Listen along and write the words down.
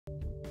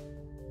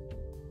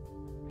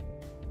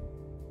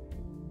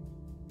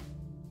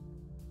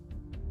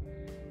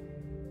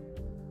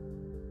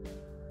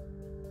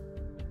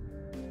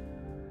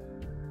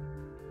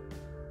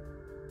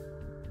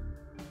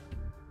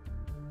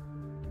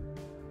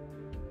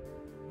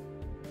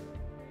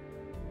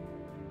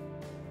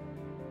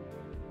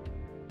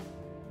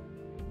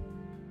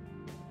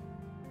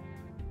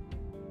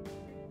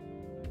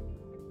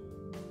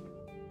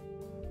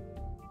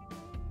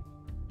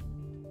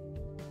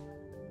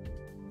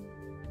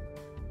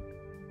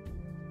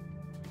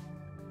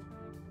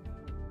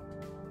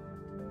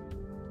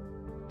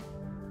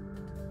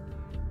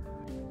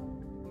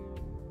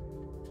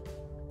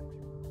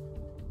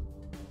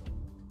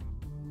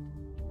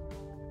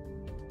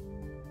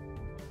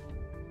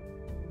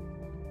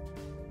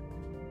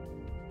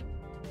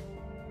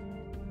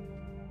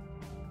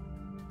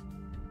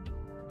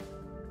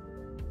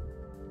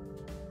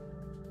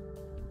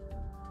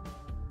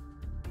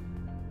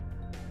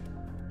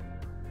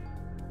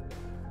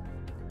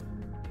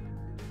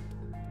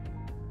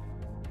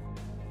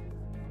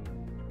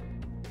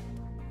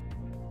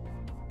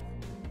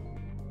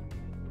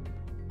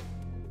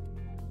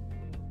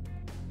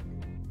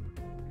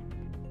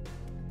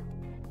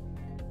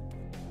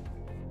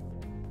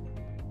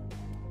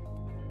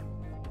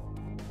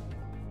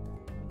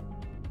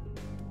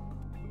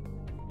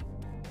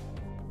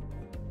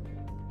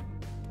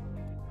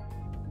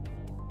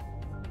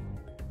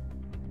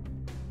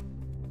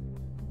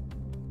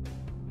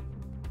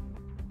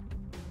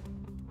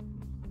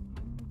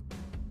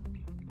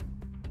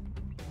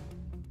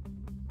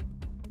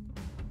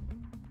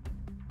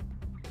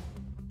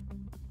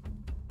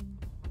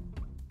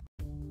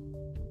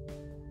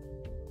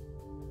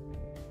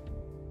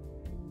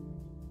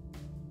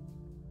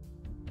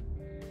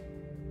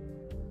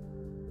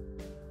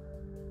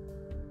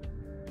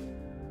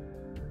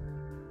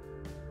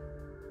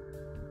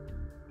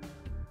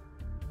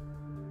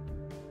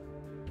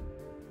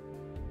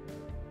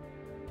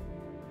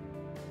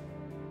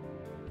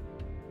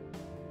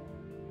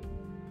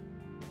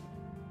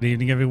Good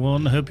evening,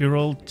 everyone. Hope you're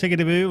all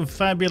tickety-boo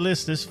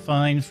fabulous this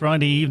fine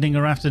Friday evening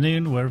or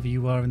afternoon, wherever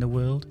you are in the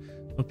world.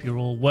 Hope you're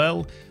all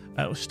well.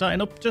 We're starting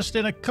up just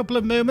in a couple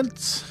of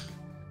moments.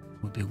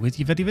 We'll be with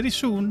you very, very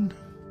soon.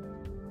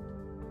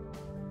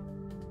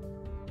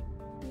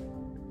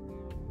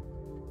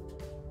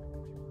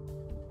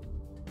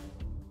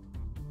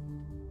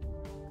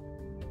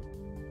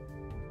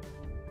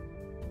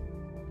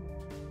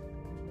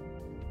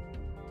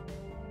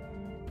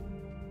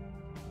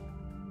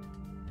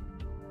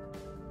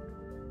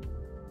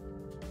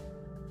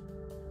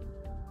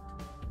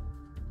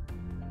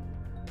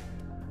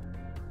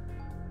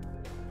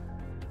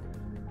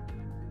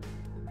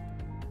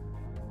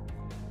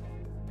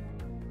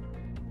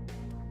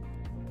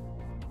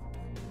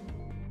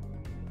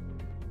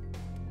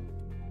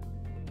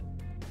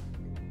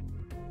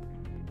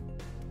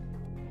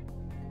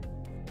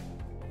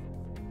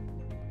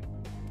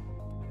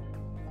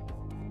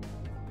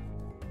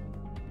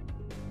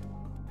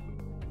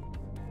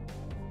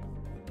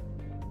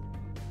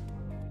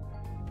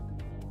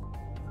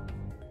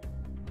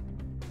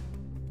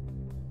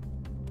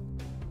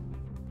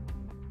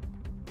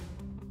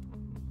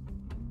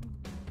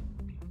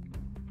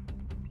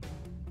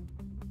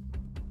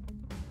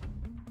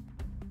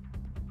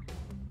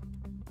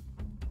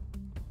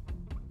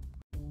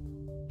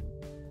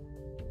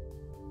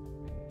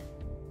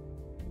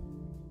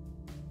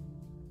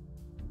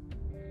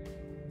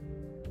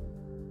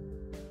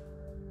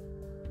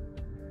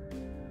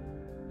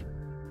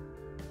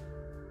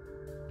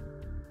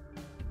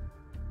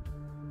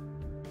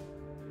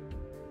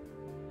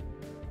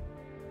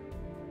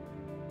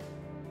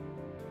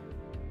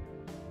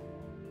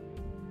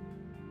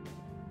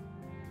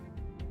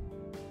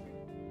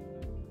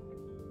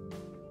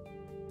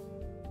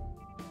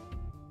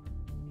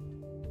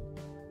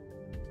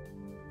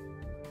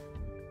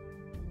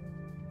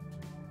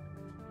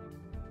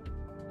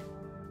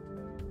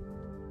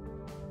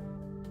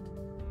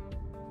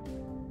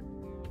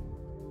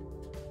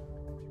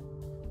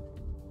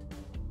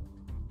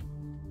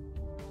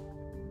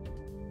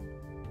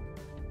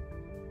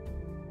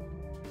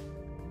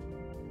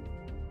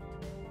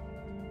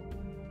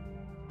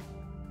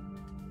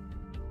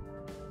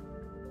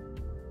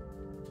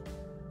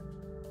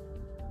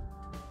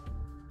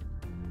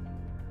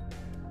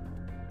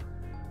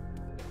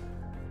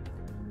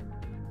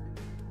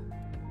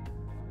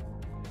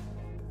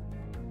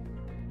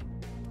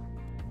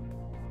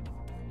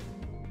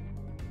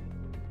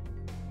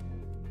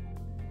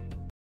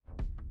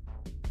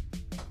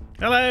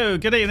 Hello,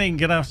 good evening,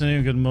 good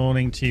afternoon, good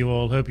morning to you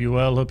all. Hope you're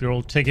well, hope you're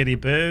all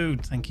tickety-boo.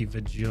 Thank you for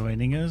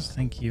joining us.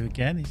 Thank you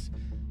again. It's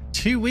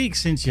 2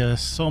 weeks since you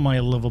saw my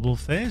lovable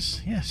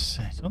face. Yes,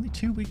 it's only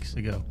 2 weeks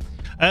ago.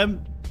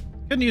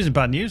 Good news and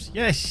bad news.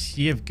 Yes,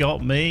 you've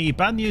got me.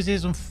 Bad news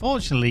is,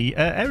 unfortunately,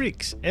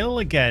 Eric's ill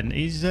again.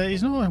 He's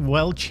not a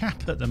well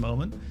chap at the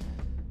moment.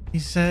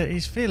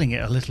 He's feeling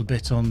it a little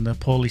bit on the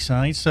poorly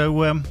side.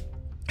 So,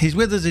 he's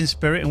with us in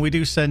spirit, and we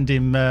do send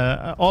him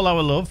all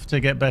our love to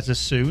get better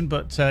soon.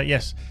 But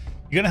yes,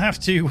 you're going to have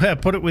to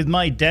put up with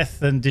my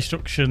death and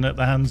destruction at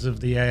the hands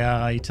of the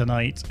AI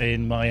tonight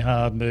in my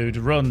hard mood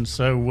run.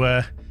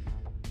 So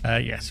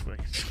yes,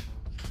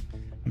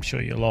 I'm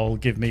sure you'll all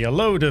give me a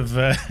load of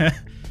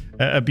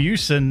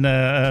abuse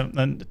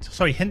and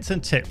sorry, hints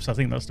and tips. I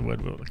think that's the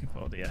word we were looking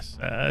for. Yes,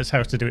 as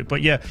how to do it.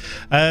 But yeah,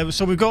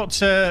 so we've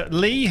got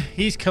Lee.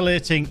 He's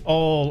collating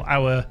all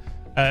our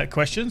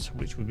questions,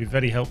 which would be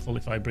very helpful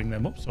if I bring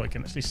them up so I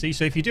can actually see.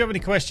 So if you do have any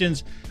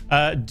questions,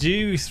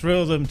 do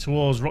throw them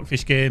towards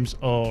Rockfish Games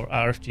or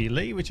RFG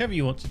Lee, whichever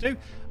you want to do,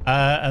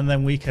 and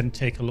then we can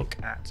take a look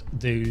at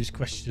those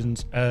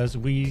questions as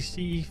we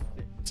see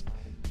fit.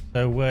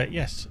 So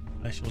yes,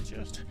 I shall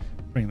just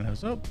bring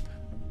those up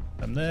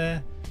and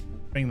there,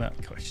 bring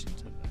that question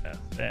to there.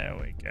 There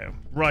we go.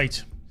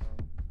 Right,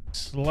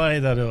 slide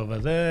that over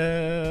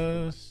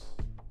there. That's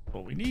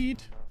all we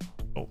need.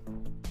 Oh,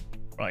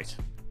 right.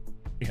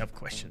 We have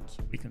questions,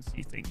 we can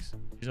see things,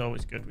 which is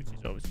always good,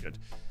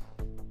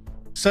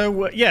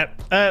 So yeah,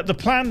 the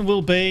plan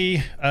will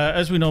be,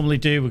 as we normally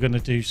do, we're going to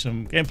do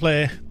some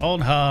gameplay on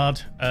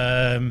hard.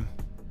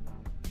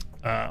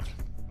 Like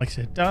I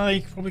said,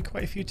 die probably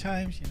quite a few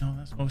times, you know,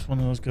 that's always one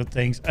of those good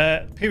things.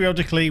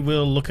 Periodically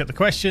we'll look at the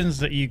questions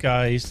that you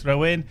guys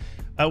throw in.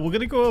 We're going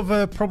to go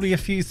over probably a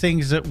few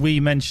things that we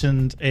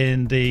mentioned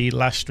in the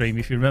last stream.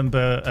 If you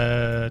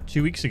remember,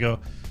 2 weeks ago,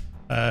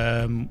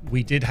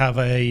 we did have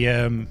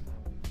a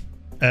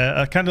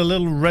kind of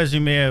little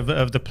resume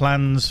of the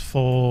plans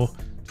for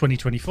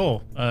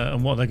 2024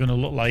 and what they're going to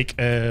look like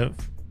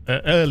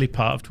early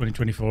part of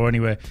 2024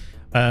 anyway,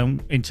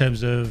 in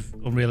terms of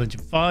Unreal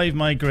Engine 5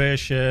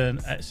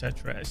 migration,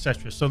 etc,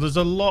 etc. So there's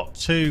a lot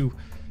to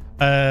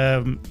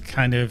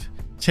kind of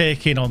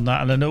take in on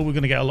that, and I know we're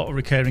going to get a lot of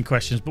recurring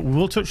questions, but we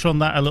will touch on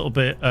that a little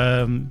bit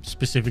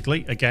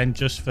specifically, again,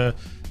 just for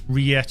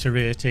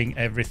reiterating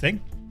everything.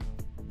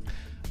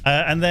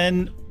 And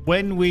then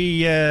when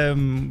we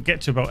get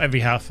to about every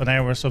half an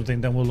hour or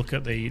something, then we'll look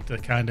at the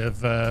kind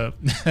of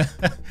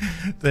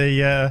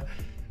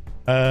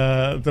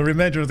The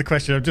remainder of the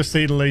question, I've just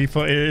seen Lee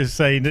is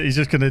saying that he's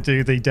just going to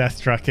do the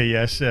death tracker.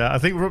 Yes, I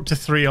think we're up to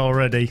 3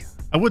 already.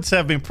 I would say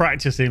I've been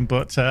practicing,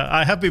 but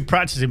I have been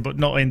practicing, but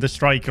not in the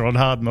striker on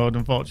hard mode,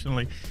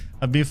 unfortunately.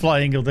 I've been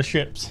flying other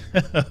ships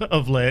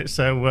of late,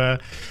 so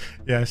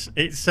yes,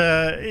 it's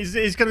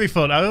going to be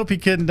fun. I hope you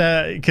can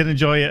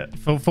enjoy it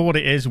for what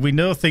it is. We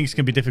know things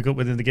can be difficult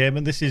within the game,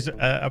 and this is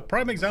a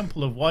prime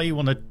example of why you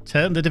want to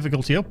turn the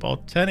difficulty up or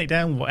turn it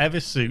down, whatever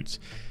suits.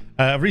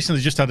 I've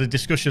recently just had a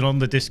discussion on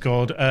the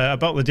Discord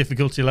about the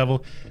difficulty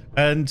level,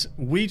 and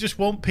we just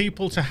want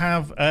people to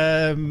have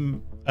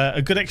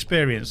a good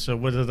experience. So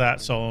whether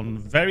that's on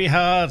very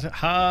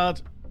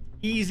hard,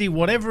 easy,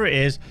 whatever it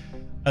is,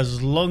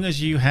 as long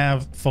as you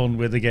have fun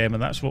with the game,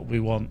 and that's what we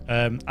want.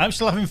 I'm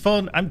still having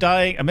fun. I'm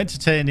dying. I'm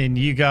entertaining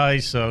you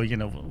guys, so you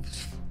know,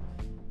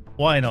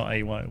 why not?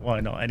 Why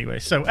not? Anyway,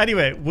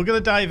 we're gonna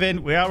dive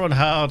in. We are on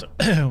hard.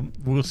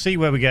 We'll see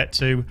where we get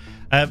to.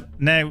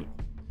 Now,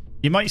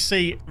 you might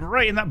see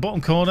right in that bottom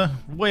corner,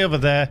 way over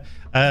there,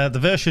 the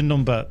version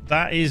number.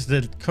 That is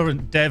the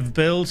current dev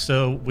build.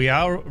 So we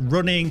are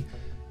running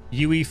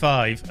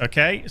UE5.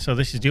 Okay, so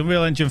this is the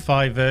Unreal Engine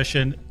 5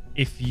 version.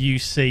 If you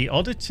see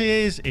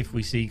oddities, if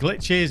we see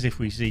glitches, if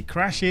we see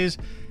crashes,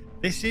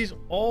 this is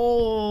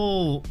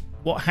all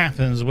what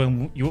happens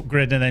when you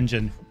upgrade an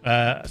engine.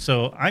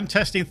 So I'm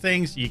testing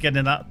things. You're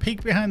getting that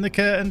peek behind the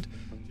curtain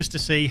just to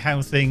see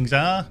how things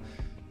are,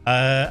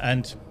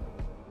 and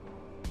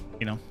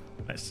you know,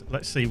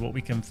 let's see what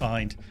we can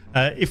find.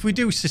 If we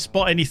do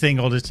spot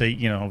anything oddity,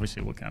 you know,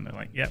 obviously we'll kind of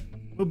like, yeah,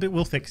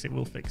 we'll fix it.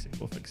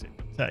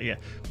 But, yeah,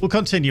 we'll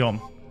continue on.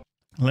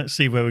 Let's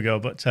see where we go.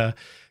 But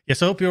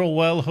yes, I hope you're all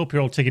well. Hope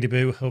you're all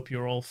tickety-boo. Hope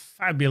you're all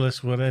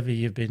fabulous, whatever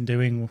you've been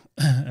doing.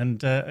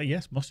 And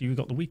yes, most of you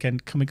got the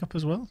weekend coming up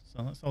as well.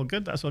 So that's all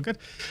good. That's all good.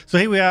 So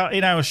here we are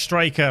in our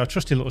striker, our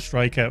trusty little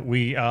striker.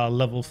 We are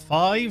level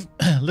 5.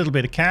 A little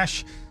bit of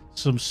cash,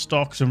 some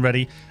stocks and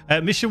ready.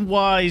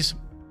 Mission-wise,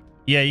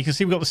 yeah, you can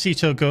see we've got the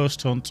Ceto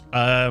Ghost Hunt.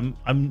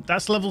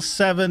 That's level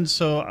 7.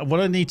 So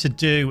what I need to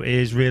do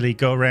is really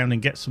go around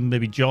and get some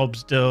maybe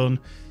jobs done.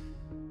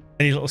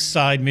 Any little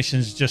side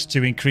missions just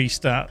to increase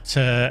that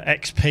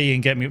XP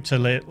and get me up to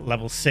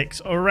level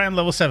 6 or around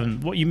level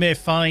 7. What you may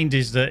find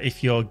is that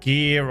if your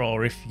gear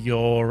or if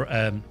your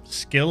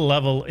skill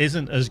level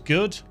isn't as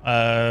good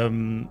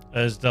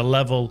as the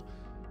level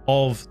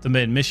of the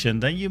main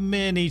mission, then you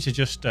may need to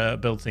just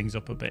build things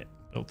up a bit.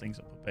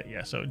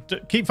 Yeah, so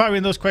keep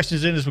firing those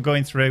questions in as we're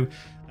going through.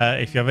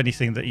 If you have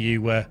anything that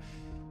you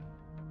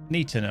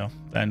need to know,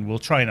 then we'll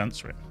try and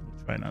answer it.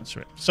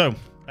 So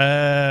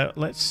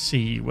let's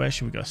see, where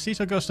should we go?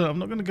 Ceto Ghost. I'm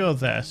not going to go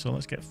there, so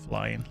let's get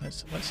flying.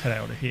 Let's head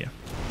out of here,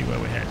 see where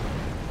we head.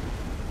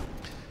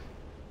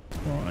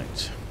 All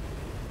right.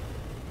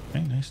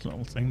 Okay, nice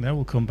little thing there.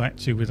 We'll come back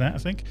to with that, I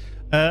think.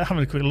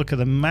 Having a quick look at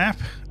the map,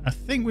 I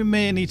think we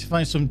may need to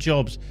find some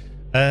jobs.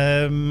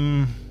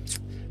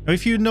 Now,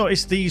 if you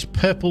notice these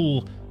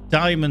purple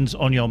diamonds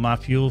on your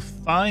map, you'll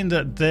find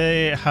that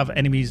they have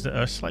enemies that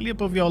are slightly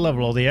above your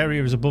level, or the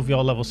area is above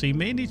your level, so you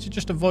may need to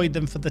just avoid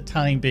them for the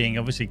time being,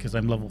 obviously, because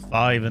I'm level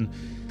 5 and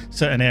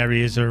certain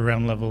areas are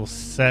around level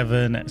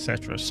 7,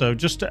 etc. So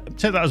just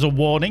take that as a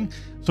warning.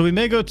 So we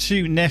may go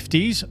to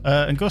Nefty's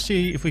and go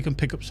see if we can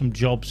pick up some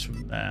jobs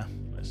from there.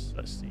 Let's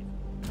see.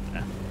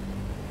 Yeah.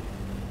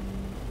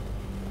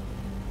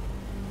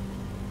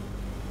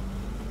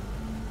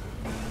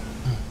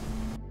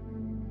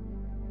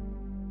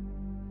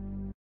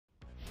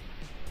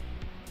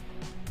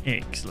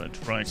 Excellent.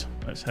 Right,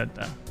 let's head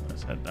there.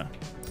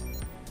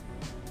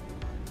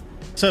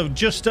 So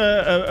just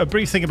a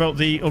brief thing about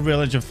the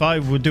Unreal Engine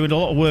 5. We're doing a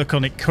lot of work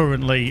on it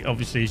currently,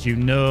 obviously, as you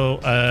know.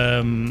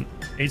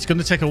 It's going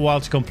to take a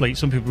while to complete.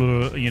 Some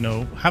people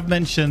have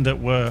mentioned that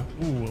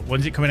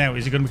when's it coming out?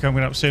 Is it going to be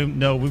coming out soon?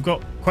 No, we've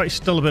got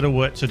still a bit of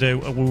work to do.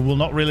 We will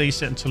not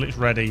release it until it's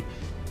ready.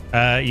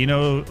 You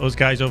know, us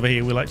guys over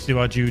here, we like to do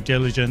our due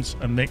diligence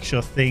and make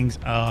sure things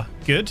are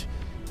good.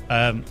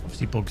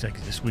 Obviously bugs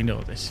exist, we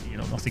know this,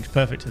 nothing's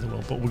perfect in the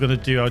world, but we're going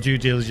to do our due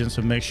diligence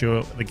and make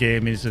sure the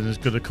game is in as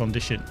good a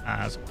condition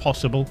as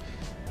possible.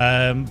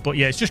 But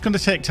yeah, it's just going to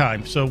take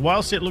time. So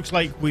whilst it looks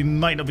like we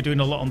might not be doing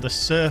a lot on the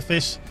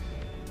surface,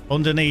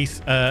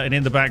 underneath and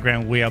in the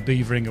background we are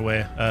beavering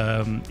away.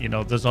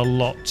 There's a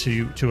lot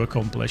to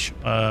accomplish,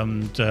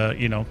 and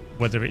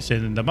whether it's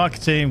in the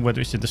marketing, whether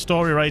it's in the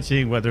story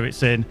writing, whether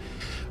it's in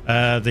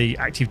the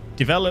active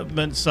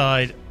development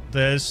side,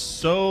 there's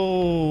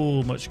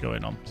so much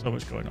going on. So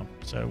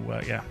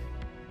yeah,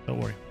 don't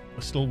worry,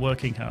 we're still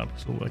working hard.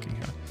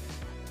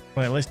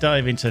 Right, let's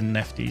dive into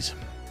Nefty's.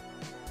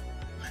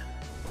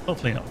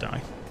 Hopefully not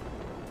die.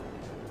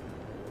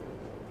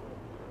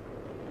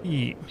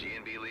 Yeah.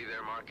 G&B leave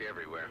their mark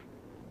everywhere.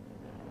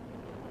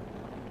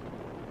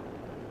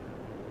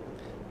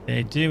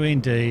 They do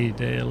indeed.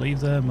 They leave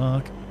their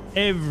mark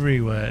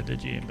everywhere, the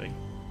G&B.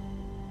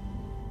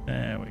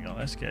 There we go.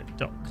 Let's get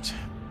docked.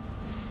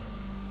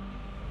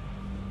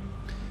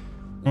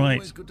 Right.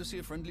 Always good to see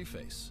a friendly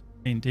face.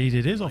 Indeed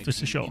it is,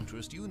 Officer Shaw.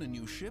 Interest you in a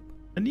new ship?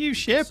 A new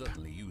ship?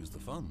 Certainly use the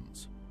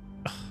funds.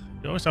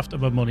 You always have to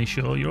have money,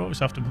 sure. You always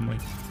have to have money.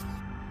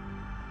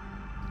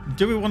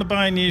 Do we want to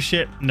buy a new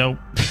ship? No,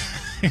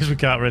 because we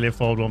can't really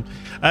afford one.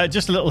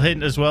 Just a little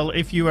hint as well.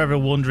 If you're ever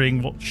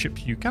wondering what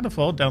ships you can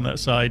afford down that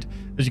side,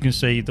 as you can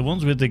see, the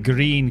ones with the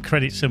green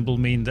credit symbol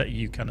mean that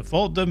you can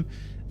afford them.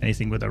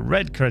 Anything with a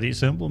red credit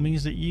symbol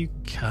means that you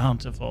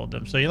can't afford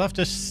them. So you'll have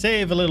to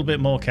save a little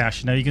bit more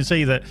cash. Now you can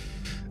see that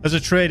as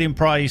a trading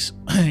price,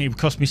 it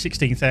cost me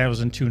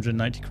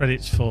 16,290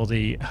 credits for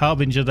the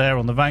Harbinger there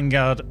on the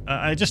Vanguard.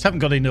 I just haven't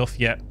got enough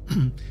yet.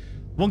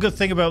 One good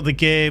thing about the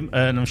game,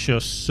 and I'm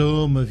sure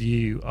some of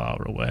you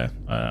are aware,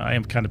 I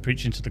am kind of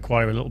preaching to the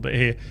choir a little bit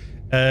here,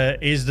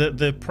 is that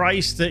the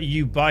price that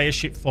you buy a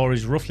ship for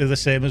is roughly the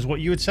same as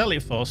what you would sell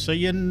it for. So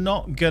you're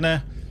not going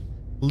to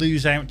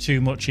lose out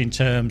too much in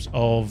terms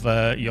of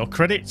your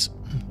credits.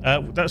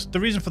 That's the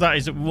reason for that,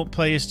 is that we want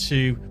players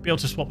to be able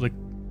to swap the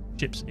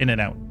ships in and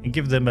out and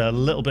give them a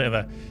little bit of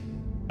a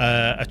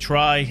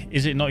try.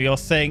 Is it not your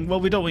thing? Well,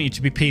 we don't want you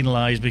to be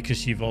penalized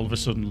because you've all of a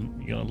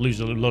sudden, you know, lose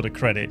a load of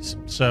credits.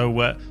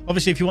 So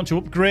obviously if you want to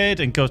upgrade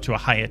and go to a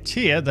higher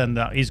tier, then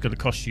that is going to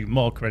cost you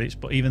more credits.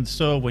 But even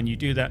so, when you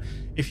do that,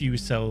 if you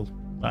sell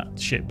that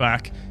ship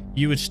back,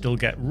 you would still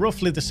get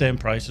roughly the same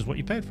price as what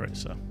you paid for it.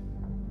 So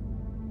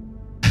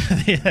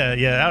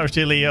yeah,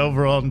 actually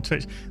over on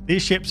Twitch,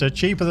 these ships are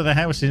cheaper than a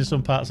house in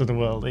some parts of the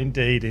world.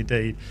 Indeed,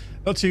 indeed.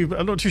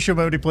 I'm not too sure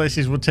how many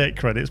places would take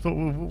credits, but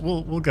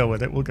we'll go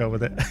with it. We'll go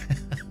with it.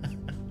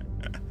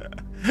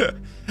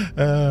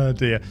 Oh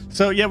dear.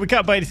 So yeah, we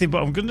can't buy anything,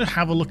 but I'm going to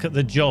have a look at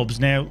the jobs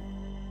now.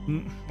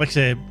 Like I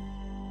say,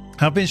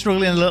 I've been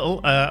struggling a little.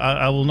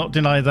 I will not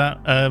deny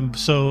that.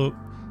 So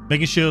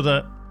making sure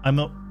that I'm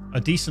up a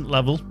decent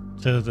level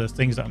to the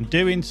things that I'm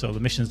doing, so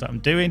the missions that I'm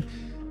doing.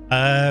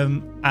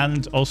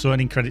 And also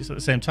earning credits at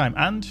the same time,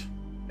 and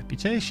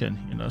reputation,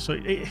 you know, so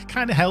it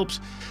kind of helps.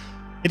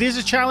 It is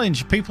a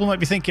challenge. People might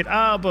be thinking,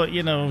 but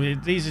you know,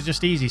 these are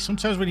just easy.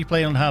 Sometimes when you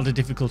play on harder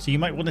difficulty, you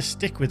might want to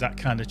stick with that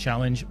kind of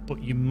challenge,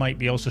 but you might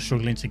be also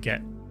struggling to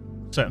get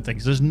certain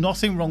things. There's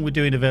nothing wrong with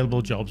doing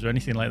available jobs or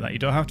anything like that. You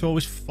don't have to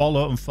always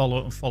follow the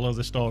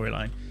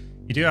storyline.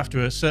 You do have to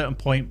at a certain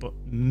point, but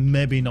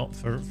maybe not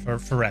for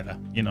forever.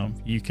 You know,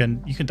 you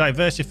can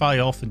diversify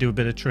off and do a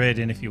bit of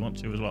trading if you want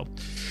to as well.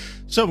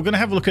 So we're going to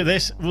have a look at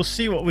this. We'll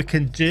see what we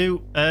can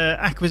do.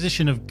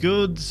 Acquisition of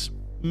goods.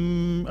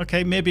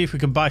 Okay, maybe if we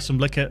can buy some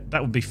liquor.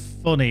 That would be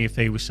funny if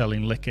he was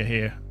selling liquor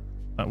here.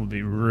 That would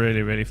be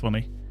really, really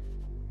funny.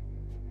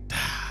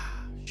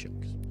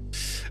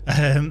 Shucks.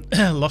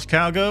 Lost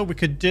cargo we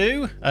could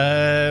do.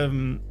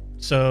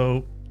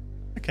 So,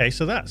 okay,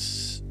 so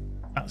that's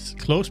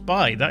close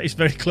by. That is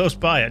very close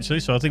by, actually.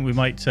 So I think we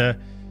might... we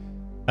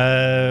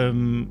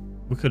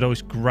could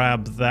always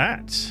grab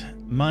that.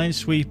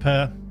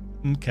 Minesweeper...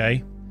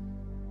 Okay,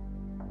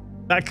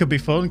 that could be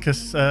fun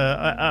because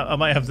I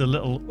might have the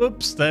little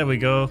oops, there we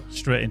go,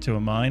 straight into a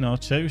mine or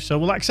two. So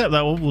we'll accept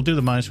that. We'll do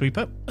the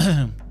minesweeper.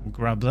 We'll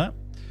grab that.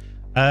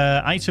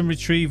 Item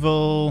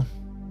retrieval.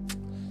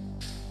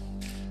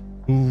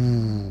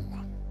 Ooh,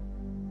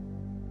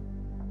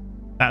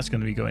 that's going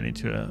to be going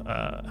into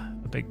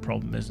a big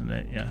problem, isn't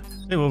it? Yeah.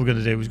 See what we're going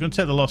to do. We're going to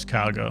take the lost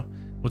cargo.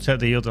 We'll take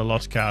the other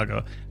lost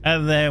cargo,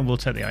 and then we'll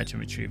take the item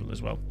retrieval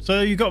as well.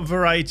 So you've got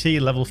variety,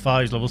 level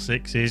 5s, level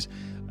 6s.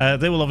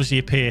 They will obviously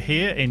appear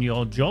here in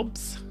your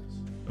jobs,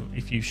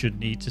 if you should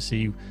need to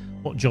see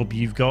what job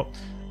you've got.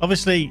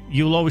 Obviously,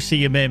 you'll always see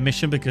your main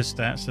mission because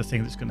that's the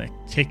thing that's going to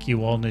tick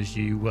you on as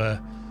you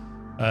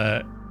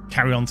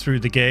carry on through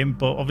the game.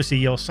 But obviously,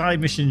 your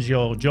side missions,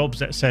 your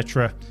jobs,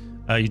 etc.,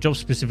 your jobs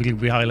specifically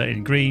will be highlighted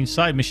in green.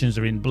 Side missions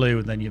are in blue,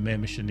 and then your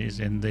main mission is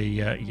in the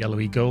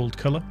yellowy gold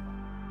color.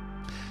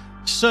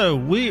 So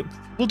we'll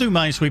do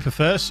Minesweeper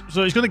first.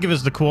 So it's going to give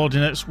us the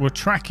coordinates. We're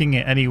tracking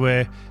it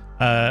anyway.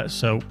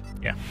 So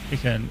yeah, we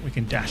can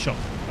dash up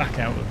back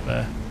out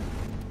of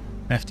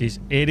Nefties.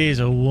 It is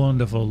a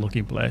wonderful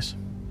looking place.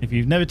 If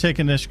you've never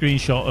taken a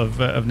screenshot of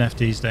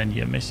Nefties, then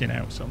you're missing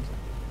out something.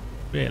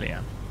 Really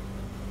am.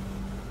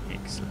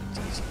 Excellent,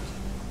 excellent.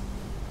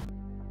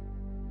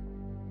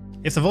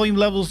 If the volume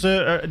levels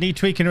need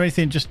tweaking or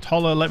anything, just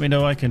holler. Let me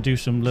know. I can do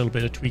some little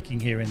bit of tweaking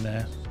here and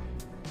there.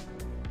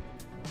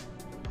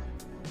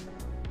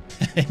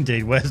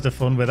 Indeed, where's the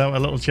fun without a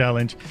little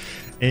challenge?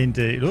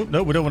 Indeed. Oh,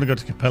 no, we don't want to go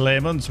to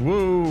Palermons.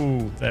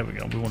 Whoa, there we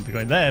go. We want to be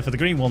going there for the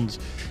green ones.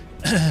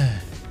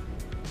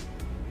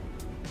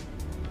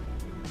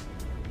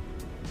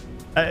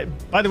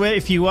 By the way,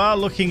 if you are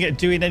looking at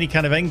doing any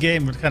kind of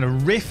endgame, kind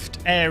of rift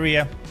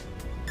area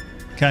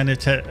kind of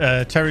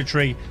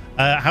territory,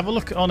 have a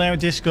look on our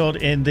Discord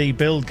in the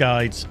build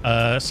guides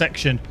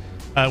section.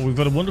 We've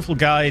got a wonderful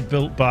guide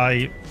built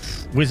by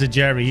Wizard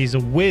Jerry. He's a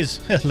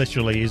whiz,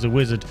 literally, he's a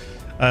wizard.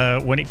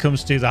 When it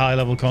comes to the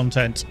high-level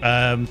content,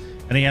 and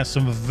he has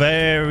some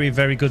very,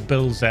 very good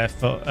builds there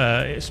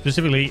for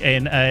specifically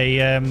in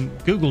a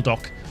Google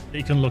Doc that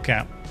you can look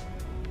at.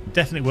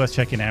 Definitely worth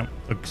checking out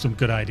for some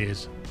good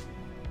ideas.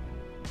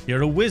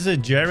 You're a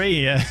wizard, Jerry.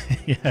 Yeah,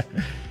 yeah,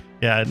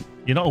 yeah.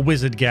 You're not a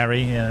wizard,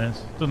 Gary. Yeah,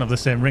 doesn't have the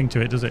same ring to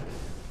it, does it?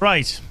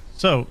 Right.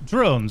 So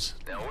drones.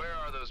 Now, where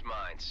are those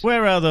mines?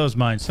 Where are those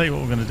mines? Tell you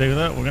what we're going to do,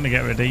 though. We're going to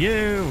get rid of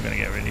you. We're going to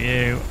get rid of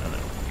you. And then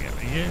we're going to get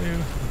rid of you.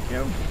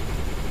 There we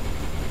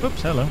go.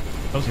 Oops, hello.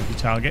 Positive your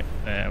target.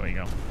 There we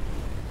go.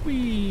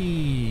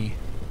 Whee!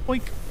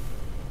 Boink.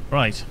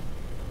 Right.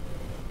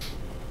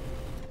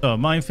 So,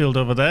 minefield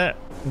over there.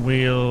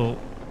 We'll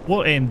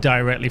aim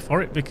directly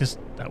for it because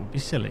that would be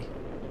silly.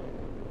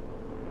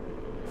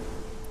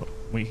 But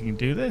we can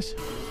do this.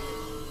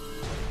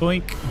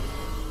 Boink.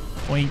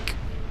 Boink.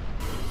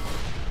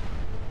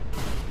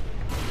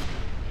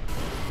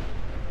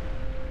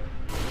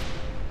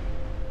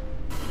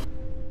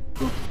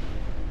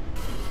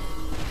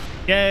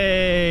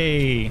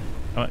 Yay!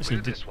 I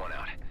actually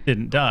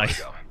didn't die.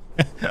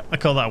 I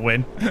call that a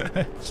win.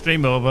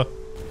 Stream over.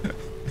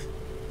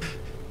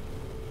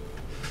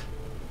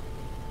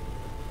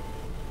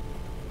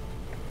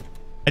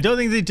 I don't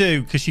think they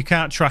do because you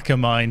can't track a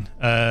mine.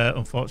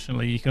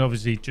 Unfortunately, you can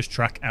obviously just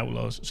track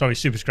outlaws. Sorry,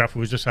 Super Scrapper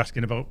was just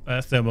asking about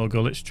thermal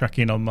gullets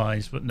tracking on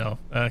mines, but no,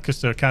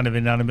 because they're kind of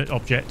inanimate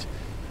object.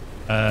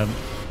 And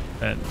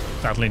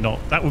sadly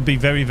not. That would be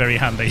very, very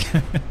handy.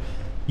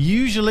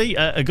 Usually,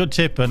 a good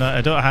tip, and I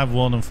don't have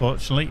one,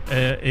 unfortunately,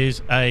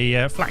 is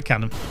a flat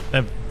cannon.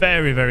 They're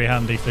very, very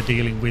handy for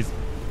dealing with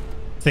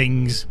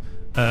things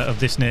of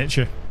this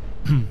nature.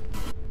 There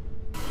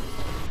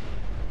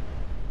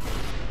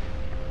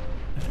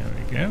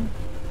we go.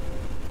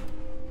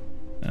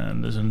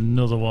 And there's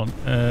another one.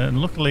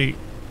 And luckily,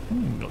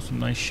 we've got some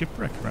nice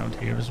shipwreck around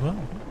here as well.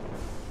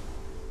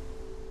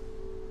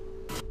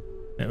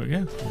 There we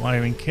go.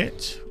 Wiring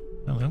kit.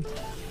 Hello.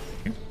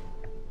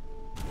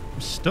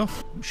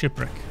 Stuff.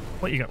 Shipwreck.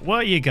 What you got?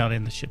 What you got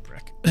in the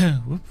shipwreck?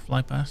 Whoop,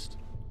 fly past.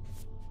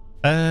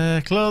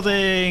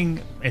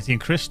 Clothing. Lithium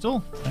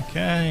crystal.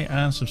 Okay,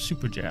 and some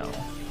super gel.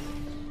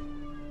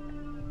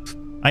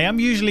 I am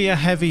usually a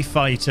heavy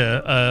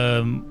fighter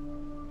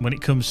when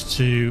it comes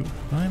to...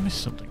 I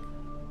missed something.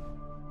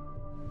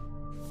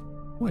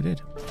 Oh, I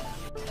did.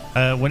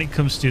 When it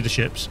comes to the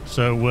ships.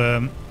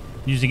 So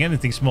using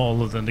anything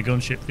smaller than the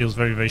gunship feels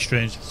very, very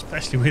strange,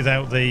 especially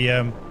without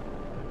the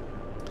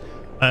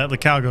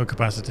cargo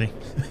capacity.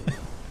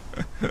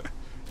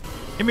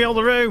 Give me all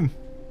the room.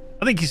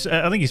 I think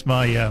it's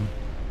my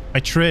my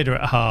trader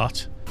at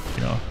heart.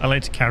 You know, I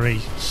like to carry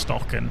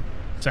stock and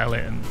sell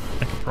it and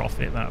make a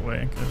profit that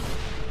way.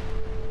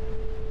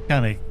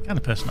 Kind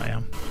of person I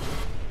am.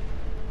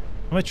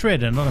 I'm a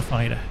trader, not a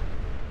fighter.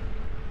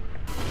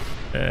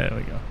 There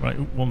we go. Right,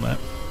 one there.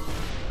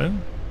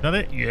 Boom. Is that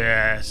it?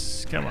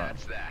 Yes. Come on.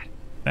 That's that.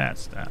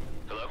 That's that.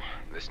 Hello,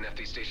 this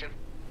Nefty station?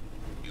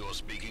 You're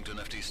speaking to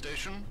Nefty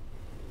Station?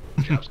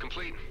 Job's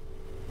complete.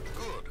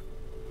 Good.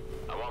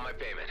 I want my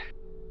payment.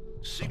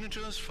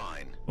 Signature's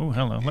fine. Oh,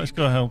 hello. Let's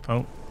go help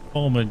out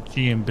former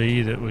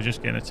G&B that were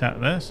just getting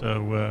attacked there.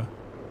 So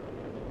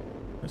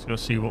let's go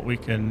see what we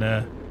can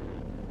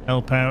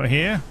help out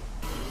here.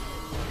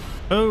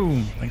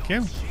 Boom. Thank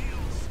you.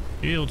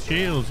 Shields.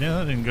 Yeah,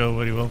 that didn't go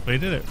very well for you,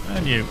 did it?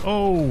 And you.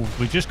 Oh,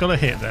 we just got a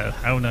hit there.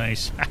 How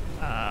nice.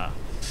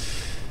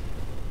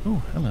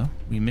 Oh, hello.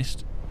 We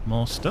missed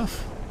more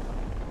stuff.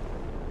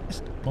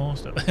 More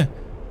stuff.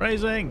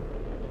 Raising.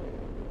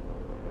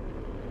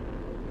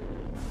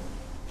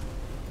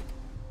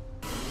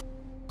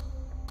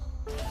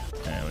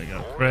 There we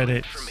go.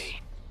 Credits.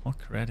 More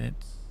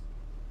credits.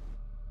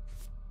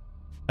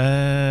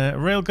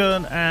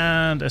 Railgun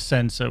and a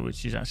sensor,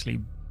 which is actually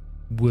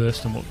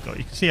worse than what we've got.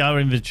 You can see our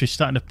inventory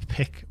starting to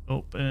pick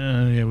up.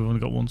 Yeah, we've only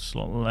got one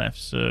slot left,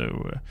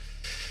 so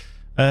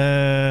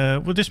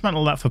we'll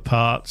dismantle that for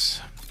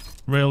parts.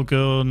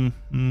 Railgun.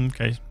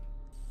 Okay.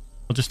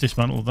 I'll just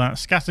dismantle that.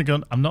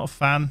 Scattergun, I'm not a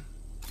fan.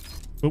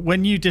 But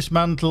when you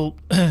dismantle,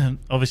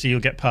 obviously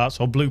you'll get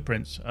parts or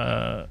blueprints.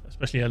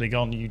 Especially early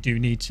on, you do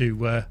need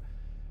to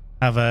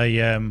have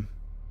a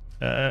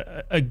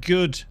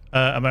good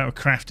amount of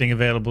crafting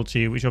available to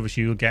you, which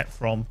obviously you'll get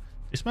from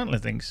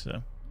dismantling things.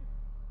 So,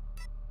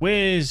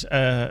 ways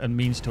and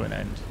means to an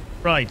end.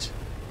 Right,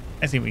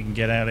 I think we can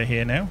get out of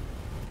here now.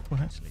 Well,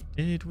 actually,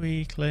 did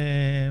we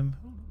claim?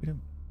 Oh,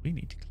 we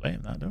need to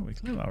claim that, don't we?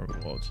 Claim our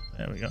rewards.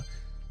 There we go.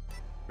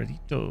 Ready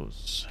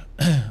does.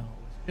 Always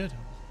good.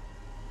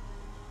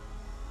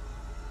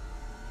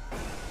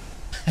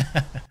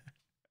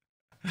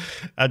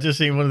 I've just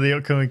seen one of the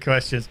upcoming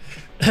questions.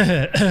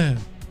 Yeah,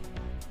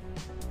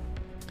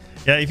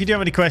 if you do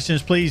have any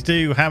questions, please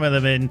do hammer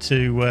them in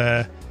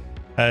to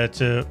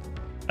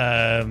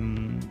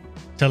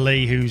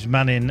Lee, who's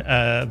manning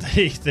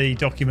the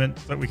document,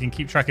 so that we can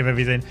keep track of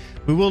everything.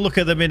 We will look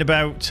at them in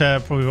about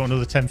probably about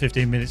another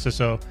 10-15 minutes or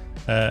so,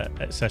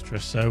 etc.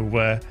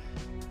 So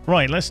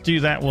right, let's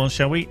do that one,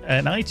 shall we?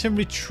 An item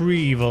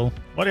retrieval.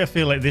 Why do I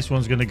feel like this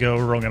one's going to go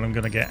wrong and I'm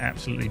going to get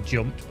absolutely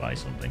jumped by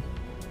something?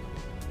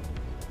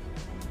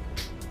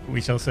 We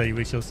shall see,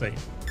 we shall see.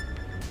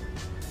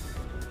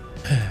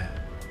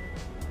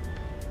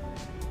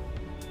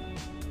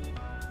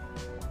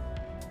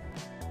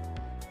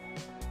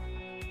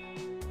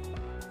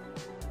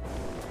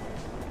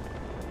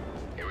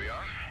 Here we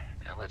are.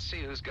 Now let's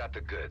see who's got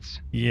the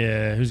goods.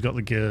 Yeah, who's got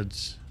the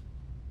goods?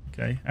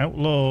 Okay.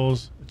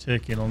 Outlaws are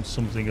taking on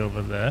something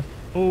over there.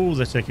 Oh,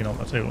 they're taking on...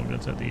 I'll tell you what, I'm going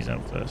to take these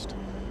out first.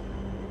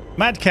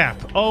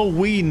 Madcap. Oh,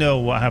 we know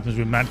what happens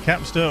with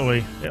madcaps, don't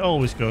we? It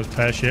always goes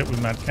pear-shaped with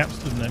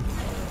madcaps, doesn't it?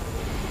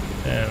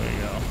 There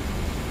we go.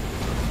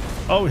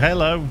 Oh,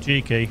 hello,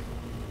 G key.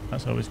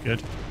 That's always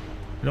good.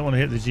 We don't want to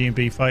hit the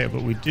G&B fighter,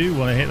 but we do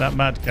want to hit that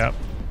madcap.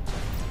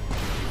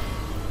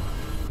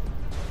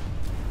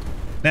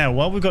 Now,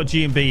 while we've got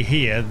G&B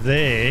here,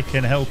 they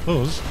can help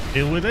us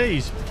deal with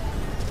these.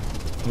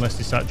 Unless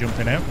they start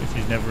jumping out,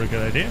 which is never a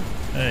good idea.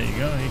 There you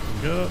go, you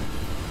can go.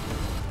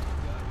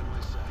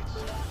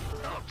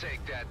 I'll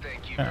take that,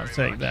 thank you. I'll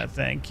take that,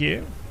 thank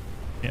you.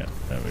 Yeah,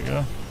 there we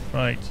go.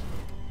 Right.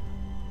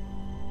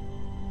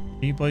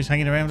 Are you boys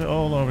hanging around at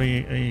all, or are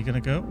you going to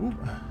go? Ooh,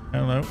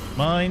 hello.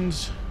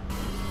 Mines.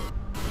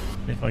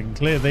 If I can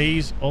clear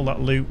these, all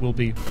that loot will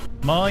be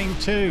mine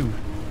too.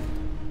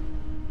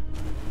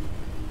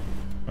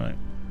 Right.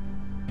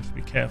 Have to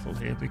be careful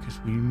here because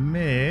we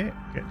may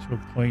get to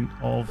a point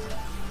of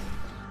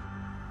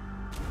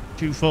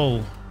too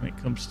full when it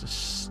comes to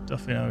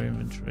stuff in our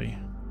inventory.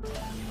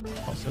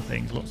 Lots of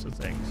things, lots of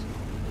things.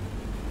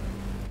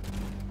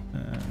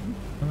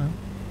 Hello.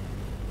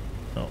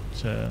 Not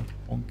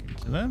bonk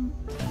into them.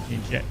 Energy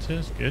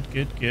injectors. Good,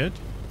 good, good.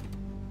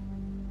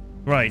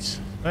 Right,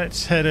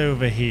 let's head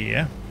over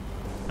here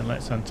and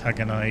let's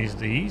antagonize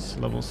these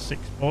level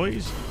 6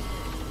 boys.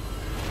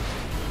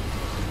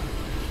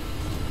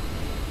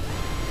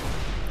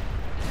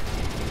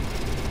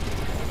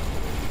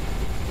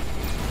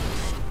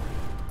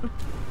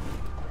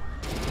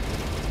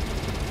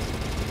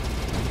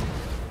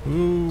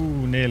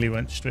 Ooh, nearly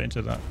went straight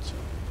into that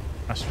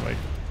asteroid.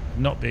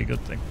 Not be a good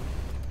thing.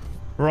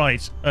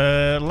 Right,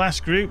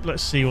 last group.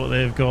 Let's see what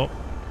they've got.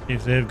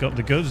 If they've got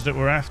the goods that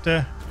we're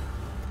after.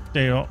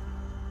 There you are.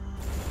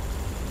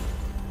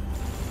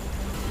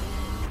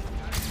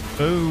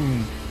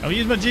 Boom. I'll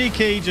use my G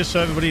key just so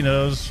everybody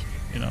knows.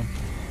 You know,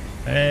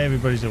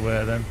 everybody's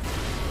aware then.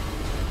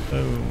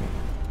 Boom.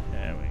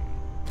 There we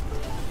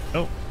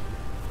go. Oh.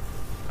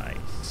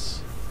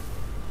 Nice.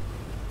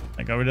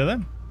 I got rid of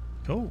them.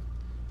 Cool.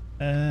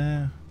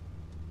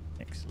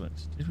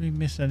 Excellent. Did we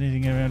miss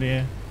anything around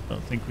here?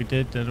 Don't think we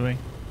did we?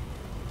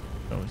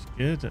 That's always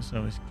good. That's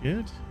always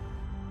good.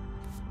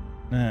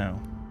 Now.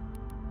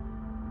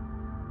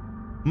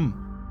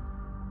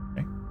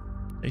 Okay.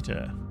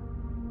 Data.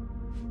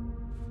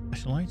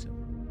 Special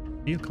item.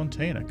 Steel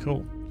container.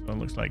 Cool. So it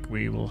looks like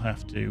we will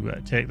have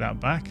to take that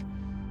back.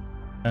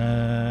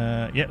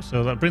 Yep,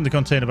 so that'll bring the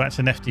container back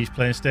to Nefty's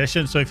playing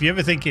station. So if you're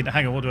ever thinking,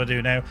 hang on, what do I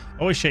do now?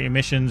 Always check your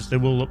missions. They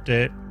will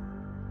update.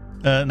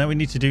 Now we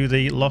need to do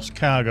the lost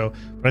cargo.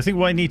 But I think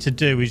what I need to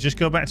do is just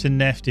go back to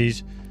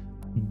Nefty's,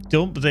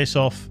 dump this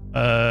off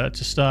to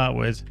start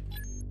with,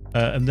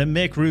 and then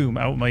make room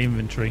out of my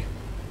inventory.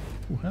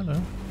 Oh, hello.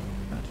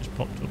 That just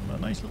popped up. A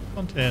nice little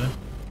container.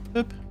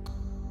 Oop.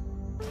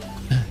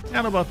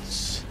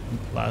 Nanobots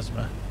and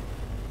plasma.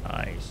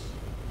 Nice.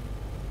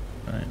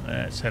 Right,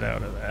 let's head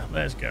out of there.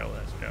 Let's go.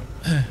 Let's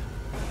go.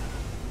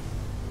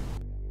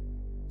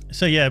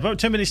 So yeah, about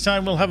 10 minutes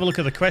time, we'll have a look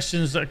at the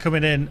questions that are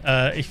coming in.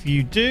 If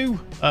you do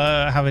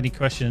have any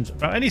questions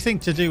about anything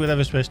to do with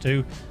Everspace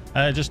 2,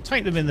 just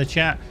type them in the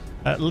chat.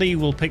 Lee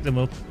will pick them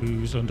up,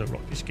 who's under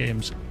Rockish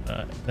Games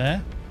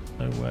there.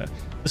 So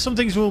there's some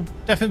things we'll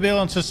definitely be able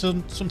to answer,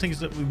 some things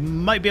that we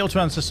might be able to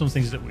answer, some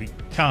things that we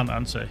can't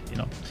answer, you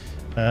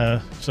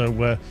know. So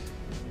we'll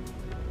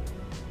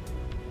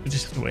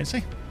just have to wait and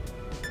see.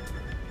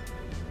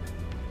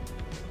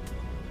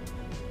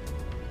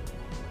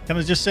 Can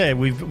I just say,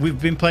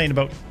 we've been playing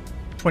about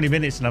 20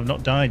 minutes and I've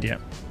not died yet.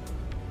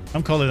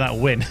 I'm calling that a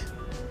win.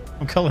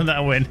 I'm calling that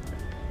a win.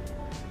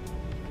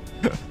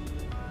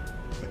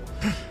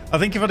 I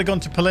think if I'd have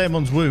gone to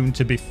Palemon's Wound,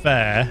 to be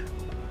fair,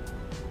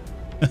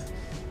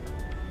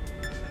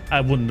 I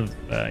wouldn't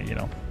have, you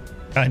know,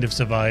 kind of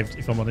survived,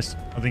 if I'm honest.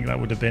 I think that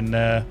would have been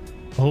a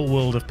whole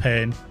world of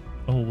pain.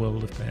 A whole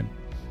world of pain.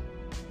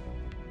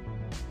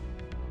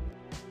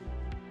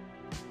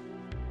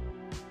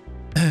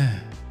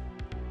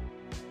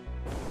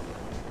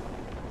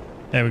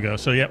 There we go.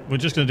 So, yeah, we're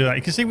just going to do that.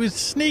 You can see we're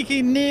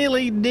sneaking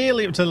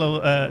nearly up to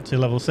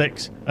level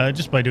 6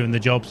 just by doing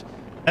the jobs.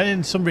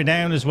 And some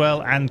renown as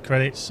well and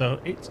credits. So,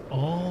 it's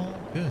all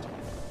good.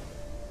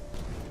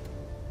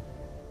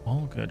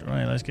 All good.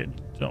 Right, let's get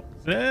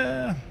dropped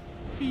there.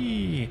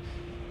 Eee.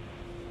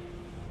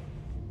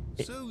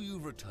 So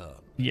you've returned.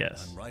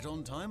 Yes. And right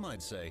on time,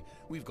 I'd say.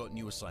 We've got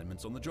new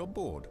assignments on the job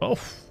board. Oh,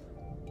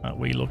 aren't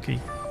we lucky?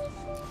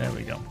 There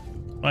we go.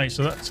 Right,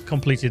 so that's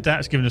completed that.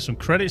 It's given us some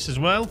credits as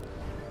well.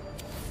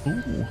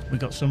 Ooh, we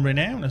got some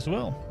renown as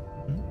well.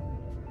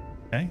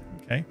 Okay,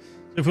 okay.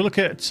 So if we look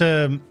at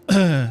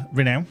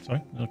renown,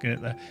 sorry, looking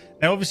at there.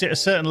 Now, obviously, at a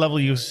certain level,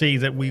 you'll see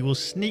that we will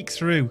sneak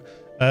through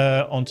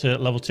onto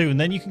level 2, and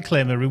then you can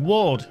claim a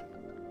reward.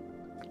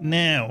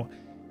 Now,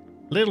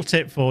 little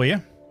tip for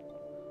you.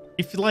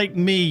 If, like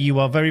me, you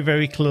are very,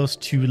 very close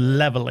to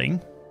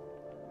leveling,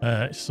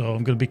 so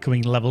I'm going to be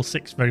coming level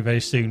 6 very, very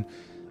soon,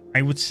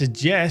 I would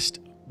suggest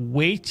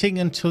waiting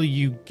until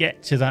you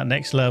get to that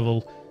next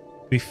level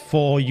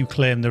before you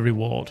claim the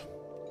reward.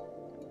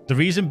 The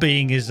reason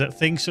being is that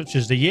things such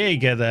as the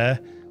Jaeger there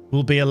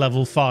will be a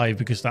level 5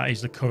 because that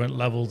is the current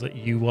level that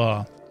you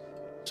are.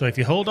 So if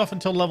you hold off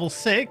until level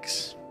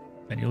 6,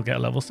 then you'll get a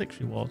level 6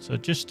 reward. So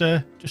just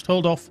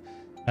hold off,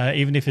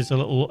 even if it's a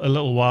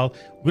little while.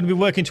 We're going to be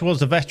working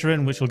towards the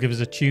veteran, which will give us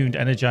a tuned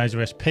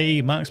energizer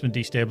SP, marksman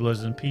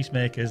destabilizers and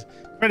peacemakers,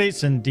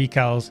 credits and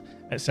decals,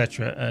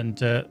 etc., and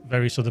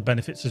various other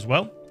benefits as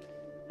well.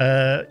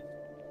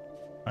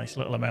 Nice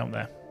little amount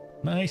there.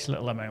 Nice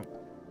little amount.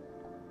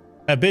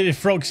 A Bearded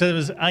Frog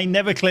says, I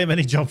never claim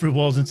any job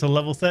rewards until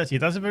level 30.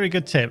 That's a very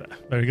good tip.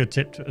 Very good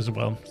tip as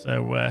well.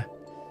 So,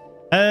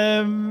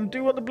 do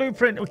you want the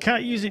blueprint? We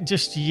can't use it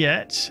just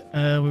yet.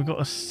 We've got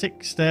a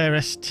 6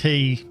 there,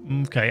 ST.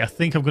 Okay, I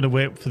think I'm going to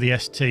wait for the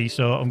ST.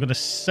 So I'm going to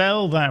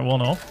sell that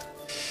one off.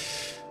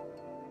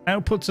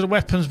 Output to the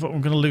weapons, but we're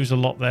going to lose a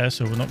lot there.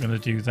 So we're not going to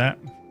do that.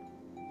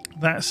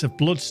 That's a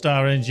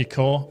Bloodstar Energy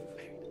Core.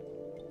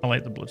 I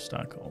like the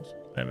Bloodstar cores.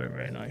 They're very,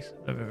 very nice.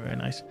 They're very, very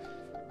nice.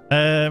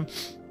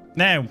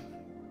 Now,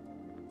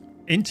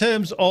 in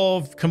terms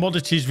of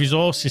commodities,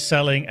 resources,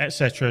 selling,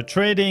 etc.,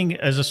 trading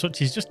as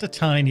such is just a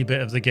tiny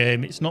bit of the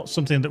game. It's not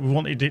something that we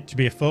wanted it to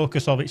be a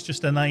focus of. It's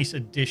just a nice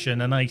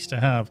addition, a nice to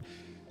have.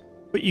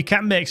 But you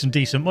can make some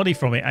decent money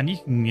from it, and you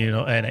can, you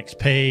know, earn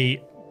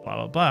XP, blah,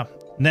 blah, blah.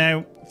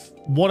 Now,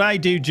 what I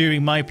do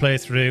during my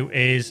playthrough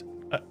is,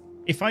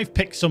 if I've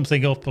picked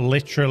something up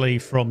literally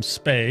from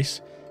space,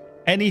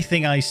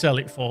 anything I sell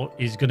it for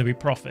is going to be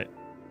profit.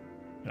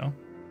 You know?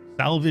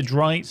 Salvage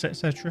rights,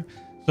 etc.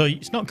 So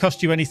it's not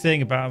cost you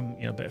anything about,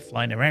 you know, a bit of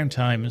flying around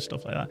time and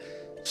stuff like that.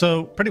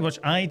 So pretty much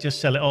I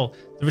just sell it all.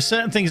 There are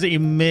certain things that you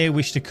may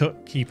wish to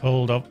keep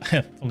hold of.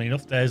 Funnily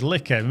enough, there's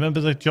liquor.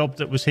 Remember the job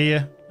that was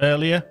here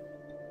earlier?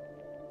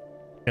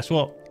 Guess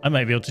what? I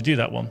might be able to do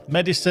that one.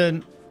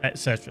 Medicine,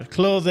 etc.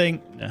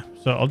 Clothing, yeah.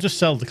 So I'll just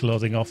sell the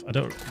clothing off. I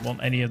don't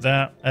want any of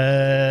that.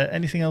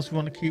 Anything else we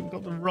want to keep? We've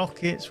got the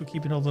rockets. We're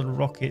keeping all the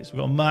rockets. We've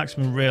got a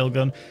marksman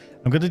railgun.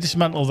 I'm going to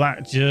dismantle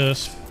that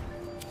just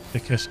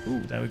because,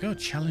 ooh, there we go.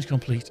 Challenge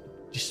complete.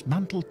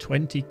 Dismantle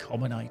 20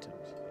 common items.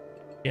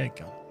 Yeah,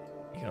 go.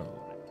 You got a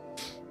little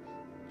bit.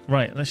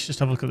 Right, let's just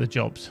have a look at the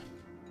jobs.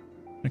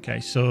 Okay,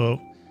 so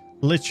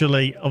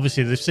literally,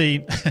 obviously, they've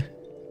seen.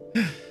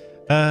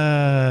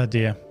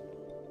 Dear.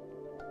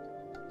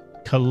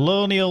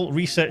 Colonial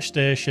Research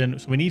Station.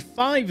 So we need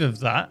 5 of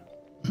that.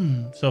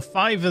 So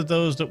 5 of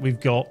those that we've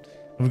got.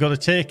 We've got to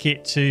take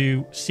it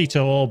to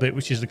Ceto Orbit,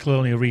 which is the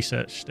Colonial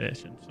Research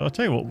Station. So I'll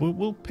tell you what,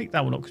 we'll pick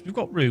that one up because we've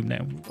got room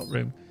now. We've got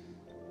room.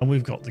 And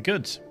we've got the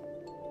goods.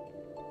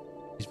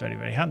 It's very,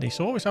 very handy.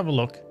 So always have a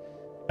look.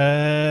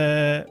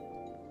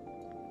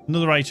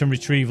 Another item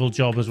retrieval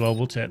job as well.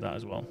 We'll take that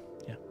as well.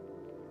 Yeah.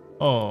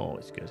 Oh,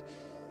 it's good.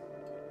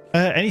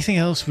 Anything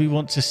else we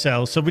want to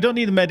sell? So we don't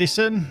need the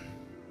medicine.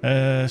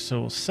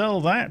 So we'll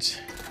sell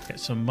that. Get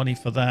some money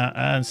for that.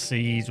 And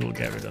seeds, we'll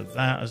get rid of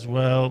that as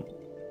well.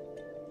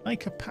 High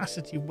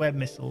capacity web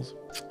missiles.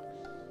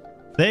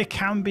 They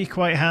can be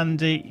quite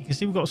handy. You can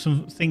see we've got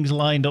some things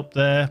lined up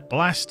there.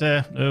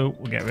 Blaster, no,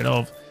 we'll get rid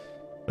of.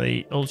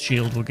 The old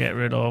shield we'll get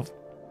rid of.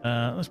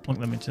 Let's plunk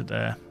them into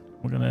there.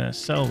 We're going to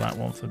sell that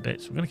one for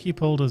bits. We're going to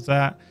keep hold of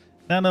that.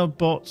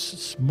 Nanobots,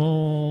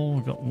 small.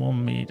 We've got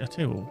one medium. I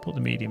tell you what, we'll put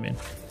the medium in.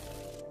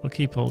 We'll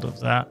keep hold of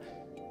that.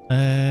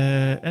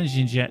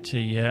 Energy injector,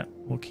 yeah.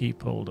 We'll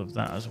keep hold of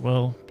that as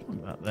well.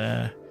 Plunk that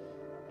there.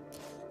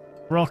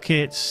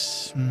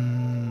 Rockets.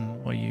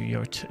 Well,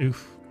 you're a 2.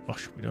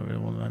 Gosh, we don't really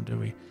want them, do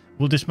we?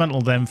 We'll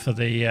dismantle them for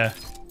the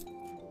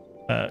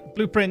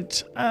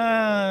blueprint,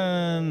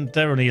 and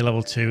they're only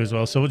level 2 as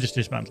well, so we'll just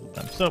dismantle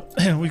them. So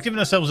we've given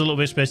ourselves a little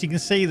bit of space. You can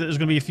see that there's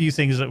going to be a few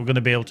things that we're going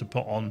to be able to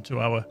put on to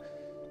our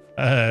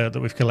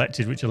that we've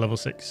collected, which are level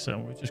 6. So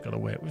we've just got to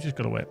wait. We've just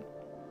got to wait.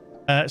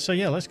 So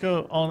yeah, let's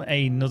go on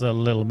another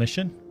little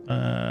mission.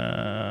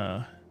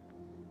 Well,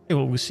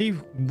 we'll see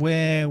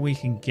where we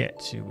can get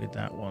to with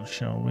that one,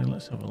 shall we?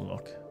 Let's have a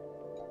look.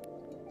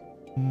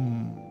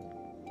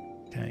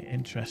 Okay,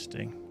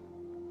 interesting.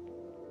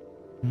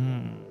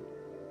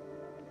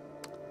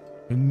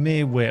 We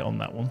may wait on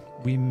that one.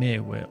 We may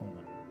wait on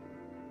that.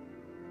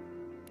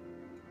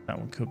 That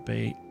one could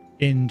be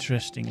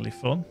interestingly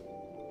fun.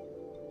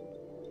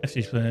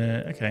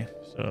 Okay,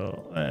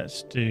 so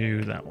let's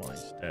do that one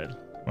instead.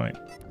 Right,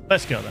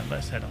 let's go then.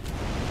 Let's head on.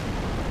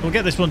 We'll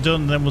get this one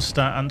done, and then we'll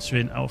start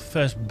answering our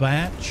first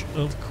batch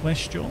of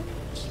questions.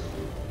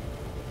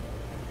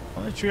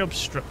 Planetary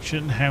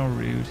obstruction, how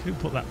rude. Who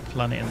put that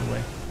planet in the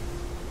way?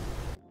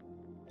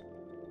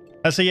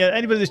 So yeah,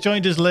 anybody that's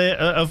joined us late,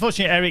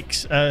 unfortunately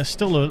Eric's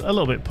still a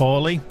little bit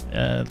poorly.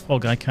 The poor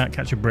guy can't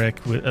catch a break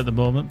at the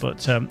moment,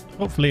 but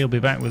hopefully he'll be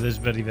back with us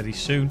very, very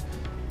soon.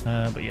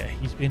 But yeah,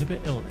 he's been a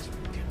bit ill this week.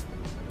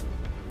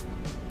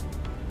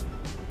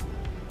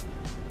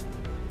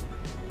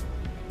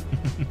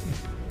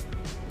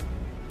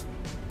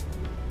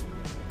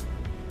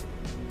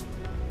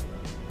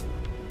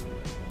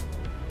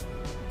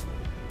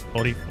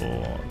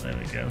 There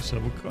we go. So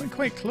we're going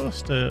quite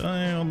close to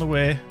on the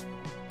way.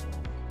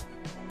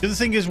 The other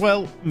thing as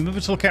well, remember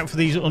to look out for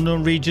these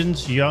unknown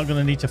regions. You are going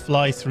to need to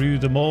fly through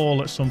them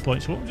all at some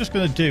point. So what I'm just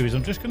going to do is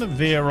I'm just going to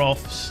veer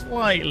off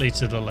slightly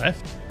to the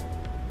left.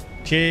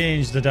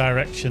 Change the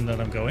direction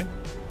that I'm going.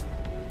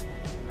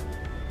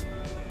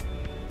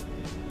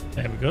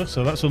 There we go.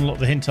 So that's unlocked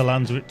the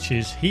hinterlands, which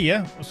is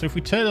here. So if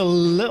we turn a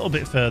little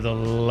bit further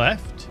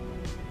left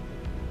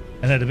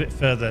and then a bit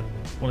further,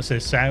 I want to say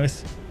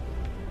south.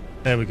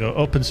 There we go.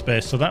 Open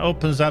space. So that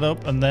opens that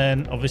up. And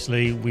then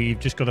obviously we've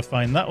just got to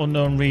find that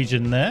unknown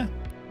region there.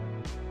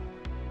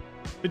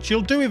 Which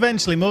you'll do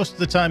eventually most of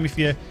the time if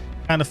you're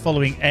kind of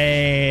following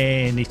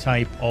any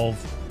type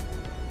of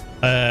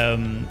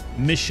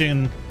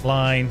mission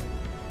line.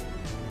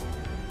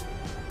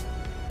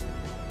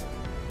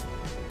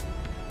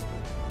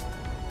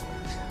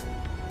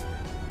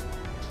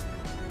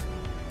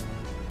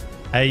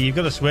 Hey, you've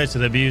got to swear to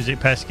the music,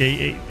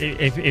 Pesky.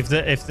 If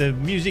the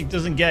music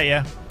doesn't get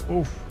you,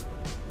 oof.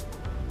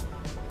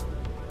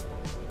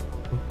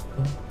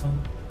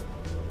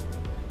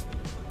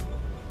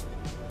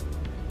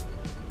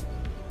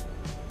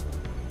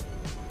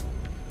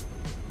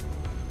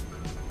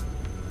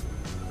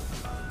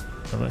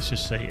 So let's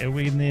just say, are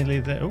we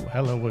nearly there? Oh,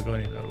 hello, we're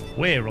going in a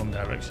way wrong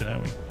direction,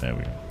 aren't we? There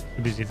we go.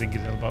 Too busy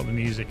thinking about the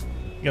music.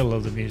 You gotta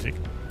love the music.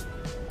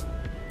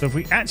 So if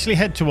we actually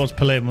head towards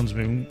Palaemon's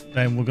Moon,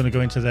 then we're going to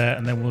go into there,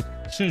 and then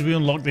as soon as we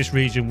unlock this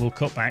region, we'll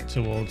cut back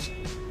towards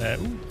there.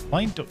 Ooh,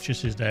 Flying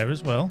Duchess is there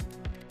as well.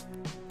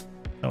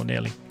 Oh,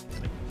 nearly.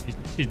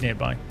 She's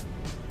nearby.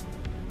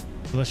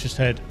 So let's just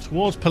head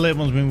towards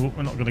Palaemon's Moon.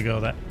 We're not going to go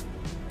there.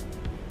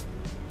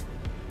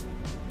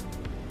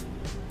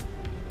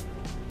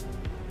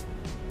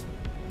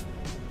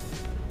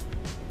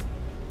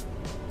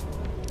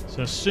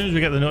 So as soon as we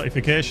get the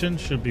notification,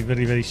 should be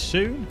very, very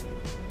soon.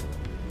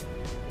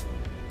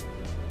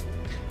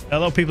 A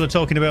lot of people are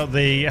talking about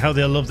how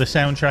they love the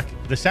soundtrack.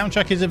 The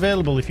soundtrack is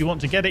available. If you want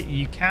to get it,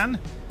 you can.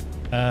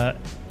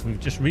 We've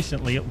just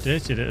recently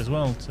updated it as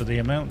well to the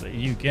amount that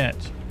you get.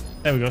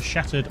 There we go.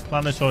 Shattered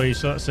Planetoid.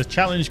 So that's a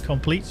challenge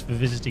complete for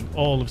visiting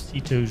all of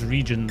Ceto's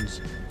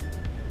regions.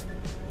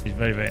 It's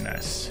very, very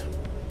nice.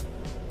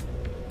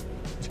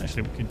 Which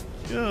actually we can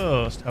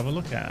just have a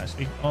look at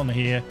actually on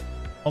here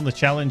on the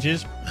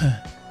challenges.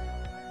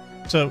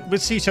 So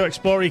with Ceto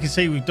Explorer, you can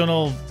see we've done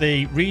all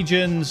the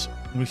regions.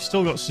 We've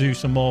still got to do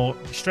some more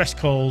distress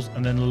calls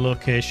and then the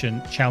location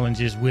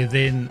challenges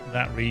within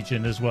that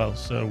region as well.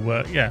 So,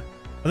 yeah.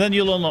 And then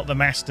you'll unlock the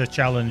Master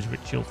Challenge,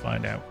 which you'll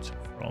find out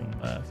from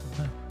there.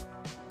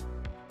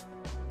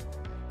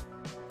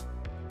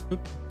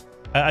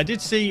 I did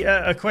see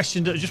a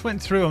question that just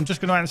went through. I'm just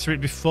going to answer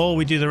it before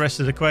we do the rest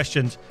of the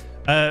questions.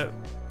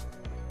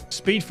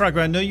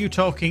 Speedfragger, I know you're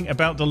talking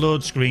about the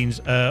load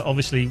screens,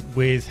 obviously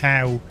with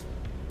how...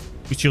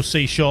 which you'll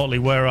see shortly,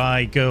 where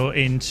I go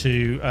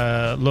into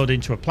load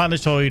into a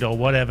planetoid or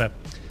whatever.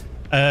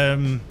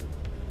 The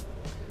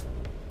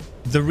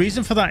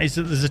reason for that is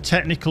that there's a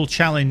technical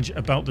challenge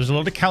about there's a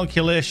lot of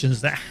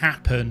calculations that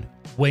happen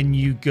when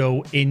you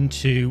go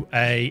into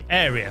a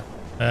area.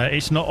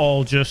 It's not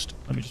all just,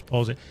 let me just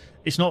pause it.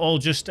 It's not all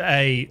just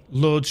a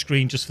load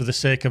screen just for the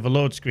sake of a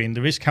load screen.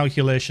 There is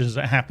calculations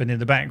that happen in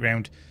the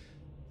background.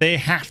 They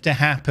have to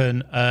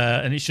happen,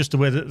 and it's just the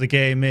way that the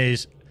game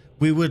is.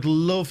 We would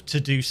love to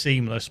do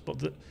seamless,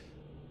 but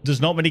there's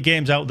not many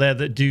games out there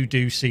that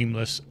do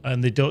seamless,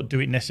 and they don't do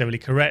it necessarily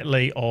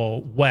correctly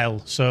or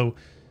well. So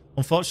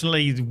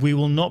unfortunately, we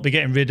will not be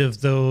getting rid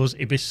of those.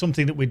 It'd be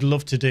something that we'd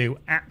love to do,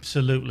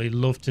 absolutely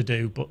love to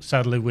do, but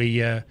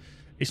sadly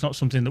it's not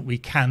something that we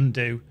can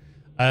do.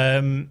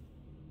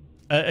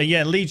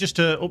 Yeah, Lee, just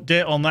to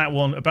update on that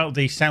one about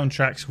the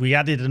soundtracks, we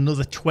added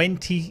another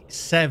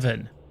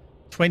 27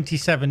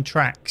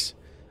 tracks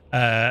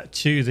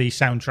to the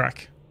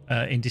soundtrack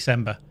in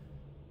December.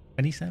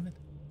 27?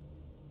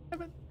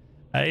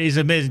 It is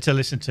amazing to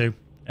listen to.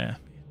 Yeah.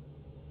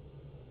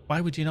 Why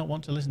would you not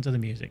want to listen to the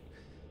music?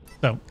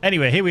 So,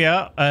 anyway, here we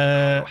are.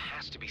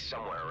 Has to be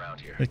somewhere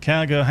around here. The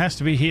cargo has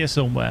to be here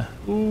somewhere.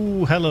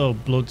 Ooh, hello,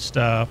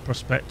 Bloodstar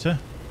Prospector.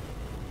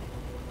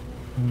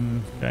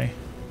 Okay.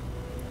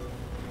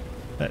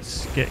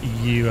 Let's get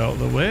you out of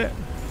the way.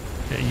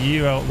 Get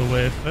you out of the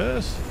way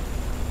first.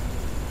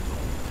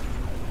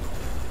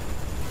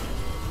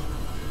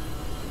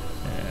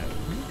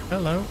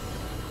 Hello.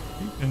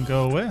 You can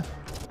go away.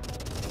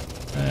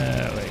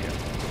 There we go.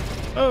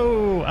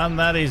 Oh, and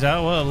that is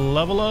our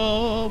level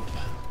up.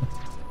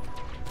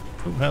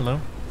 Oh, hello.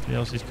 Somebody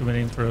else is coming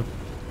in for a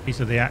piece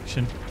of the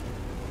action.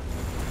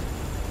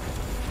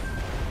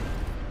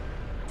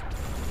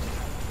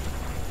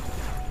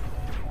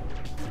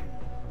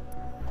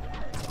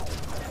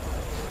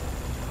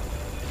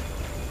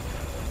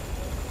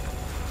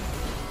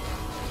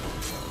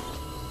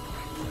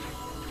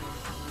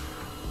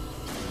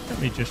 Let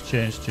me just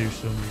change to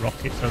some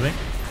rockets, I think.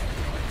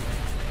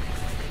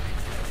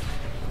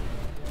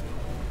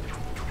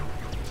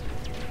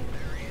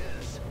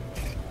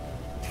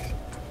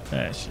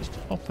 Let's just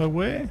hop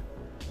away.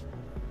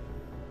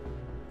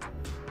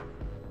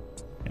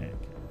 Okay.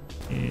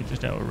 Yeah,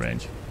 just out of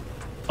range.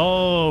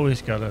 Oh,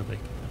 it's got to be.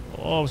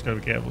 Always got to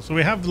be careful. So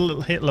we have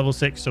hit level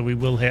 6, so we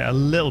will hit a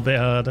little bit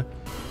harder.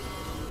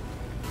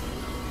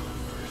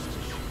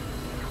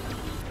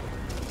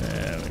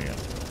 There we go.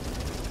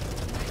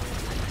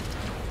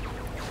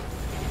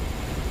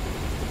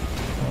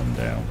 Calm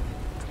down.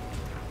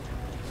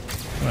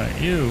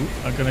 Right, you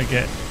are going to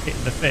get hit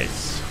in the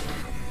face.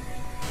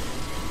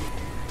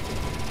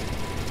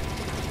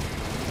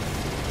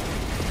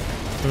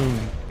 Boom.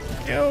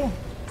 Go.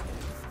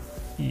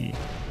 Yeah.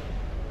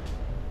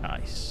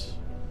 Nice.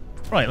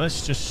 Right,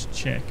 let's just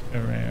check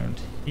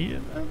around here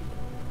then.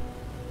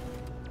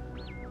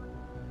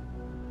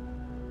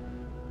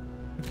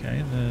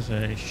 Okay, there's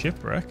a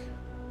shipwreck.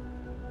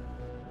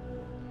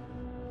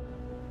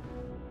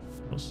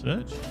 We'll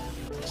search.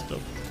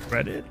 Stuff.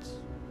 Credits.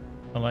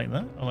 I like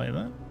that. I like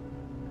that.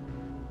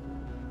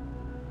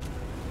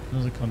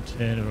 There's a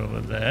container over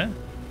there.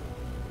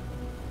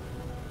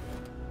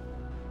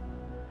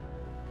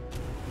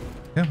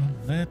 Come on,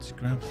 let's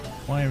grab some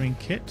wiring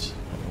kit.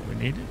 Not what we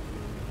needed.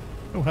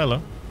 Oh, hello.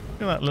 Look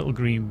at that little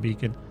green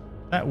beacon.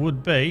 That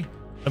would be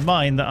a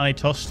mine that I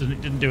tossed and it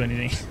didn't do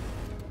anything.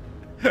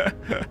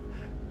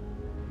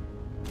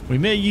 We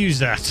may use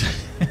that.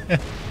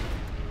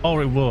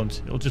 Or it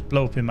won't. It'll just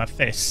blow up in my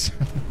face.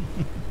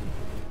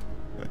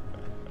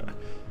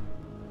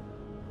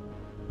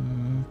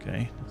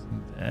 Okay,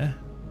 nothing there.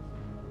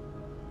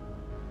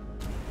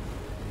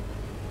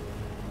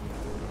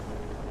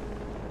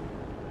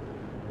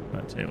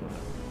 Right, tell you what,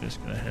 I'm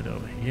just going to head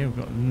over here. We've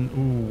got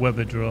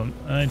Weber drone.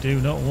 I do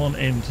not want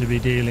him to be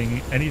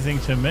dealing anything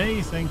to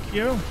me. Thank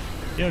you.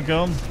 You're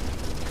gone.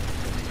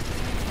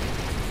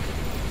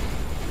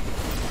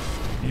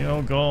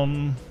 You're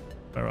gone.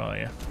 Where are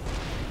you?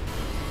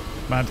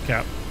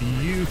 Madcap,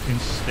 you can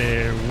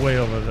stay way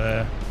over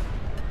there.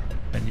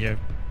 And you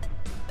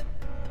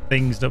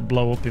things that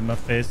blow up in my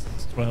face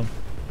as well.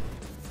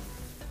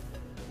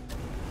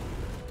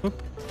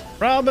 Oop.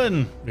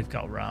 Ramen! We've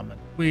got ramen.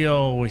 We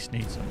always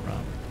need some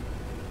ramen.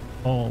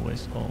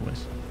 Always,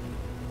 always.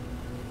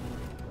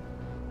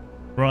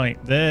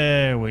 Right,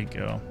 there we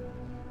go.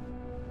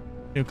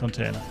 New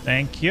container.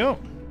 Thank you.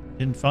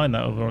 Didn't find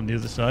that over on the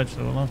other side,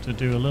 so we'll have to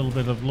do a little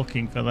bit of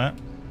looking for that.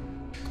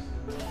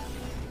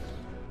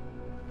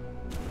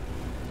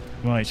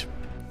 Right.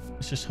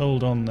 Let's just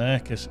hold on there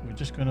because we're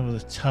just going over the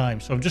time.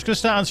 So I'm just going to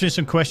start answering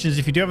some questions.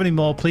 If you do have any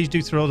more, please do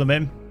throw them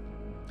in.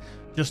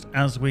 Just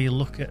as we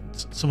look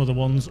at some of the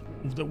ones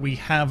that we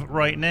have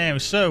right now.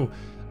 So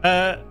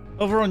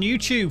over on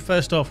YouTube,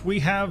 first off,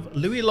 we have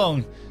Louis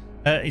Long.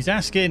 He's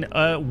asking,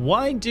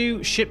 why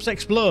do ships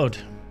explode?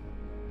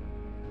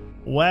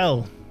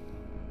 Well,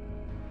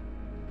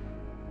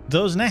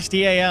 those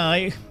nasty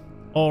AI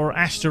or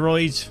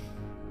asteroids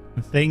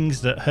and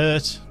things that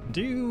hurt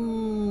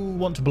do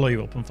want to blow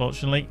you up,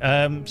 unfortunately.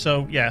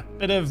 So yeah,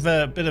 bit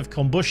of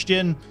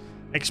combustion,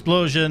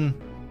 explosion,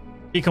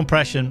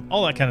 decompression,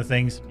 all that kind of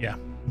things. Yeah,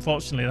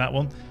 unfortunately that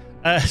one.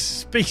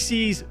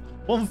 Species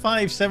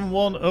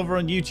 1571 over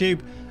on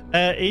YouTube.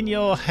 In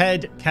your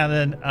head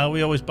canon, are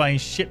we always buying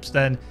ships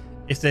then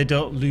if they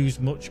don't lose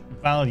much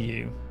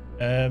value?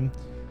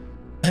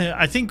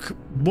 I think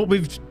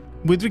with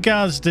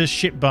regards to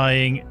ship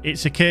buying,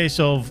 it's a case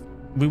of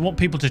we want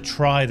people to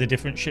try the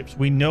different ships.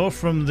 We know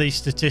from the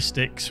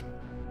statistics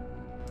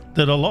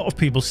that a lot of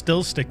people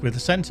still stick with the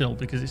Sentinel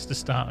because it's the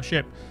starter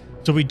ship.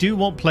 So we do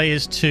want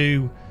players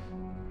to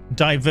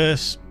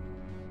diversify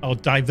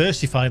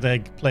their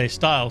play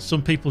style.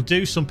 Some people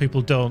do, some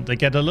people don't. They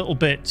get a little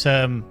bit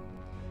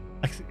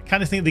I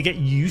kind of think they get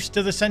used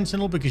to the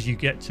Sentinel because you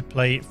get to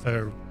play it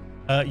for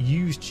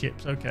used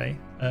ships. Okay.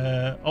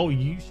 Oh,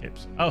 used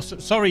ships. Oh,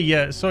 sorry.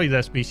 Yeah, sorry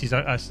there, Species.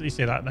 I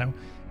say that now.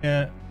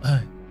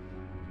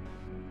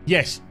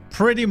 Yes,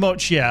 pretty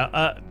much.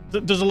 Yeah.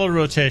 There's a lot of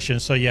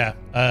rotation. So yeah,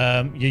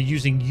 you're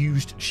using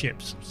used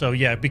ships. So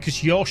yeah,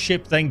 because your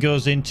ship then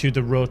goes into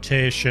the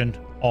rotation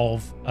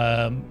of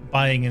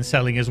buying and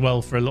selling as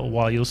well for a little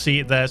while. You'll see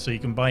it there, so you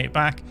can buy it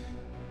back.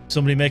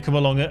 Somebody may come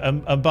along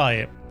and buy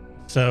it.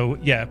 So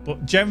yeah,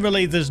 but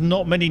generally there's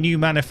not many new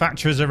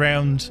manufacturers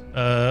around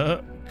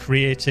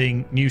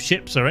creating new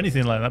ships or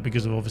anything like that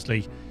because of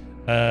obviously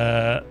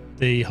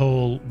the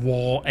whole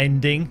war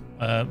ending.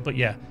 But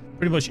yeah,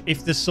 pretty much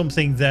if there's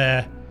something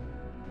there,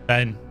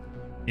 then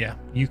yeah,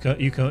 you can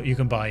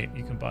buy it.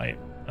 You can buy it.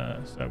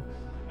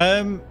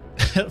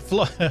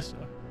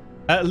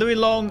 Louis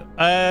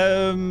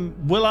Long,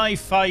 will I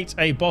fight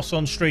a boss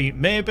on stream?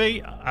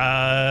 Maybe.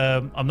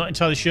 I'm not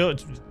entirely sure.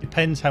 It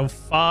depends how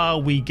far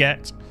we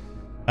get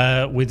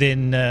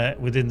within the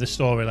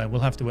storyline.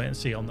 We'll have to wait and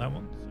see on that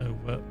one.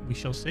 So we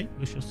shall see.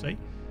 We shall see.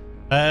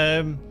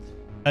 And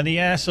he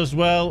asks as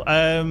well,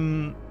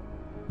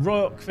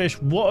 Rockfish,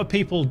 what are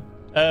people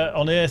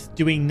on Earth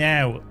doing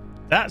now?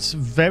 That's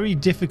very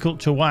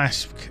difficult to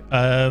ask.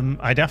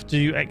 I'd have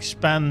to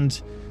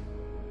expand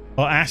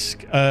or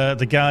ask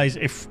the guys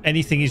if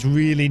anything is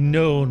really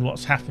known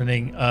what's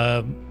happening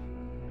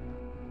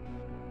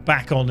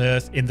back on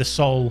Earth in the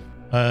Sol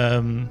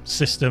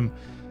system.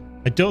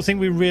 I don't think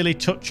we really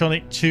touch on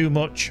it too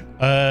much,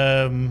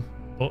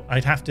 but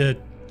I'd have to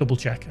double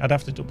check.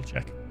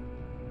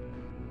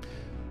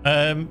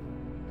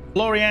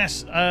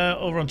 Florias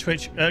over on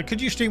Twitch,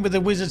 could you stream with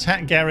a wizard's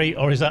hat, Gary,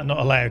 or is that not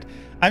allowed?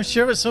 I'm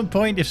sure at some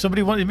point, if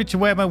somebody wanted me to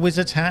wear my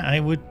wizard's hat, I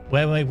would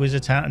wear my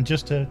wizard's hat. And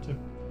just to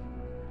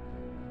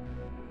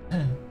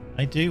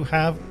I do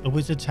have a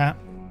wizard's hat.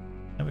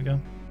 There we go.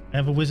 I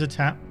have a wizard's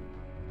hat.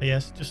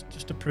 Yes,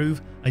 just to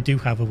prove I do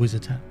have a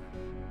wizard's hat.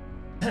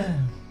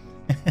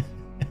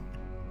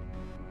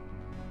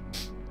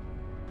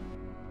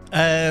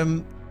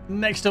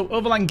 Next up,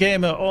 Overland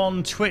Gamer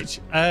on Twitch.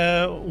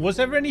 Was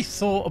there any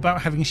thought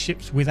about having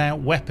ships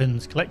without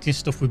weapons? Collecting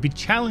stuff would be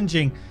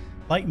challenging,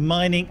 like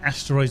mining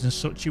asteroids and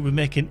such. It would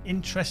make an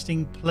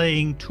interesting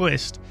playing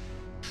twist.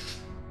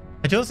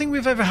 I don't think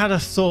we've ever had a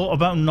thought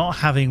about not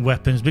having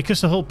weapons,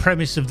 because the whole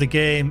premise of the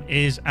game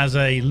is as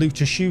a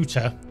looter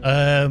shooter.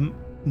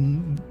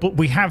 But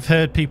we have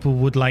heard people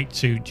would like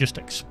to just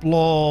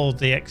explore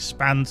the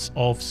expanse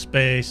of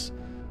space,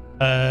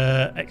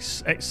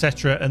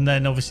 etc. And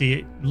then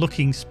obviously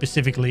looking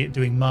specifically at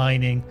doing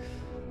mining.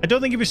 I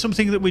don't think it'd be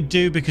something that we'd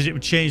do because it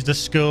would change the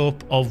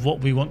scope of what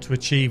we want to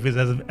achieve with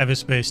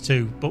EVERSPACE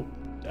 2. But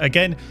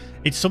again,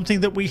 it's something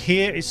that we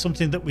hear. It's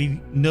something that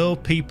we know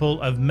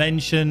people have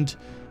mentioned.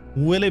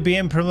 Will it be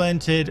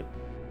implemented?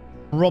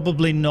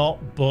 Probably not.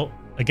 But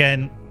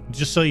again,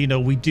 just so you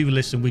know, we do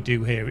listen. We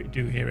do hear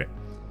it.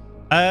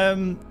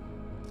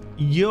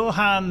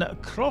 Johan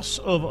Cross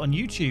over on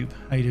YouTube.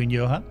 How you doing,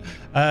 Johan?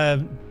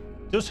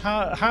 Does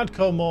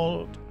hardcore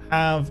mode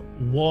have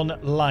one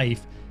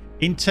life?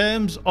 In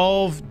terms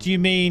of, do you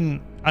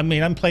mean? I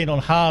mean, I'm playing on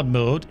hard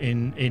mode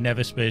in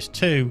EVERSPACE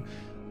 2.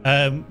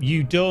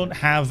 You don't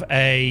have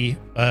a.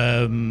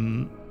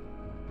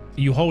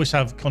 You always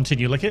have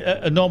continue, like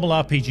a normal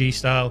RPG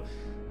style.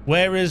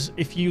 Whereas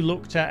if you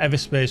looked at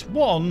EVERSPACE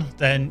 1,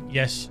 then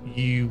yes,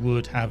 you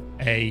would have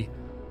a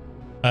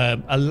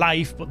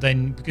life, but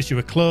then because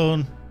you're a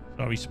clone,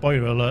 sorry,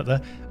 spoiler alert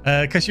there,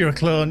 because you're a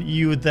clone,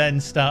 you would then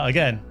start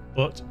again.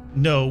 But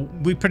no,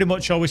 we pretty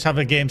much always have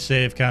a game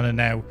save kind of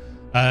now.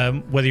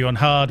 Whether you're on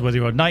hard, whether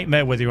you're on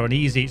nightmare, whether you're on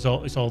easy, it's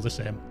all the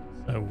same.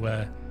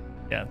 So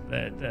yeah,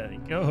 there you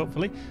go,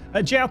 hopefully.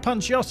 JR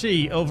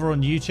Panchotti over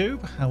on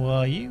YouTube, how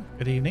are you?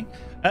 Good evening.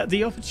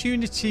 The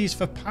opportunities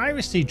for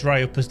piracy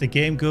dry up as the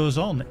game goes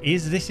on.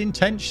 Is this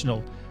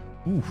intentional?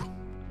 Ooh,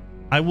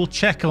 I will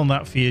check on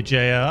that for you,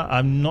 JR.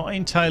 I'm not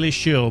entirely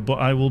sure, but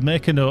I will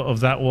make a note of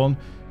that one.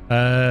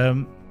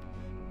 I'm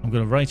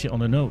going to write it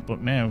on a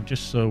notebook now,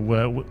 just so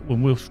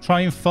we'll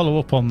try and follow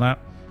up on that.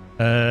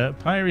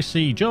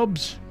 Piracy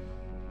jobs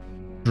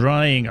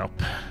drying up.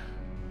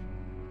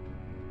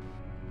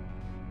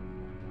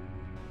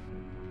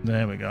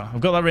 There we go.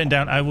 I've got that written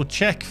down. I will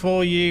check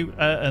for you,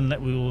 and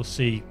we will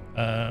see.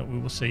 We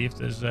will see if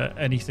there's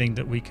anything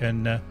that we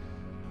can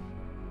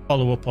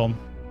follow up on.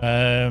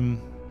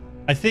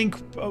 I think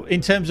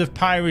in terms of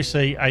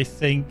piracy, I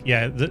think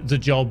yeah, the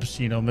jobs,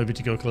 you know, maybe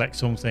to go collect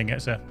something.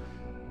 It's a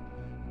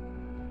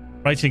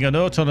writing a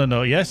note on a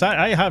note. Yes,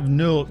 I have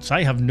notes.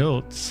 I have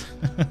notes.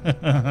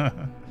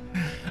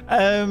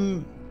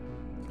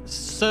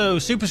 So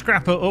Super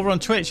Scrapper over on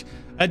Twitch.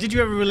 Did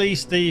you ever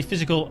release the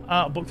physical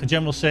art book for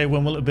general sale?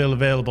 When will it be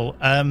available?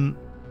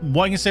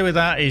 What I can say with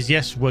that is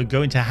yes, we're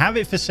going to have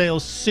it for sale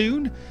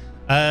soon.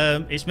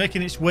 It's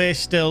making its way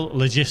still.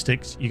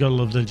 Logistics. You gotta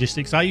love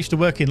logistics. I used to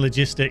work in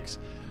logistics.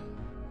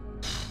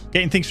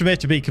 Getting things from A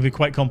to B can be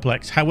quite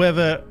complex.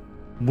 However,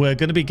 we're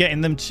going to be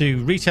getting them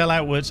to retail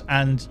outlets,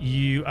 and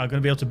you are going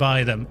to be able to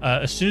buy them.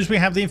 As soon as we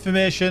have the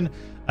information,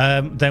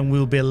 then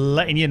we'll be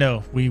letting you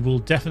know. We will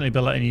definitely be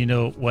letting you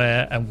know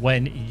where and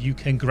when you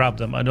can grab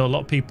them. I know a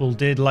lot of people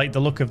did like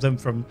the look of them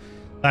from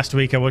last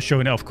week. I was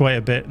showing it off quite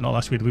a bit, not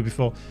last week, the week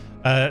before.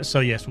 So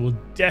yes, we'll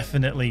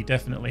definitely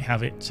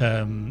have it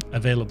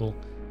available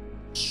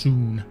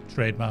soon.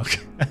 Trademark.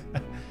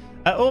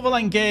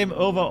 Overland Game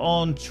over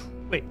on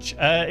Twitch.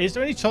 Is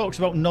there any talks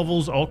about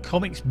novels or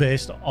comics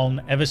based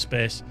on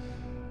EVERSPACE?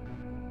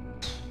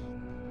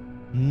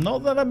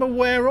 Not that I'm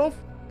aware of,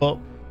 but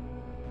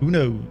who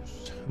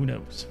knows? Who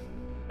knows?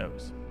 Who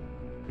knows?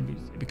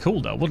 It'd be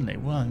cool though, wouldn't it?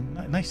 Well,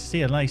 nice to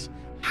see a nice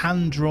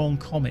hand-drawn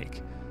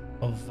comic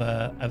of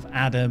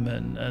Adam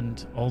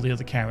and all the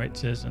other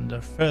characters and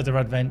their further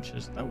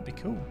adventures. That would be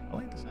cool. I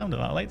like the sound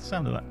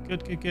of that.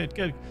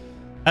 Good.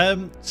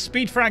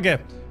 Speedfragger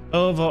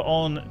over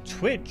on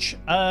Twitch.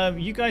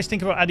 You guys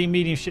think about adding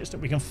medium ships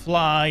that we can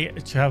fly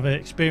to have an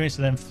experience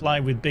and then fly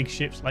with big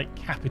ships like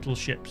capital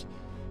ships.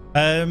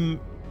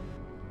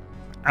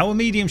 Our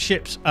medium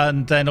ships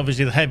and then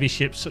obviously the heavy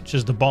ships such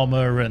as the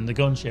bomber and the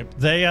gunship,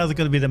 they are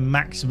going to be the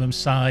maximum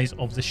size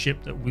of the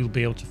ship that we'll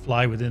be able to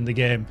fly within the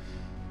game.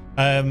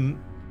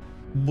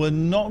 We're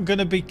not going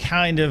to be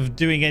kind of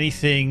doing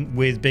anything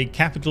with big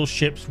capital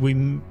ships.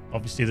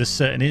 Obviously there's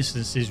certain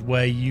instances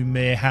where you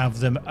may have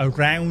them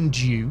around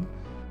you,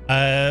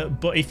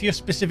 but if you're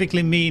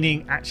specifically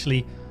meaning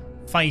actually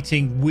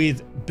fighting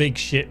with big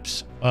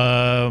ships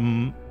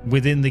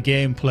within the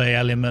gameplay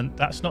element,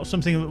 that's not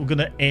something that we're going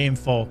to aim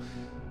for.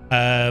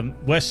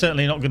 We're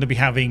certainly not going to be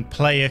having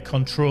player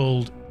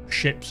controlled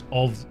ships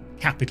of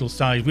capital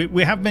size.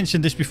 We have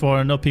mentioned this before.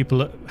 I know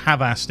people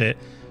have asked it.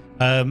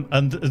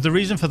 And the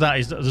reason for that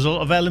is that there's a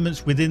lot of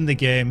elements within the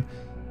game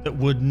that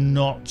would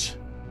not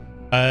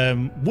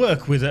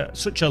work with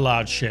such a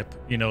large ship.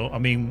 You know, I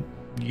mean,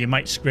 you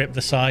might scrape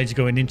the sides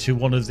going into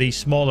one of these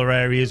smaller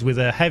areas with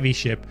a heavy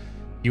ship.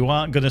 You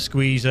aren't going to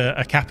squeeze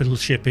a capital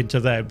ship into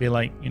there. It'd be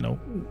like, you know,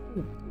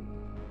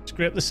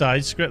 scrape the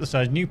sides,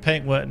 new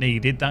paintwork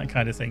needed, that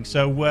kind of thing.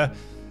 So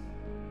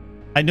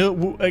I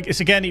know it's,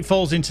 again, it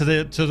falls into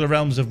the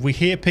realms of, we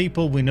hear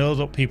people, we know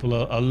that people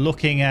are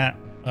looking at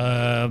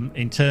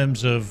in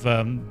terms of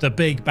the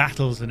big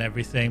battles and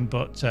everything,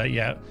 but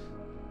yeah,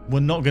 we're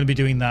not going to be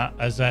doing that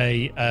as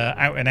a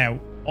out and out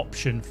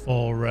option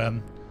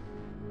for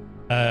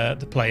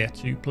the player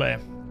to play.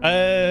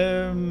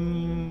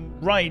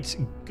 Right,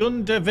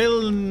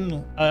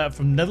 Gundervillen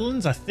from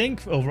Netherlands, I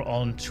think, over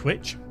on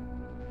Twitch.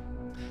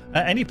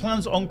 Any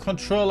plans on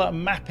controller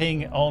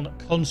mapping on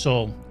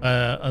console?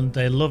 And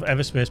they love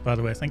EVERSPACE, by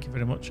the way. Thank you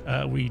very much.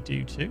 We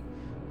do too.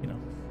 You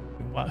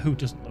know, who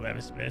doesn't love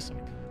EVERSPACE?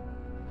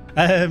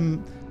 I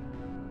mean,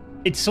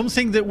 it's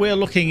something that we're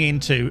looking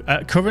into.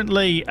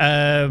 Currently,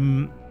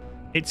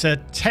 it's a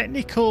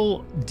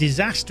technical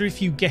disaster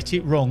if you get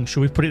it wrong.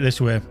 Shall we put it this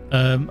way?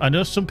 I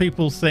know some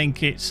people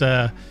think it's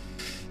a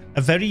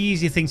very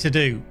easy thing to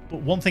do,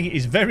 but one thing it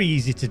is very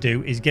easy to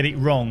do is get it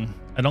wrong.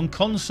 And on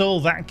console,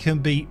 that can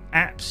be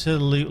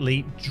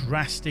absolutely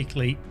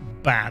drastically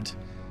bad.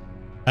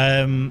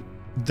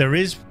 There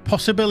is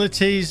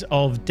possibilities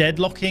of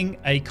deadlocking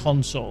a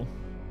console.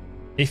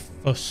 If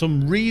for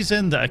some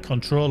reason that a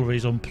controller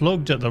is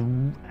unplugged at the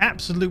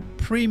absolute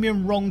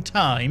premium wrong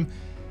time,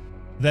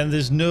 then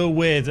there's no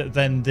way that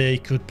then they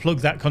could plug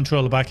that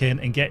controller back in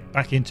and get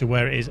back into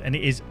where it is. And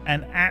it is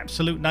an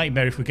absolute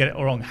nightmare if we get it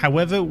wrong.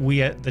 However,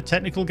 the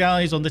technical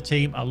guys on the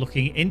team are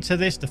looking into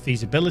this, the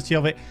feasibility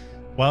of it.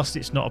 Whilst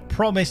it's not a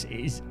promise, it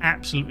is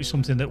absolutely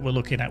something that we're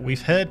looking at.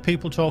 We've heard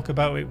people talk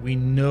about it. We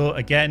know,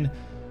 again,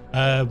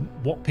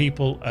 what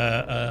people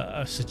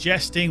are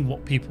suggesting,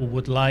 what people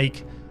would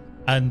like.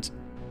 And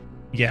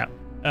yeah,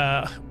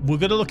 we're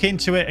going to look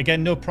into it.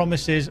 Again, no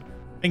promises.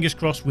 Fingers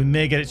crossed we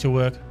may get it to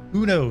work.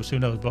 Who knows? Who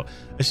knows? But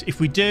if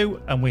we do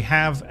and we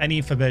have any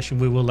information,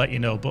 we will let you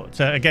know. But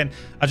again,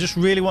 I just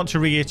really want to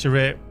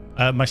reiterate,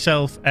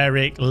 myself,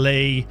 Eric,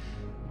 Lee,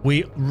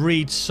 we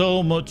read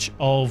so much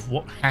of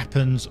what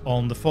happens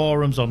on the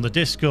forums, on the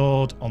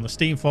Discord, on the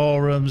Steam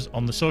forums,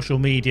 on the social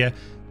media.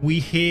 We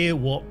hear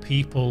what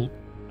people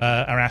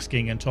are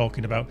asking and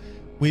talking about.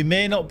 We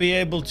may not be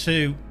able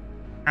to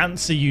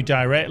answer you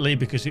directly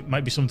because it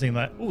might be something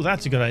like, oh,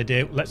 that's a good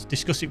idea. Let's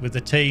discuss it with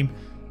the team.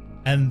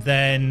 And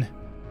then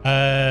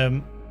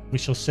we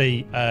shall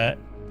see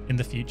in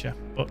the future.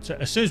 But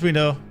as soon as we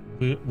know,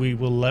 we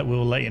will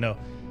let you know.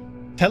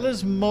 Tell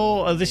us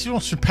more. This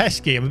one's from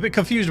Pesky. I'm a bit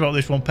confused about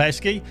this one,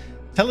 Pesky.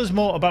 Tell us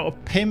more about a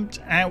pimped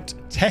out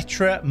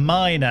Tetra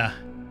miner.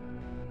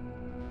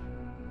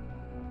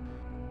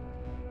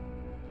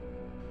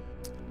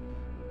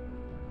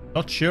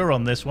 Not sure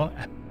on this one.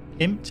 A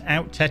pimped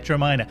out Tetra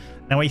miner.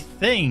 Now, I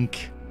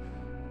think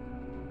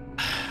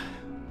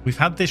we've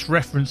had this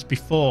reference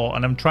before,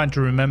 and I'm trying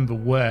to remember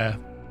where.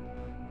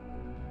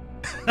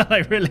 I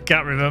really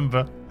can't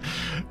remember.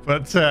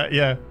 But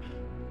yeah.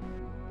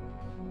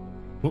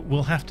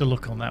 We'll have to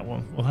look on that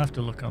one. We'll have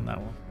to look on that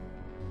one.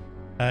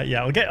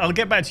 Yeah, I'll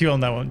get back to you on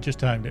that one. Just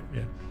timed it.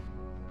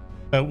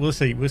 Yeah. We'll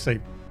see. We'll see.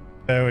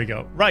 There we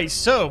go. Right.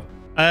 So,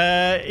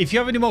 if you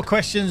have any more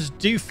questions,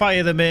 do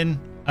fire them in.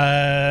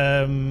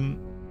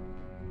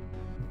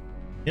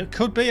 It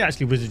could be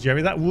actually Wizard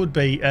Jerry. That would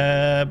be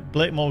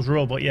Blake Moore's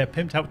robot. Yeah,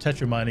 pimped out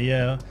Tetra miner.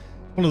 Yeah,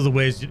 one of the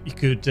ways that you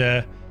could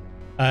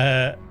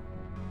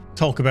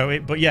talk about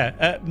it. But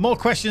yeah, more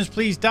questions,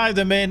 please dive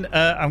them in.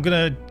 I'm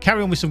gonna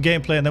carry on with some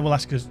gameplay, and then we'll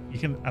ask us. You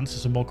can answer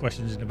some more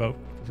questions in about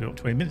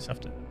 20 minutes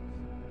after.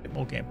 A bit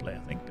more gameplay, I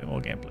think. A bit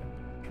more gameplay.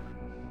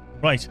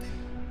 Right,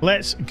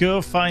 let's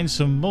go find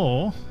some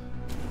more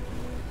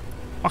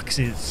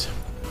boxes.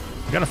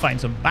 We gotta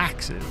find some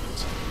boxes.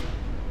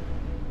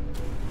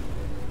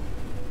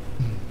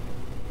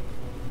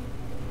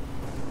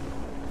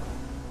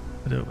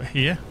 Put it over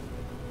here.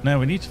 Now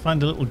we need to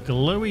find a little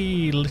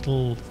glowy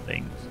little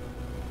things.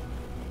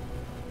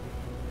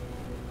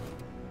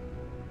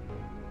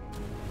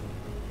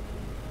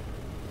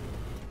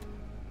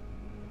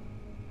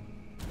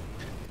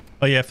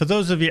 Oh yeah, for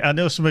those of you, I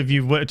know some of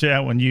you worked it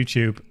out on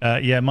YouTube.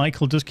 Yeah,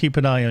 Michael does keep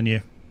an eye on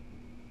you.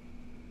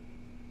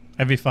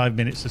 Every 5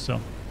 minutes or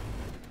so.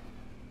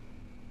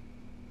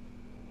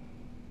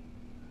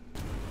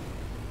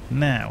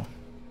 Now.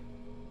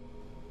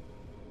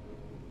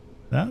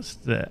 That's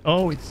there.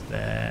 Oh, it's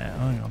there.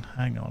 Hang on,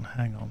 hang on,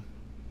 hang on.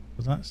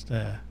 Well, that's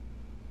there.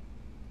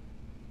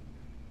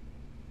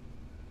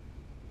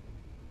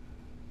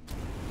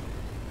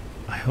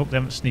 I hope they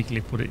haven't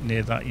sneakily put it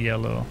near that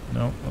yellow.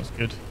 No, that's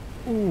good.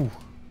 Ooh.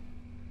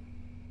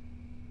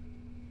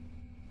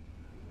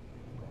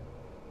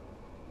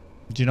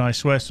 Do you know, I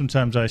swear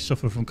sometimes I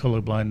suffer from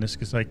colour blindness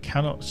because I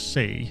cannot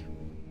see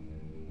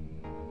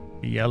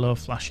the yellow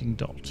flashing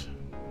dot.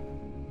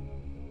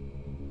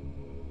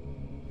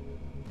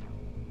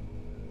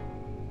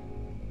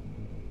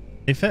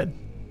 if at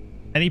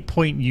any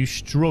point you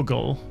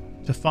struggle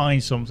to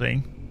find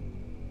something,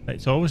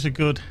 it's always a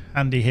good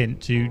handy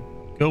hint to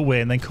go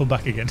away and then come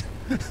back again.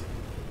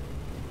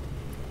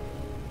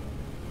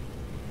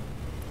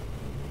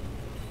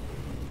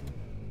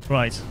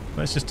 Right,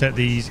 let's just take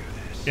these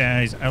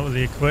guys out of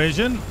the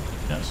equation.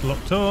 That's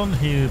locked on.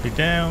 He'll be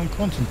down.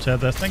 Quantum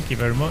tether. Thank you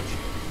very much.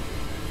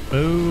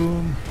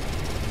 Boom.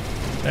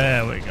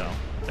 There we go.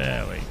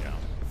 There we go.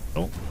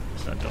 Oh,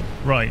 is that done?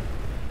 Right.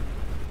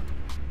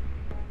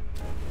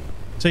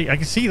 See, I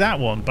can see that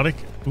one, but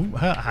ooh,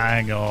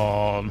 hang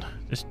on.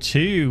 There's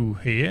two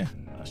here.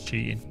 That's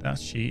cheating.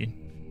 That's cheating.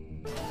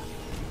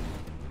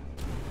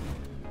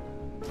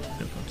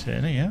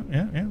 Container, yeah.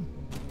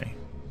 Okay.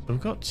 So we've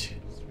got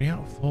 3 out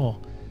of 4.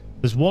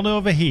 There's one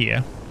over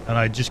here, and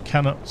I just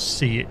cannot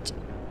see it.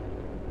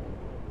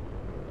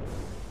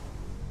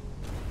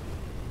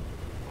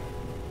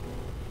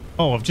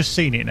 Oh, I've just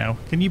seen it now.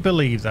 Can you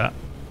believe that?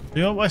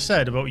 You know what I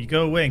said about you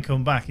go away and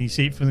come back and you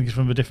see it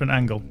from a different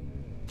angle?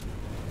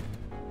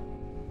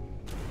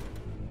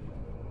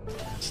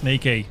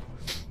 Sneaky.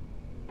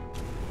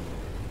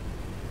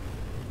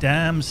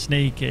 Damn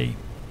sneaky.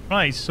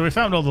 Right, so we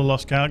found all the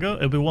lost cargo.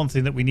 It'll be one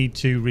thing that we need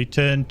to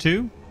return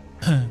to.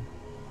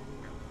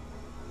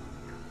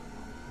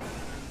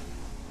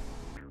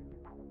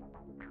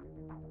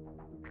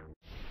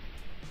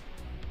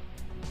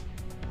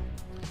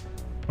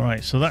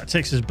 Right, so that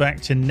takes us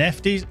back to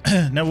Nefty's.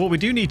 Now, what we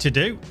do need to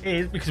do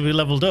is, because we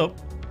leveled up,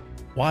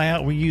 why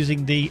aren't we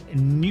using the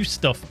new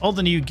stuff? All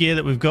the new gear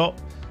that we've got.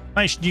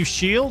 Nice new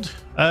shield.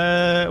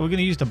 We're going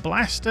to use the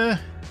blaster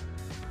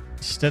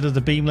instead of the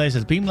beam laser.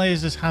 The beam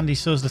laser is handy,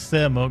 so is the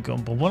thermo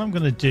gun. But what I'm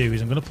going to do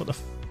is I'm going to put the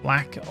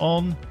flak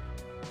on.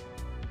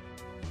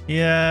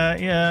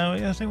 Yeah,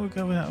 I think we'll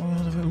go with that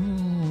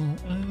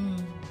one.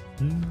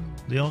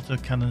 The auto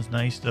cannon's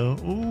nice, though.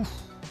 Ooh.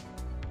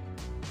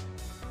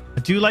 I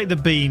do like the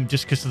beam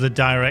just because of the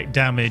direct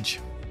damage.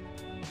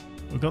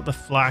 We've got the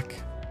flak.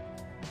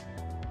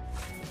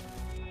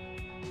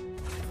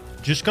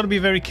 Just got to be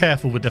very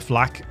careful with the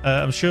flak.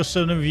 I'm sure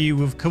some of you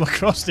have come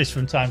across this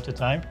from time to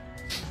time.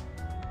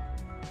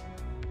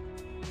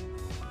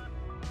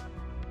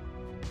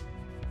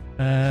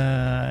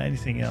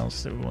 Anything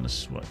else that we want to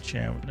swatch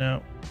out?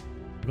 No.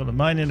 We've got the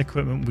mining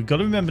equipment. We've got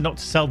to remember not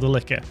to sell the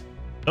liquor.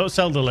 Don't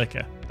sell the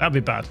liquor. That'd be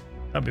bad.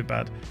 That'd be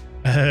bad.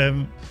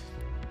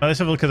 Let's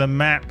have a look at the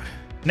map.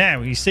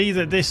 Now, you see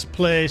that this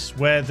place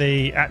where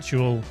the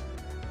actual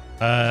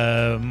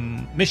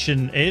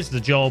mission is,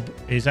 the job,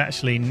 is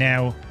actually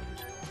now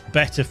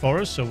better for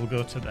us. So we'll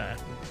go to there.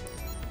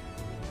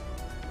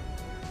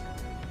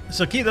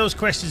 So keep those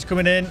questions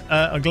coming in.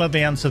 I'll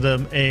gladly answer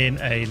them in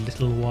a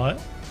little while.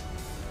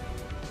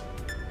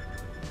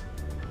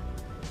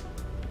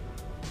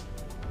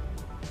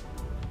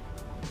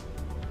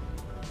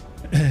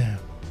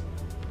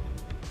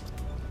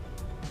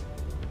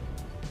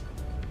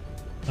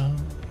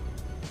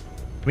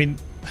 I mean,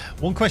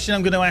 one question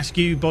I'm going to ask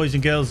you, boys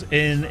and girls,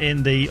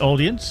 in the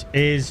audience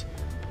is,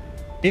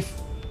 if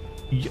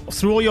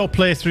through all your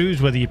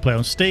playthroughs, whether you play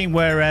on Steam,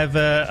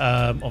 wherever,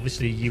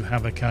 obviously you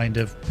have a kind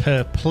of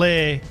per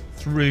play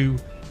through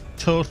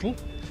total.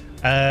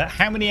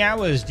 How many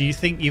hours do you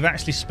think you've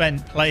actually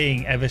spent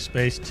playing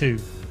EVERSPACE 2?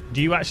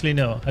 Do you actually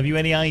know? Have you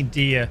any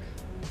idea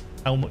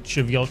how much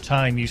of your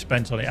time you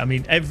spent on it? I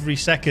mean, every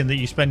second that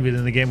you spend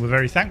within the game we're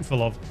very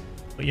thankful of.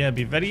 But yeah, it'd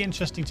be very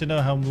interesting to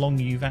know how long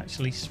you've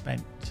actually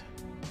spent.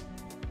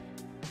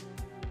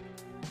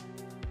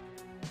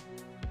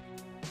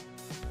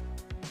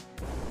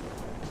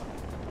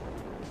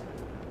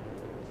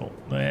 Oh,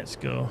 let's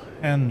go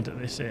hand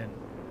this in.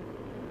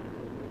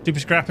 Super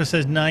Scrapper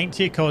says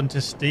 90 according to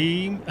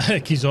Steam.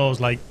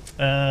 Kizor's like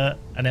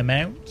an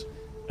amount.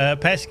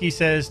 Pesky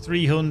says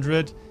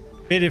 300.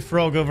 Bearded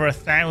Frog over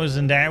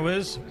 1,000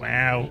 hours.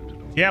 Wow.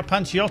 Yeah,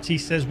 Panciotti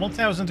says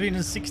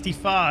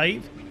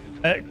 1,365.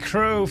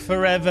 Crow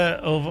Forever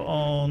over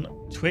on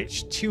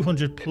Twitch,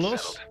 200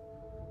 plus.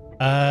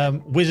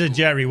 Wizard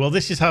Jerry, well,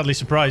 this is hardly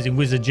surprising.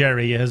 Wizard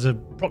Jerry has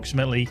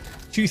approximately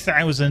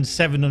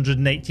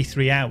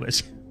 2,783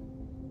 hours.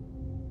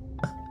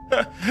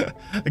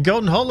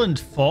 Gordon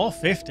Holland,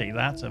 450.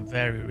 That's a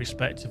very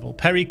respectable.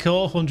 Perry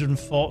Core,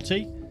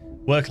 140.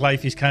 Work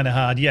life is kind of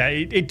hard. Yeah,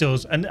 it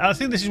does. And I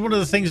think this is one of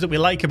the things that we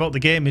like about the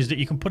game, is that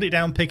you can put it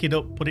down, pick it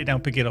up, put it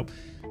down, pick it up.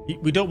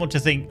 We don't want to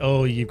think,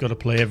 oh, you've got to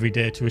play every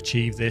day to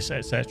achieve this,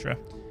 etc.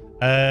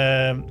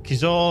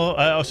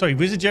 Kizor,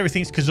 Wizard Jerry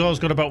thinks Kizor's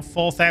got about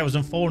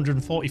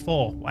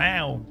 4,444.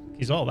 Wow,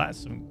 Kizor,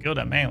 that's some good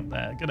amount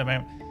there. Good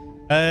amount.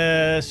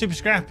 Super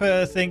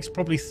Scrapper thinks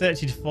probably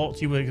 30 to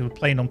 40. We're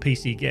playing on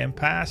PC Game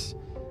Pass.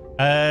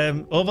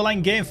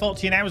 Overland Game,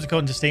 14 hours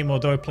according to Steam,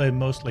 although I play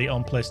mostly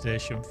on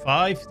PlayStation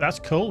 5. That's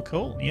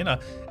cool. You know,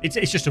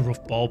 it's just a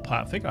rough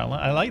ballpark figure.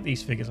 I like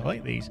these figures. I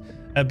like these.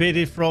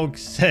 Bearded Frog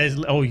says,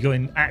 oh, you're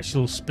going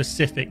actual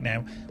specific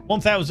now.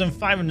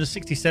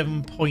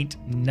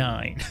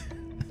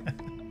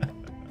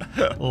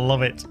 1,567.9.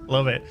 Love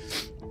it.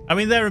 I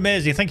mean, they're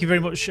amazing. Thank you very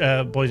much,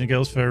 boys and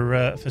girls,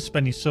 for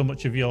spending so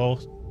much of your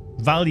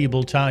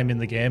valuable time in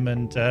the game,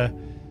 and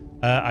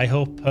I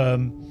hope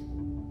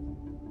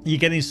you're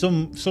getting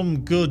some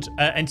good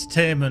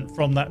entertainment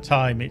from that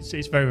time.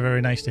 It's very,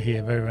 very nice to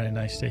hear. Very, very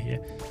nice to hear.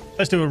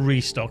 Let's do a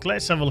restock.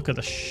 Let's have a look at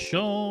the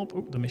shop.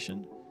 Oh, the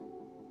mission.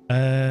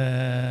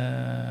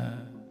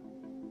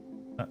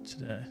 That's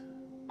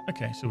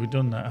okay, so we've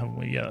done that, haven't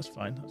we? Yeah, that's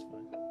fine. That's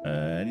fine.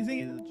 Anything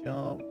in the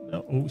job?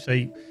 No. Oh,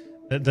 say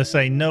they're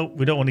saying no.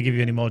 We don't want to give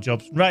you any more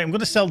jobs. Right, I'm going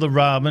to sell the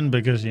ramen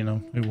because you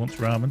know who wants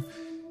ramen.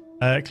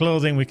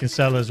 Clothing we can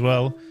sell as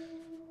well.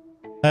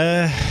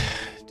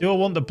 Do I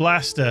want the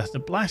blaster? The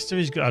blaster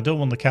is good. I don't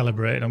want the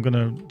calibrated. I'm going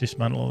to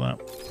dismantle that.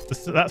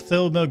 That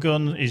thermal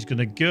gun is going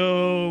to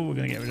go. We're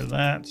going to get rid of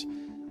that.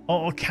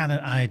 Auto cannon.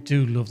 I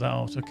do love that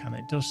auto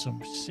cannon. It does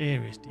some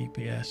serious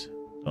DPS.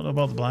 Don't know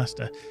about the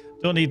blaster.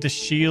 Don't need the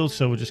shield,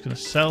 so we're just going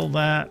to sell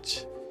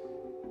that.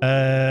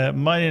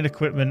 Mining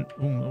equipment.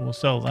 Ooh, we'll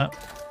sell that.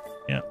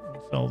 Yeah,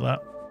 we'll sell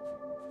that.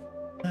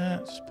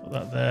 Let's put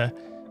that there.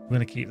 We're going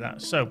to keep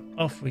that. So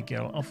off we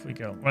go. Off we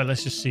go. Right,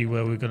 let's just see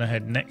where we're going to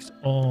head next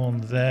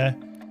on there.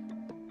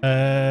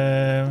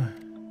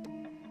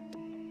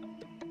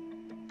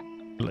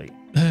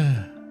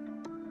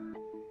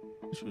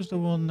 This was the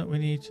one that we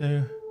need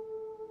to.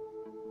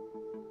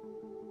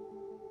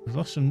 We've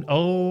lost some.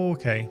 Oh,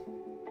 okay.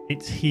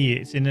 It's here.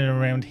 It's in and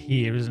around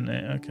here, isn't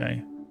it?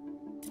 Okay.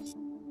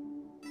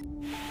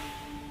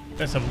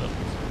 Let's have a look.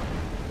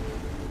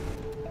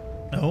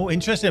 Oh,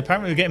 interesting.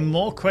 Apparently we're getting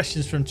more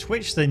questions from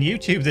Twitch than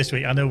YouTube this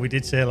week. I know we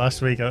did say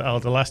last week, or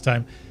the last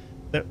time,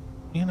 that,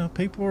 you know,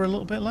 people were a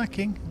little bit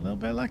lacking. A little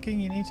bit lacking.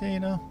 You need to, you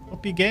know,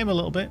 up your game a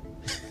little bit.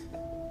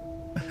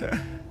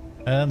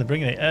 And they're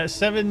bringing it.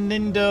 7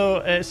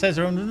 Nindo says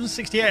around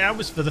 168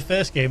 hours for the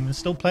first game and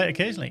still play it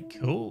occasionally.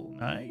 Cool.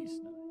 Nice.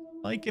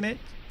 Liking it.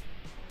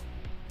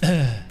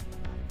 We're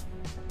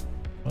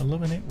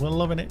loving it. We're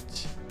loving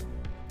it.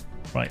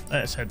 Right,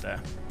 let's head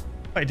there.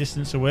 Quite a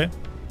distance away.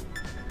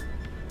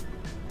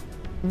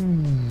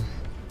 No,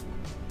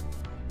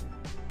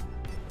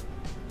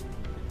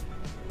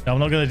 I'm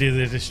not going to do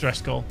the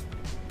distress call.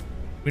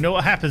 We know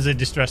what happens in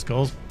distress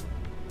calls.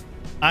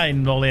 I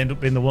normally end up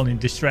being the one in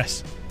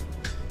distress.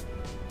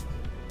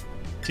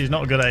 Which is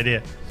not a good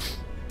idea.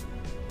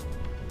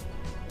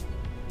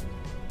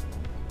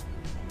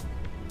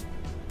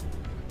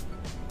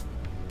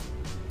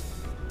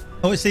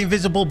 Oh, it's the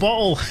invisible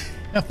bottle.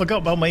 I forgot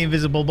about my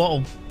invisible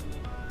bottle.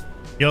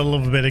 You'll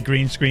love a bit of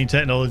green screen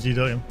technology,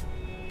 don't you?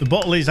 The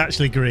bottle is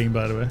actually green,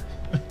 by the way.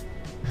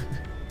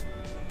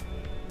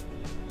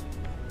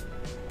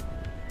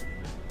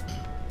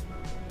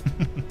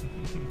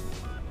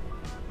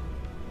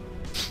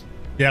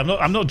 Yeah,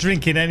 I'm not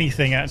drinking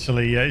anything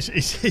actually.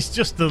 It's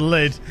just the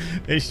lid.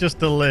 It's just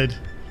the lid.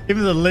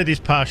 Even the lid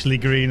is partially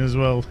green as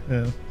well.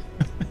 Yeah.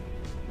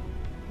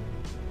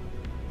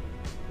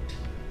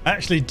 I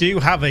actually do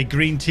have a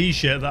green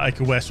t-shirt that I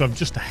could wear, so I'm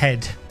just a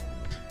head.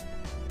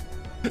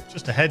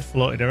 Just a head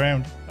floating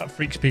around. That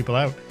freaks people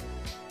out.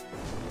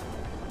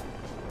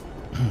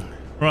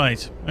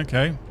 Right,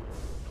 okay.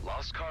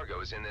 Lost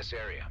cargo is in this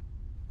area.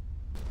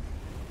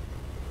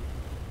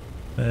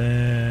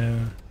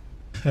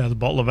 The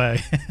bottle of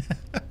air.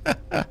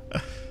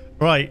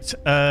 Right.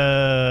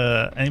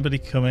 Anybody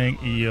coming?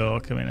 You're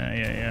coming out.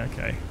 Yeah,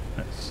 okay.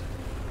 That's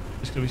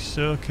just gonna be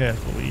so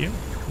careful with you.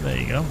 There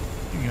you go.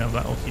 You can have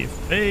that off your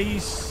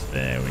face.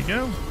 There we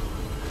go.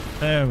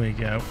 There we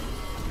go.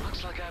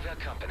 Looks like I've got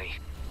company.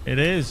 It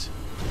is.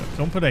 Got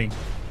company.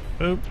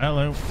 Oh,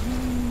 hello.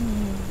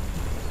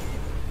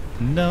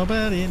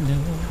 Nobody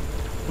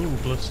knows. Ooh,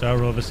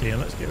 Bloodstar over here.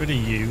 Let's get rid of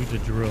you, the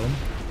drone.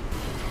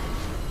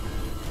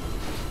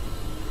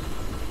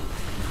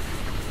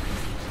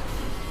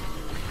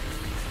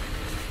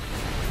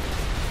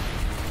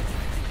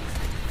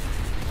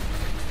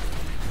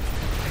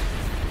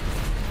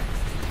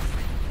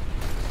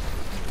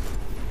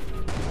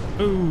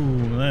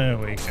 Ooh, there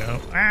we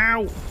go.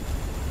 Ow!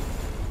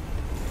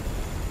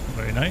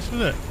 Very nice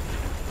with it.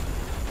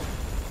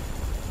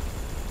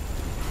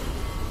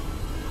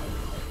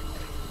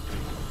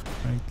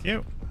 Thank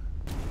you.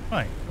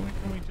 Right,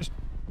 can we just,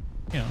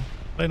 you know,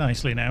 play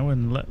nicely now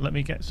and let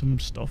me get some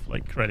stuff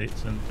like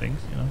credits and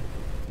things, you know.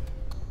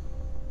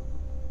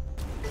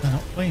 They're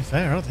not playing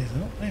fair, are they? They're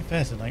not playing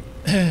fair tonight.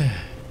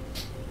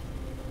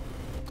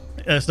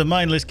 It's the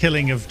mindless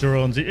killing of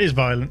drones. It is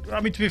violent. I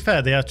mean, to be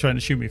fair, they are trying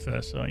to shoot me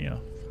first, so, you know,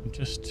 I'm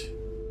just you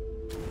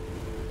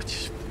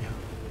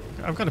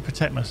know, I've got to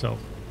protect myself.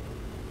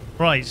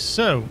 Right,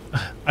 so,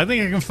 I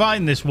think I can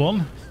find this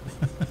one.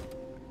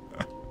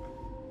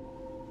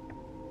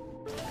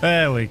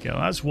 There we go.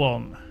 That's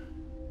one.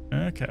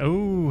 Okay.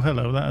 Oh,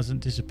 hello. That hasn't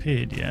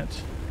disappeared yet.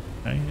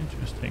 Okay,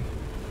 interesting.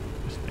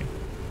 Interesting.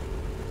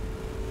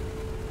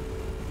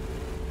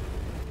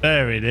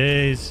 There it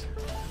is.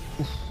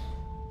 Oof.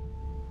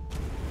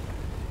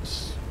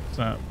 What's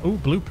that? Oh,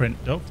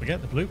 blueprint. Don't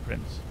forget the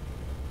blueprints.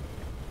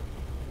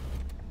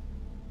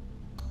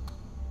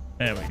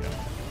 There we go.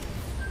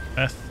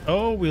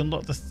 Oh, we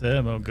unlocked the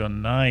thermo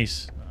gun.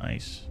 Nice.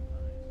 Nice.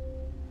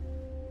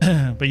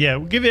 But yeah,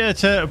 we'll give it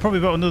probably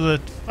about another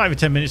 5 or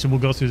 10 minutes and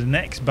we'll go through the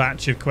next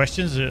batch of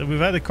questions. We've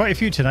had quite a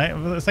few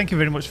tonight. Thank you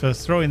very much for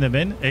throwing them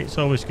in. It's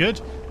always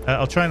good.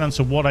 I'll try and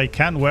answer what I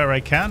can, where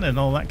I can, and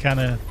all that kind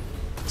of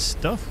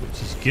stuff,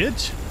 which is good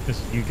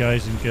because you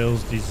guys and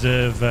girls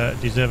deserve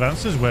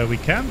answers where we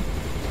can.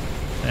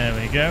 There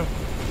we go.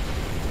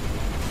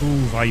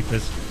 Ooh,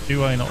 Vipers.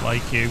 Do I not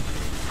like you?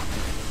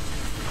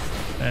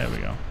 There we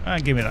go.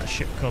 And give me that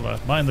ship colour.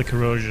 Mind the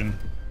corrosion.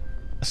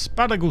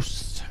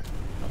 Asparagus.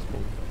 That's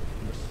what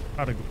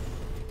asparagus.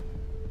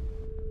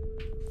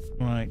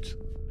 Right.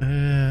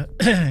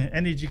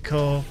 Energy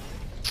core.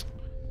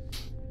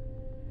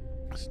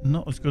 It's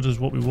not as good as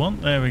what we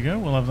want. There we go.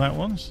 We'll have that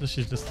one. So this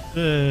is the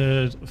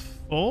third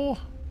 4.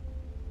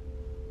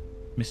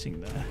 Missing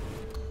there.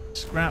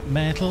 Scrap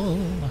metal.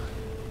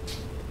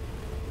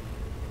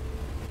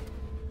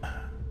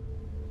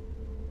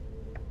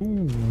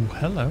 Ooh,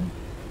 hello.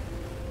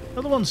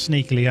 Another one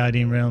sneakily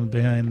hiding around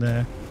behind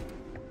there.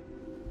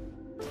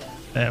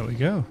 There we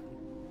go.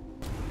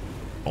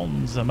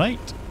 Bonza, mate.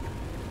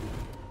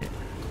 Yeah,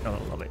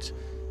 gotta love it.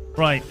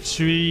 Right,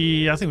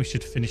 I think we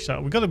should finish that.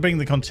 We've got to bring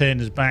the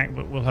containers back,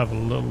 but we'll have a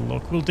little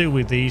look. We'll deal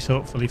with these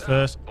hopefully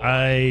first.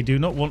 I do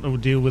not want to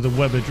deal with a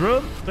Weber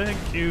drum. Thank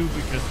you,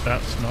 because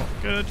that's not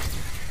good.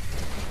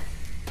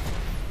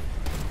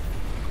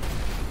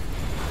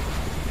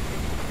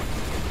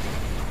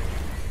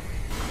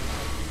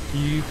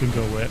 You can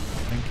go with.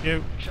 Thank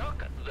you.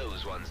 Chuck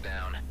those ones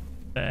down.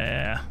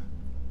 There.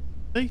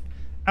 See?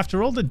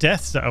 After all the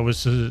deaths that I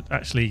was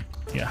actually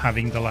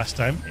having the last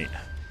time,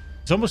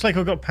 it's almost like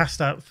I got past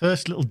that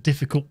first little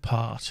difficult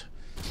part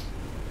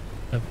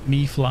of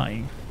me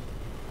flying.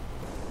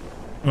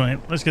 Right,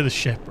 let's get the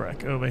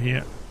shipwreck over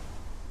here.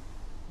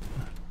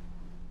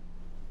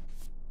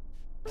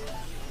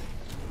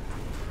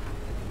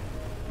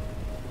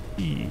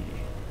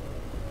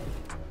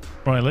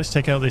 Right, let's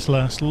take out this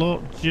last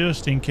lot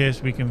just in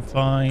case we can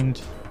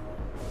find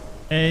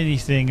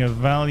anything of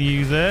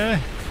value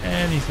there.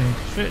 Anything.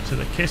 Straight to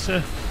the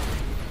kisser.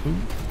 Ooh.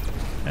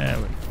 There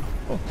we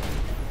go.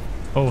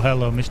 Oh,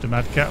 hello, Mr.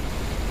 Madcap.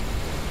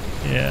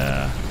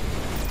 Yeah.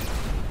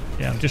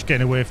 Yeah, I'm just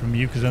getting away from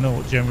you because I know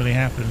what generally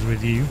happens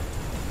with you.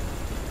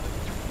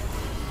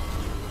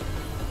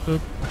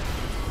 Oop.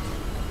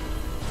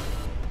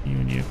 You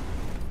and your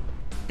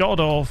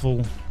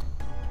god-awful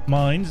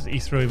mines that you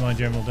throw in my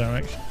general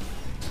direction.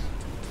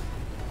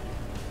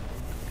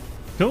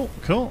 Cool,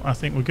 cool. I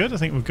think we're good.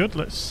 Let's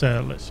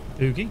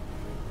boogie.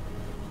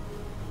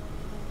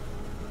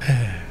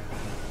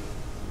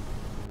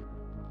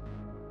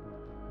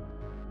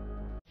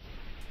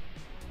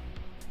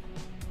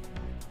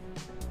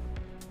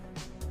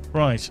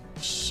 Right,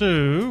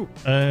 so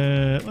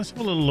let's have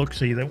a little look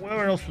see then.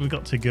 Where else have we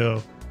got to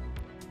go?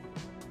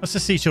 That's the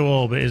Ceto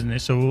orbit, isn't it?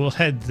 So we'll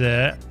head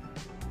there.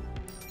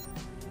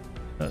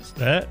 That's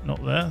there,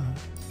 not there.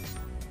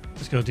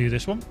 Let's go do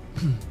this one.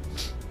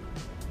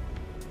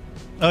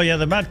 Oh yeah,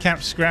 the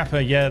Madcap Scrapper.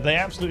 Yeah, they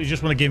absolutely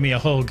just want to give me a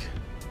hug.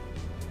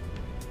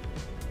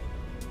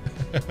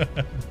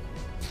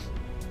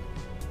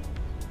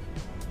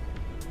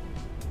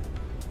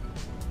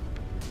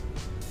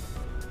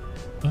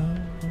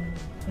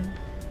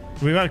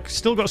 We've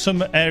still got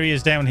some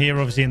areas down here,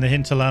 obviously in the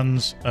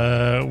hinterlands,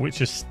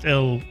 which are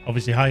still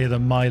obviously higher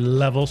than my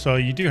level. So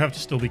you do have to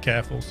still be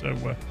careful. So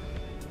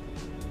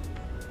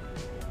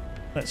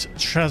let's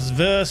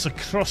traverse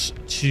across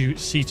to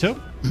Ceto.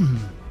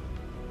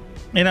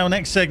 In our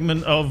next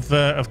segment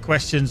of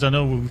questions, I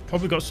know we've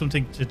probably got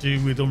something to do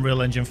with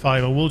Unreal Engine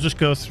 5. We'll just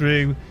go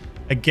through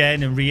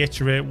again and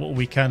reiterate what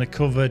we kind of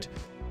covered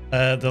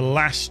the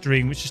last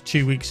stream, which is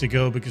 2 weeks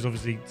ago, because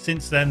obviously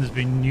since then there's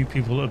been new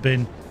people that have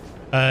been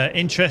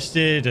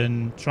interested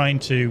and trying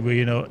to,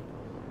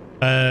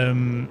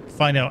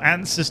 find out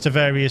answers to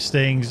various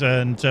things.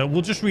 And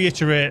we'll just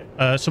reiterate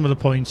some of the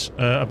points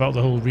about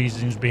the whole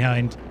reasons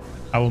behind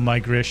our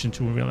migration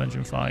to Unreal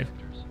Engine 5.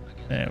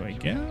 There we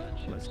go.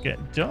 Let's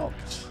get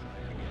docked.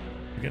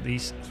 Get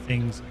these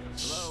things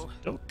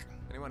stuck.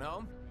 Anyone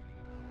home?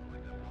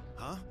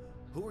 Huh?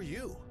 Who are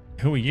you?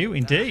 Who are you,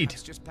 indeed?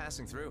 Just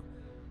passing through,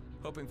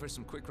 hoping for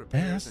some quick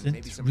repairs and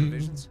maybe some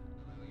provisions.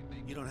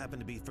 You don't happen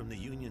to be from the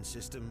Union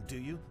system, do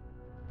you?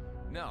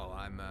 No,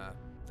 I'm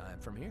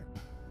from here.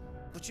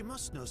 But you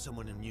must know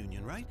someone in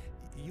Union, right?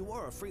 You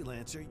are a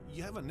freelancer.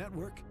 You have a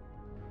network.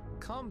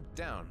 Calm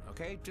down,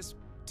 okay? Just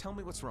tell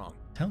me what's wrong.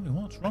 Tell me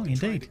what's wrong, I've been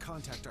trying indeed. to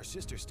contact our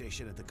sister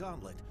station at the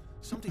Gauntlet.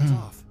 Something's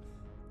off.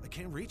 I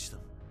can't reach them.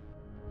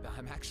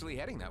 I'm actually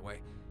heading that way.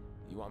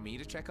 You want me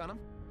to check on them?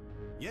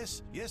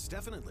 Yes,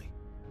 definitely.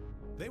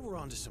 They were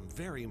onto some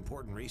very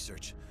important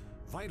research.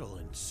 Vital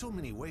in so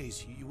many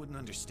ways you wouldn't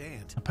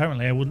understand.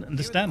 Apparently I wouldn't Here are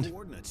the understand.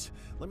 coordinates.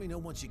 Let me know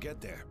once you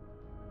get there.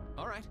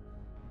 All right.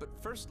 But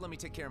first, let me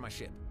take care of my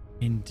ship.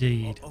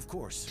 Indeed. Of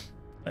course.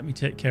 Let me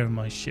take care of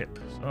my ship.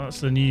 So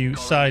that's the new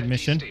side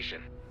mission.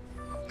 Station.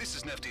 This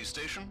is Nefty's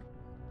station.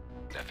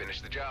 I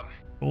finished the job.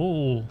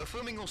 Oh,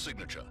 Affirming your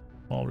signature.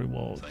 more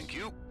rewards. Thank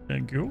you.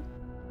 Thank you.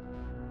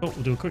 Oh,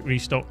 we'll do a quick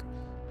restock.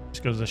 Let's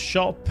go to the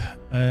shop.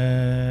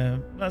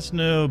 That's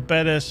no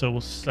better, so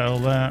we'll sell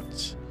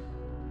that.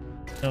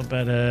 No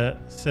better.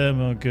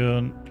 Thermo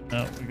gun.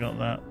 No, we got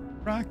that.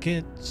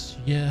 Rockets,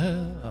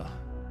 yeah.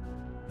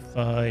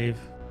 5.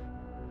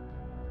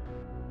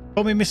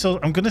 Homing missiles.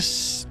 I'm gonna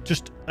just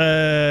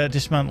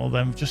dismantle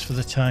them just for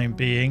the time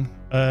being.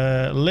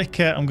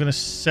 Liquor, I'm gonna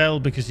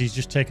sell because he's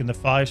just taken the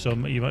 5, so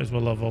you might as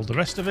well have all the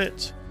rest of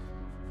it.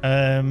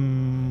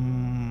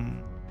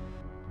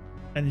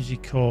 Energy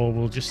core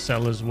we'll just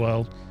sell as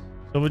well.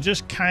 So we're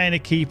just kind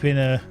of keeping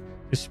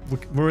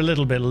we're a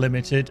little bit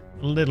limited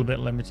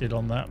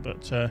on that,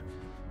 but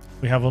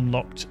we have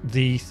unlocked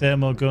the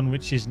thermal gun,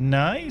 which is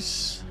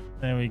nice.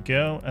 There we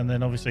go. And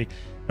then obviously,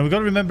 and we've got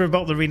to remember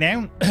about the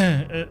renown,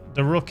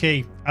 the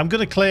rookie. I'm going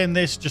to claim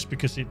this just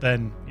because it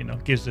then, you know,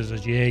 gives us a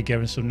Jaeger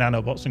and some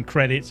nanobots and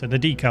credits and a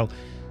decal.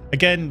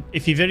 Again,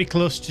 if you're very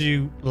close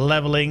to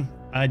leveling,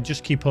 I'd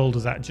just keep hold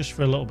of that just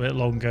for a little bit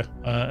longer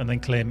and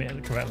then claim it at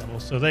the correct level.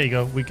 So there you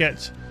go. We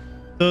get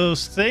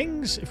those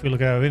things. If we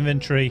look at our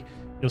inventory,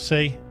 you'll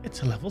see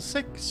it's a level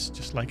 6,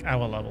 just like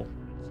our level,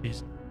 which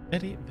is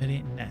very,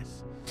 very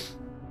nice.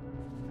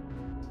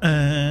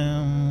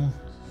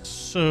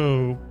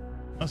 So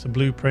that's a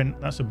blueprint.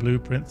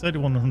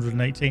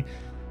 3118.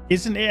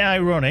 Isn't it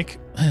ironic?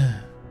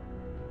 That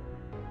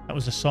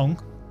was a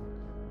song.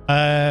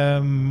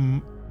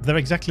 They're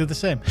exactly the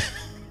same.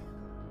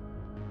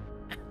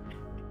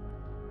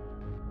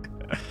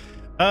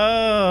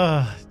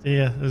 Oh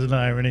dear, there's an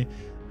irony.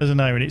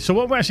 So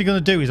what we're actually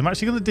going to do is I'm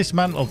actually going to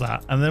dismantle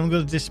that, and then I'm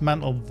going to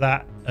dismantle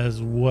that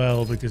as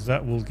well, because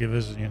that will give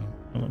us, you know,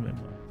 a little bit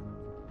more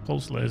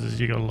pulse lasers.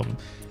 You gotta love them.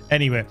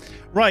 Anyway,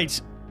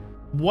 right.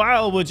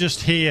 While we're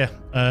just here,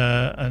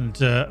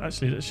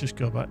 actually, let's just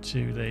go back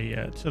to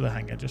the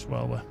hangar just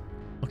while we're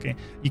looking.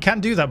 You can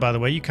do that, by the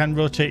way. You can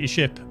rotate your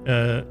ship.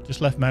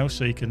 Just left mouse,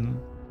 so you can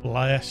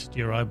blast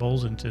your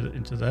eyeballs into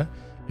there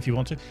if you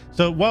want to.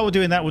 So while we're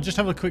doing that, we'll just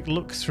have a quick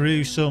look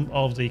through some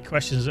of the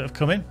questions that have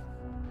come in.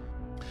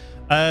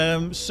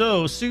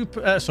 So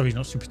sorry,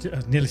 not Super.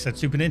 I nearly said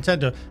Super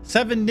Nintendo.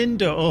 7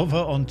 Nindo over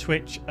on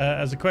Twitch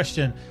as a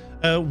question.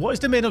 What is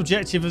the main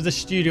objective of the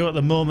studio at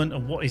the moment,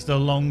 and what is the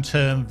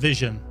long-term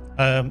vision?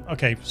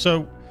 Okay,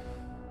 so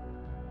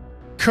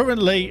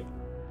currently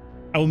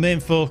our main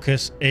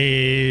focus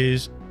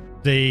is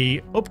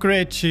the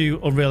upgrade to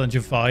Unreal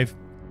Engine 5,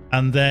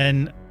 and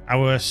then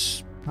our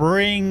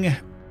spring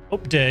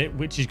update,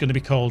 which is going to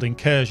be called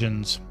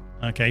Incursions.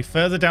 Okay,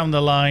 further down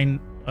the line,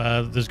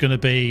 there's going to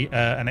be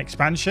an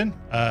expansion.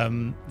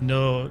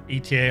 No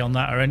ETA on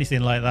that or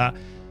anything like that.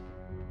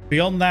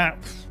 Beyond that,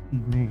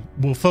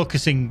 we're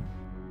focusing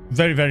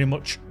very, very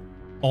much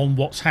on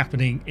what's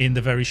happening in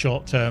the very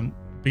short term.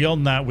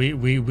 Beyond that,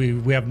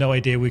 we have no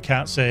idea. We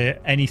can't say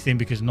anything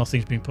because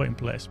nothing's been put in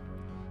place.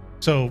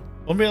 So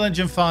Unreal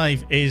Engine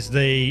 5 is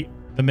the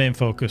main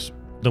focus.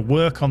 The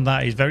work on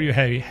that is very,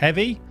 very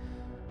heavy.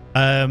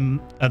 And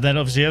then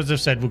obviously, as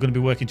I've said, we're going to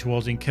be working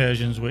towards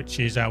Incursions, which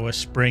is our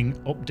spring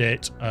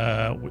update,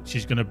 which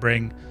is going to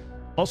bring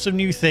lots of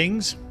new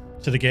things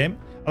to the game.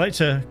 I like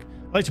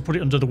to put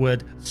it under the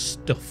word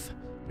stuff,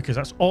 because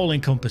that's all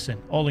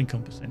encompassing.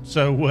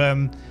 So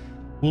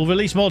we'll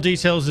release more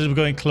details as we're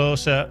going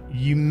closer.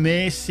 You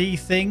may see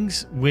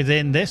things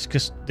within this,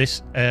 because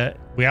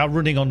we are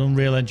running on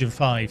Unreal Engine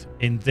 5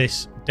 in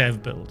this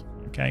dev build.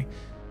 Okay,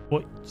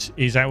 what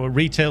is our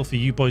retail for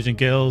you boys and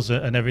girls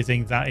and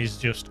everything, that is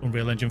just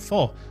Unreal Engine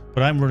 4,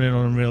 but I'm running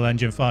on Unreal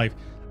Engine 5.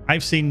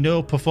 I've seen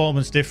no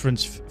performance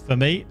difference for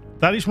me.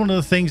 That is one of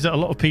the things that a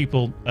lot of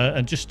people,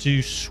 and just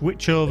to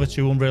switch over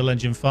to Unreal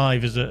Engine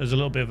 5 is a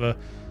little bit of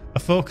a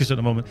focus at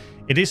the moment.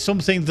 It is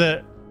something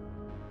that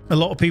a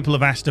lot of people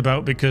have asked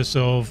about because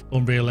of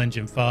Unreal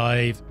Engine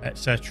 5,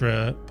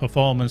 etc.,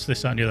 performance,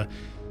 this, that, and the other.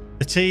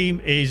 The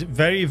team is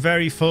very,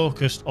 very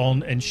focused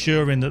on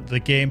ensuring that the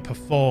game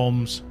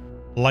performs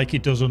like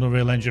it does on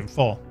Unreal Engine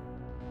 4.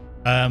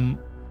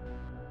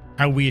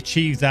 How we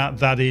achieve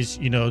that is,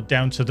 you know,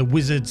 down to the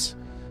wizards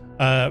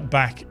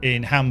back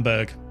in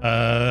Hamburg.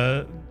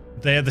 They're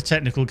the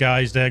technical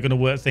guys. They're going to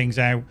work things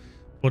out,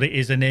 but it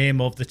is an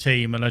aim of the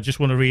team, and I just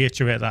want to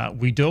reiterate that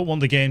we don't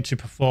want the game to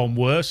perform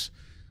worse.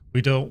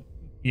 We don't,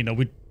 you know,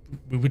 we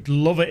would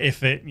love it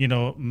if it, you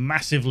know,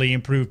 massively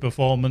improved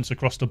performance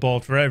across the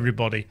board for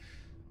everybody.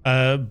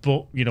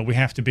 But, you know, we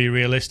have to be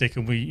realistic,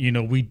 and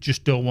we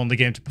just don't want the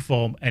game to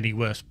perform any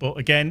worse. But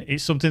again,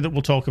 it's something that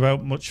we'll talk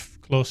about much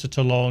closer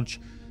to launch.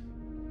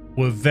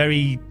 We're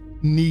very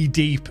knee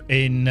deep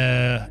in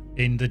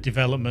the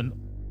development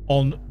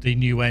on the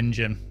new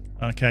engine.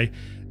 Okay,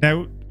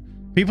 now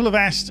people have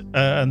asked,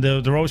 and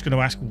they're always going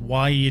to ask,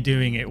 why are you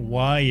doing it?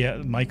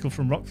 Why? Michael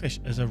from Rockfish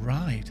has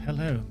arrived.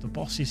 Hello, the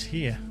boss is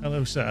here.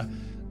 Hello, sir,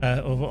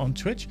 over on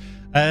Twitch.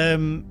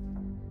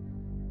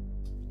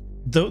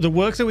 The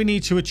work that we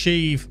need to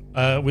achieve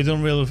with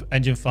Unreal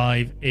Engine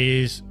 5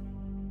 is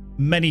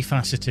many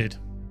facets to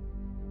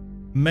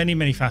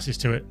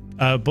it.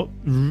 But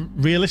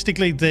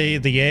realistically,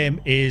 the aim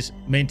is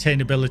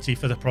maintainability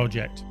for the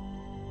project.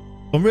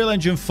 Unreal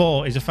Engine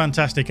 4 is a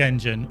fantastic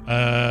engine.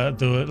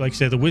 Like I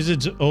say, the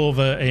wizards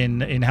over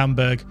in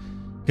Hamburg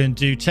can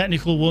do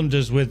technical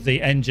wonders with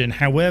the engine.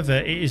 However,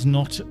 it is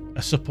not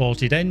a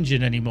supported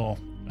engine anymore.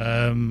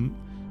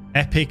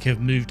 Epic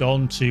have moved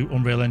on to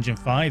Unreal Engine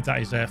 5. That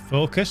is their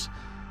focus.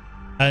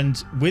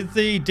 And with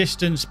the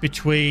distance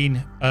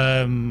between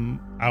our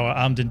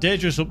Armed and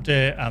Dangerous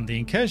update and the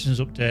Incursions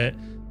update,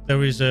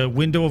 there is a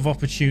window of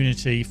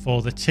opportunity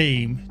for the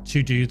team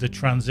to do the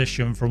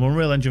transition from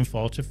Unreal Engine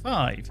 4 to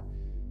 5.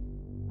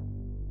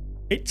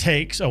 It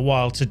takes a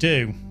while to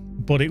do,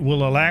 but it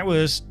will allow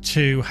us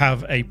to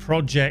have a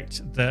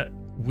project that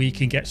we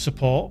can get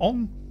support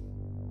on.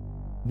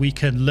 We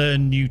can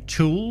learn new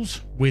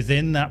tools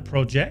within that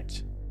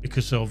project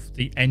because of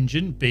the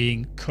engine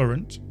being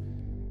current.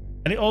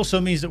 And it also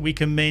means that we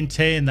can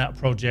maintain that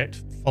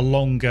project for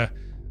longer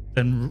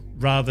than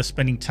rather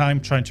spending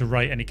time trying to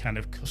write any kind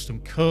of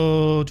custom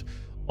code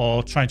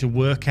or trying to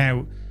work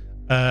out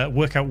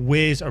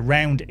ways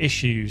around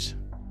issues,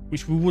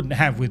 which we wouldn't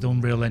have with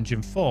Unreal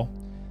Engine 4.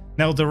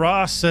 Now, there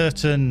are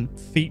certain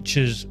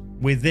features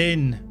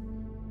within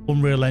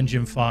Unreal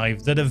Engine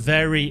 5 that are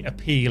very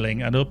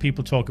appealing. I know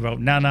people talk about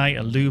Nanite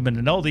and Lumen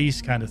and all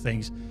these kind of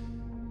things.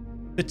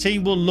 The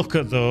team will look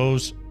at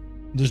those.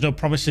 There's no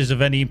promises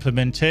of any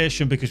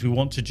implementation because we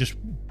want to just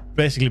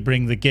basically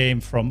bring the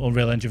game from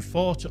Unreal Engine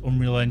 4 to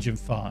Unreal Engine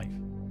 5.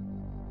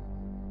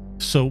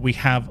 So we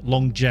have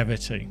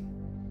longevity,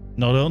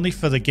 not only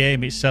for the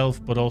game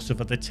itself, but also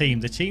for the team.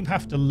 The team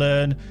have to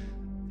learn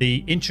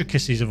the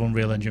intricacies of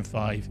Unreal Engine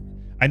 5.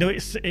 I know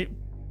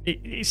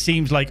it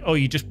seems like, oh,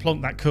 you just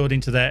plonk that code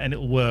into there and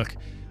it'll work.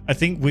 I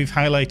think we've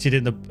highlighted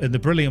in the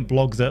brilliant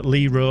blog that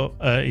Lee wrote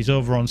is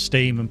over on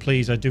Steam, and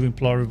please, I do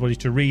implore everybody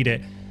to read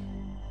it.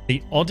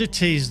 The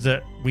oddities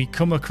that we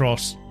come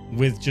across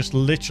with just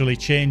literally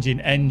changing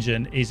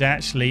engine is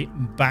actually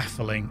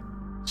baffling.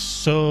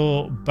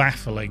 So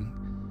baffling.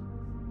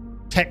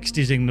 Text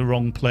is in the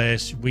wrong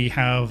place. We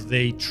have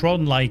the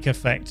Tron-like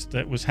effect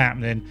that was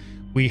happening.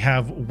 We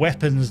have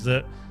weapons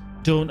that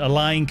don't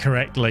align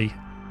correctly.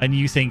 And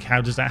you think,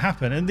 how does that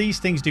happen? And these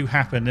things do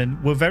happen.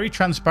 And we're very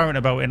transparent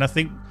about it. And I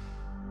think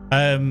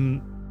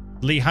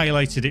Lee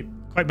highlighted it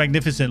quite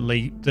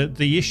magnificently,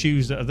 the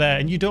issues that are there.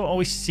 And you don't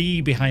always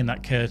see behind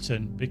that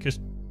curtain because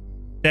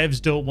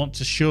devs don't want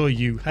to show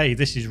you, hey,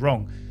 this is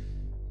wrong.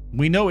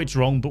 We know it's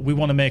wrong, but we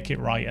want to make it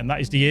right. And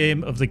that is the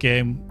aim of the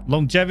game.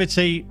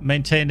 Longevity,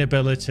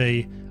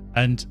 maintainability,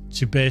 and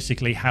to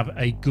basically have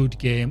a good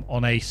game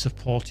on a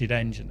supported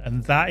engine.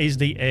 And that is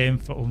the aim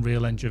for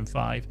Unreal Engine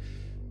 5.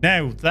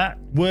 Now, that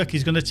work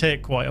is going to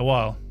take quite a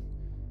while.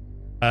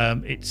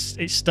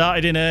 It's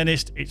started in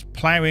earnest. It's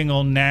ploughing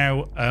on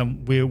now.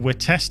 We're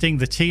testing.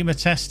 The team are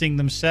testing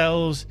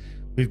themselves.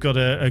 We've got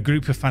a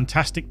group of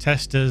fantastic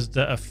testers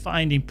that are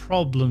finding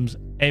problems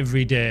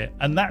every day.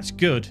 And that's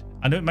good.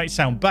 I know it might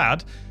sound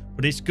bad,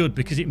 but it's good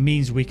because it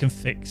means we can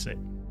fix it.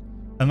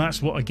 And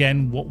that's what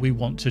we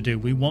want to do.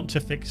 We want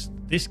to fix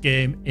this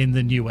game in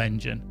the new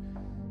engine.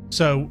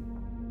 So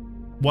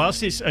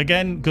whilst it's,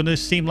 again, going to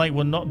seem like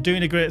we're not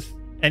doing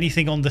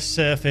anything on the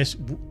surface,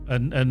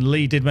 and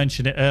Lee did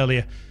mention it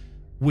earlier,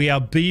 we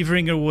are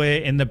beavering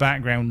away in the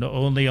background, not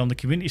only on the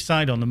community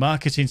side, on the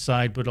marketing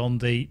side, but on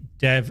the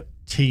dev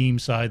team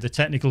side, the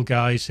technical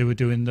guys who are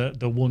doing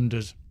the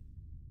wonders.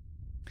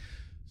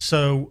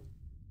 So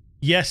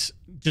yes,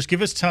 just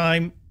give us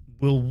time.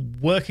 We're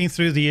working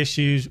through the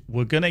issues.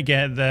 We're going to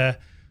get there.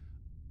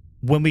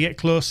 When we get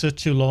closer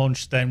to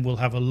launch, then we'll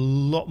have a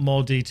lot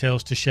more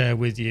details to share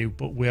with you,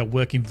 but we are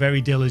working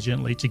very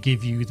diligently to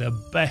give you the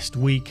best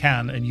we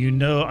can. And you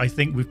know, I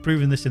think we've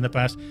proven this in the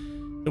past,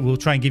 that we'll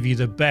try and give you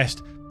the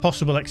best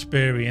possible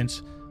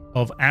experience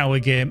of our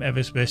game,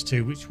 EVERSPACE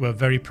 2, which we're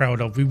very proud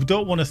of. We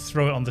don't want to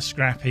throw it on the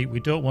scrap heap. We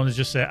don't want to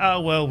just say,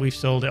 oh, well, we've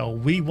sold it all.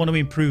 We want to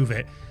improve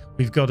it.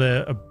 We've got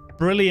a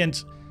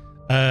brilliant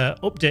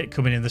update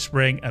coming in the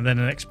spring, and then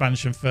an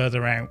expansion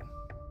further out.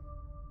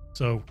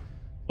 So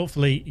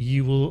hopefully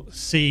you will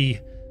see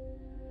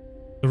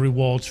the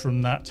rewards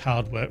from that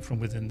hard work from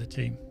within the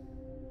team.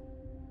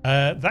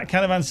 That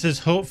kind of answers,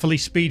 hopefully,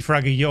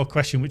 Speedfragger, your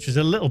question, which was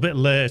a little bit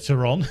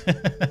later on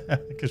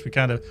because we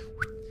kind of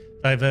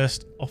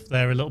diversed off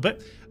there a little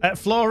bit.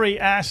 Flory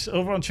asks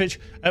over on Twitch,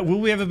 will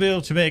we ever be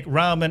able to make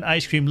ramen,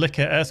 ice cream,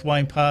 liquor, earth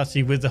wine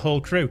party with the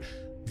whole crew?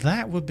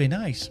 That would be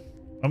nice.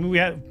 I mean, we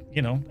have,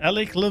 you know,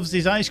 Alec loves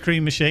his ice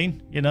cream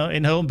machine, you know,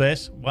 in home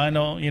base. Why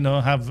not, you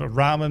know, have a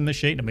ramen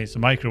machine? I mean, it's a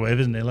microwave,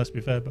 isn't it? Let's be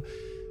fair. But,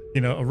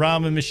 you know, a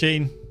ramen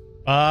machine.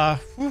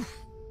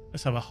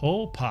 Let's have a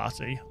whole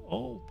party.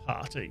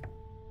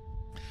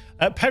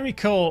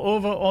 Perico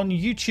over on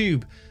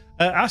YouTube.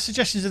 Our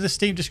suggestions of the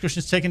Steam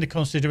discussions take into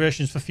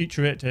considerations for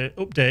future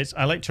updates.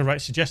 I like to write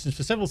suggestions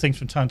for several things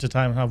from time to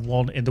time and have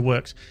one in the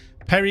works.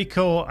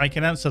 Perico, I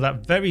can answer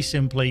that very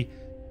simply,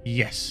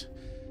 yes.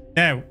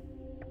 Now,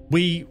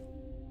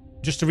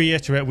 just to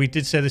reiterate, we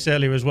did say this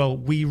earlier as well,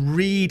 we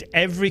read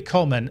every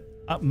comment.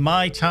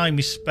 My time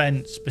is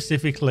spent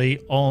specifically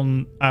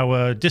on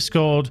our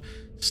Discord,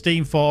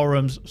 Steam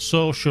forums,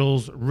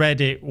 socials,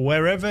 Reddit,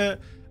 wherever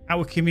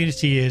our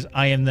community is,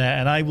 I am there,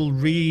 and I will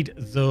read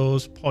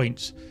those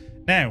points.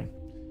 Now,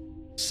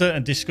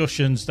 certain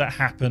discussions that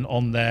happen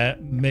on there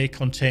may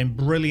contain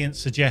brilliant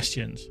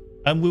suggestions,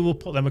 and we will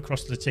put them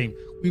across to the team.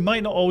 We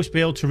might not always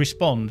be able to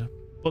respond,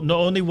 but not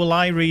only will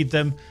I read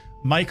them,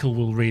 Michael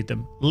will read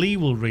them, Lee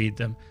will read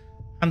them,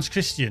 Hans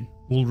Christian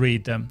will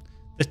read them,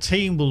 the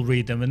team will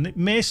read them, and it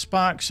may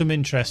spark some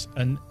interest,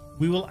 and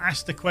we will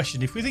ask the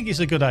question. If we think it's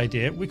a good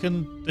idea,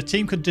 the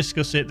team could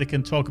discuss it, they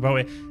can talk about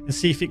it, and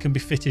see if it can be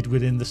fitted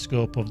within the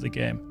scope of the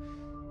game.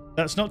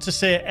 That's not to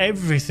say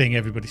everything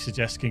everybody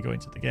suggests can go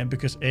into the game,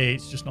 because A,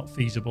 it's just not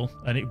feasible,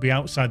 and it'd be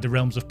outside the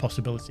realms of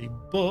possibility.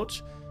 But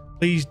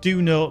please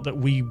do note that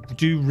we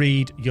do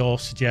read your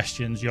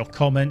suggestions, your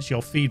comments,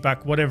 your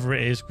feedback, whatever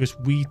it is, because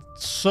we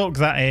soak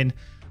that in,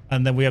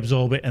 and then we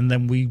absorb it, and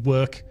then we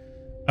work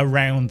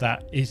around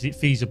that. Is it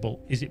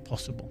feasible? Is it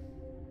possible?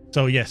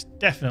 So yes,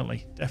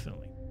 definitely.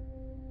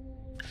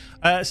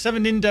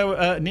 Seven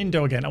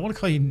Nindo again. I want to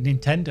call you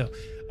Nintendo.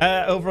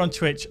 Over on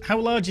Twitch. How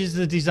large is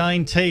the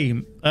design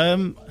team?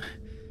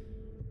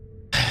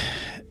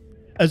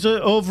 As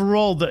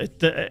overall,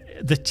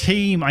 the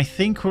team, I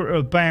think we're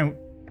about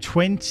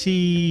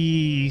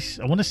 20.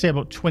 I want to say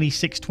about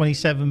 26,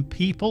 27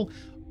 people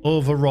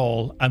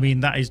overall. I mean,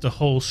 that is the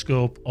whole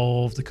scope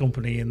of the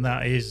company, and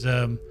that is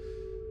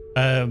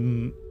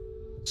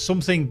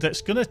something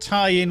that's going to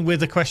tie in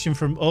with a question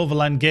from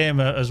Overland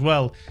Gamer as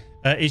well.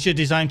 Is your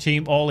design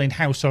team all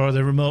in-house, or are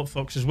there remote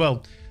folks as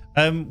well?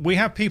 We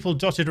have people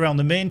dotted around.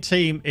 The main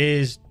team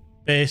is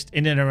based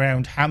in and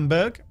around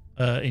Hamburg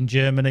in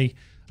Germany.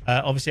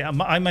 Obviously,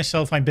 I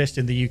myself, I'm based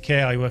in the UK.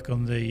 I work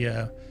on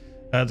the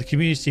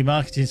community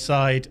marketing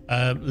side.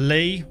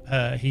 Lee,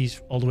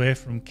 he's all the way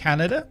from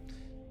Canada.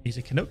 He's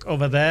a Canuck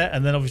over there.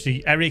 And then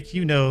obviously Eric,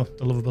 you know,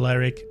 the lovable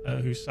Eric,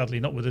 who's sadly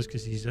not with us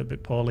because he's a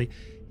bit poorly.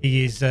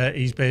 He's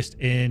based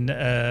in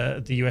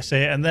the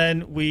USA. And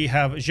then we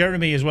have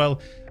Jeremy as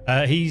well.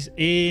 He's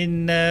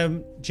in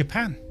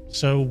Japan.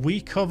 So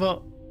we cover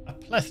a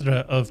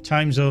plethora of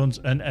time zones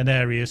and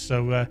areas.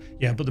 So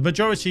yeah, but the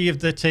majority of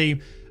the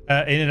team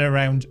in and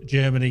around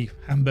Germany,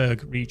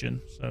 Hamburg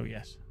region. So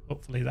yes,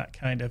 hopefully that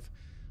kind of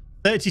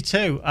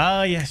 32.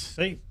 Ah, yes.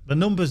 See, the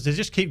numbers, they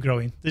just keep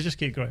growing. They just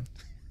keep growing.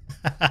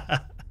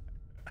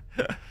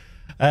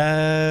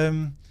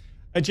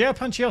 J.R.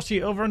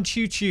 Panciotti over on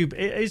YouTube.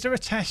 Is there a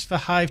test for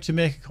Hive to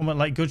make a comment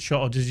like good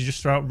shot, or does he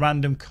just throw out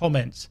random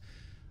comments?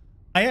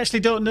 I actually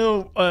don't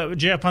know,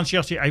 J.R.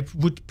 Panciotti. I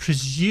would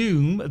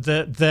presume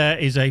that there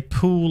is a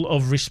pool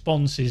of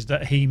responses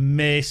that he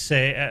may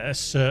say at a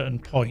certain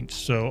point.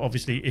 So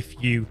obviously,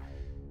 if you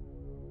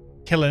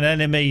kill an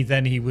enemy,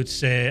 then he would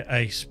say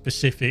a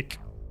specific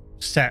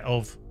set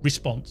of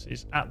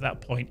responses at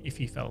that point if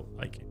he felt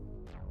like it.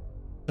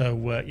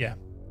 So yeah,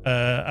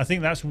 I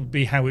think that would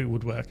be how it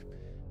would work.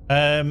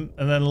 And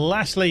then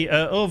lastly,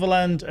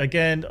 Overland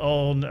again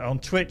on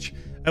Twitch.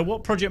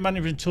 What project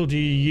management tool do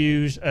you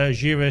use?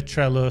 Jira,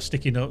 Trello,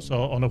 sticky notes,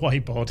 or on a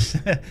whiteboard?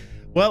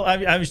 Well,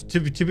 I was to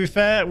be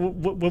fair,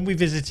 when we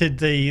visited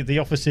the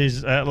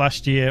offices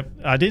last year,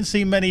 I didn't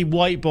see many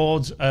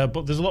whiteboards,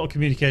 but there's a lot of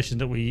communication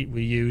that we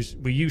use.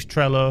 We use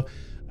Trello,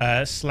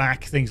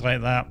 Slack, things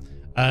like that,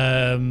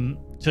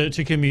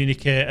 to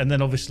communicate, and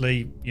then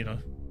obviously, you know,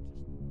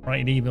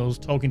 writing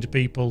emails, talking to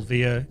people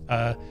via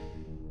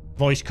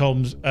voice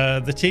comms.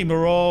 The team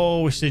are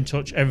always in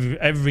touch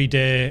every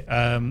day.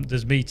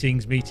 There's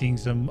meetings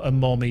and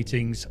more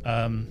meetings,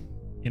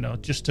 you know,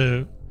 just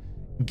to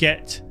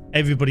get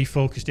everybody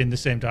focused in the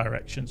same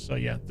direction. So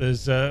yeah,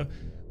 there's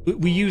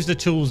we use the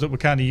tools that we're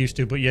kind of used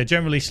to, but yeah,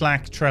 generally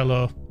Slack,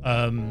 Trello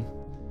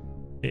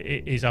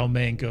is our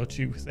main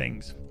go-to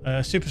things.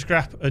 Super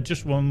Scrap,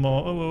 just one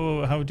more.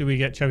 Oh, how do we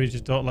get Cherry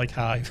just don't like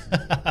Hive?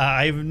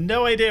 I have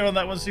no idea on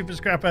that one, Super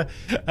Scrapper.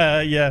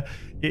 Yeah,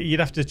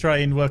 you'd have to try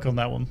and work on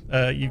that one.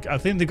 I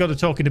think they've got to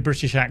talk in a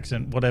British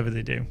accent, whatever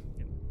they do.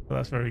 Well,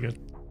 that's very good.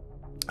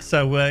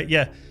 So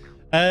yeah,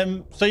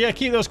 so yeah,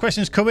 keep those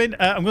questions coming.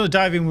 I'm going to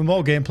dive in with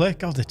more gameplay.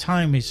 God, the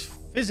time is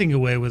fizzing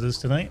away with us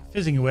tonight.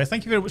 Fizzing away.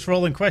 Thank you very much for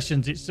all them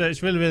questions.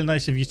 It's really, really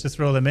nice of you to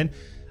throw them in.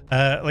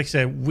 Like I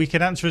said, we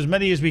can answer as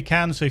many as we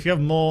can. So if you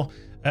have more,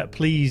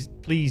 please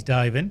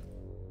dive in.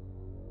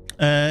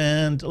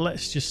 And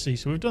let's just see.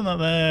 So we've done that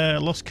there.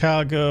 Lost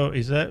Cargo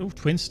is there. Ooh,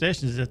 Twin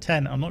Stations is a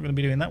 10. I'm not going to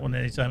be doing that one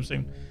anytime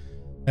soon.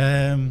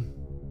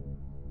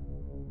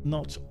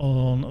 Not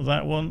on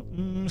that one.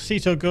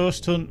 Ceto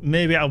Ghost Hunt.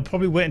 Maybe I'll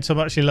probably wait until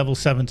I'm actually level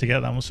 7 to get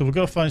that one. So we'll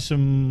go find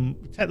some.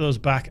 Take those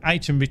back.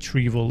 Item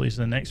retrieval is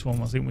the next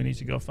one I think we need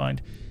to go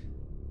find.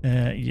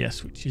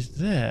 Yes, which is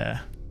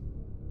there.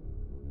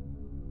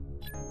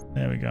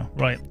 There we go.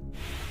 Right.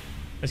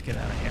 Let's get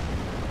out of here.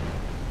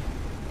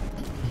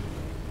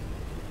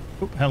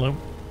 Oh, hello.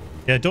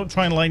 Yeah, don't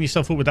try and line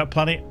yourself up with that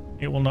planet.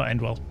 It will not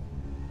end well.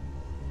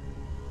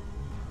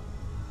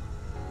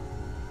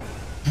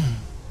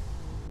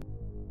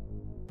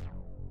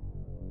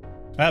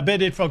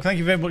 Bearded Frog, thank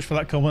you very much for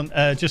that comment.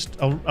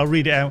 I'll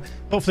read it out.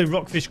 Hopefully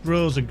Rockfish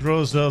grows and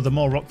grows, though. The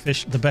more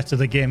Rockfish, the better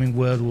the gaming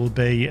world will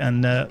be.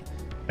 And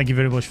thank you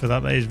very much for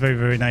that. That is very,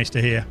 very nice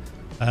to hear.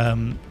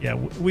 Yeah,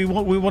 we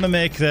want to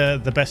make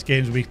the best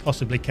games we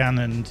possibly can,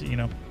 and you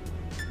know,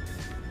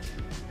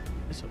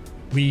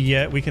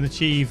 we can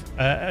achieve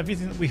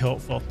everything that we hope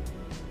for.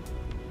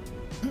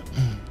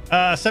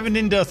 7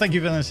 Indo, thank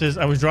you for that. Says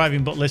I was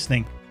driving but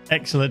listening.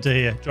 Excellent to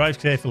hear. Drive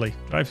safely.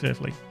 Drive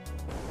safely.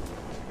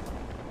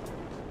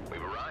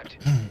 We've arrived.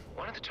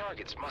 One of the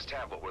targets must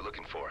have what we're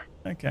looking for.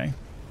 Okay.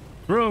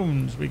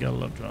 Drones. We gotta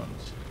love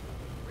drones.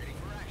 Ready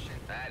for action.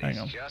 That Hang is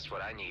on. just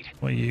what I need.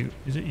 What are you?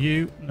 Is it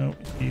you? No,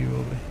 it's you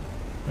over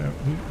here.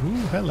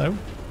 Ooh, hello.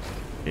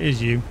 It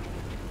is you.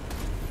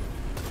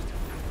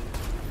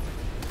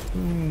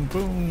 Boom,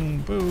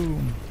 boom,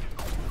 boom.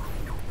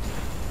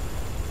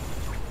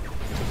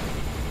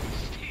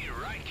 Steer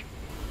right.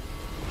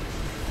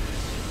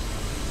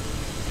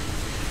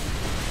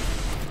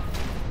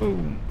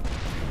 Boom.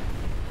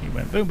 He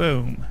went boom,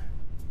 boom.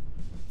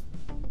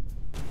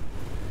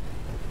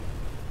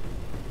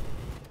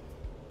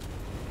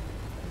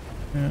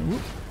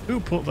 Who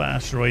put that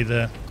asteroid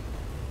there?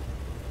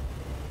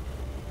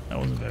 That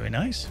wasn't very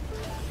nice.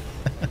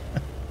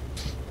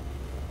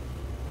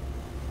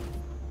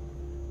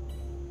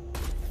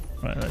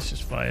 Right, let's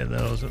just fire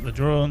those at the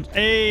drones.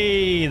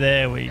 Hey,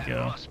 there we That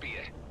go. must be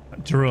it.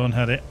 That drone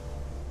had it.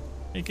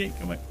 Okay,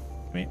 come on.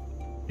 Come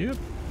here.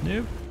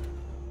 Nope.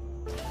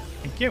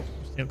 Thank you.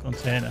 Steel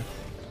container.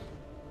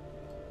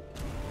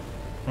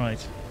 Right.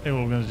 Here's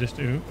what we're going to just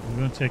do. We're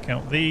going to take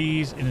out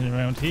these in and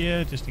around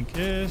here, just in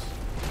case.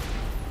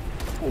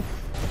 Oof.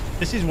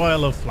 This is why I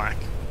love flak.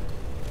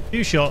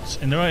 Few shots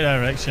in the right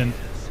direction.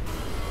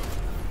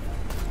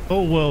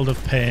 Whole world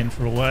of pain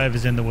for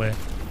whatever's in the way.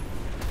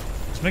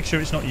 Just make sure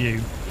it's not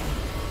you.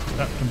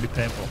 That can be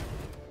painful.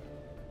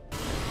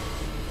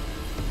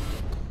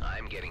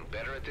 I'm getting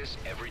better at this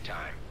every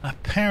time.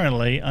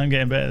 Apparently, I'm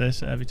getting better at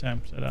this every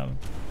time, said Adam.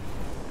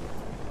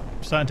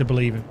 I'm starting to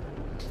believe him.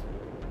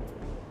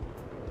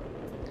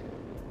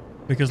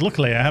 Because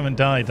luckily, I haven't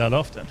died that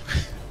often.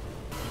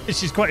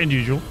 This is quite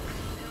unusual.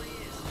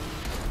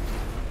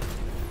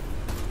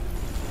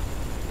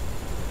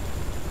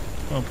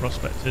 Well,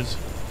 prospectors.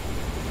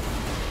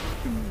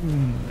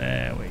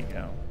 There we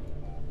go.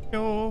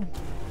 Go.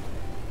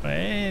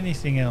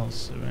 Anything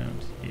else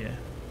around here?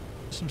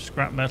 Some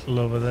scrap metal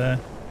over there.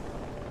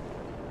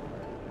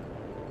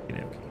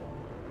 Okay.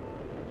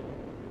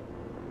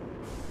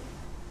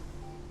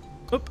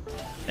 Up.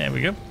 There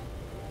we go.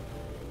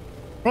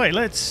 Right,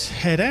 let's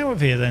head out of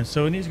here then.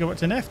 So we need to go back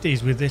to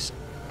Nefty's with this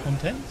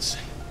contents.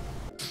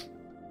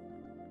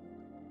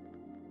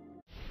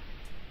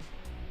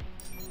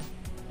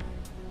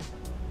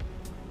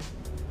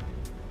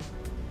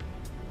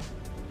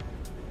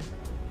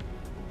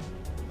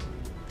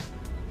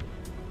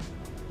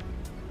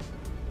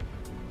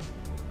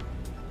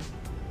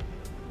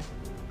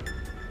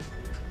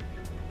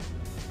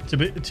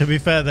 To be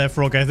fair there,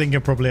 Frog, I think I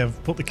probably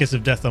have put the kiss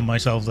of death on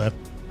myself there.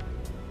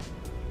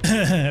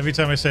 Every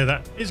time I say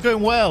that, it's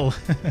going well.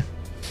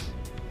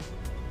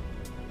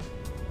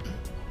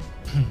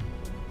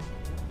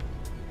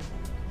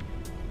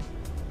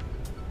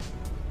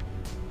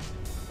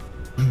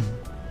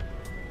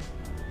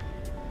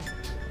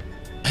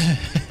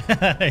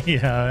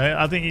 Yeah,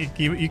 I think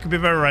you could be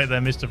very right there,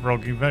 Mr.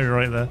 Frog. You're very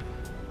right there.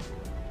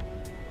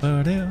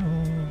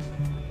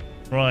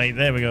 Right,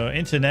 there we go.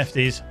 Into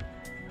Nefty's.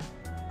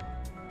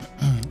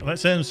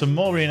 Let's earn some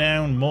more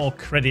renown, more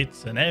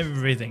credits, and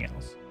everything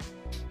else.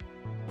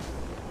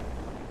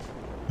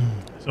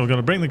 So we're going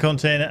to bring the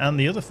container and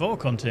the other 4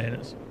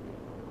 containers.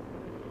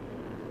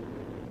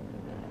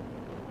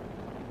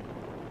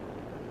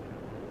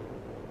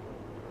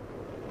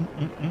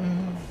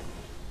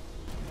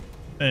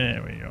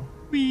 There we go.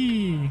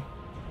 Whee!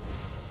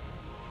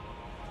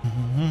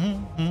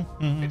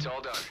 It's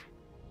all done.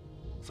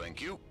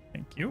 Thank you.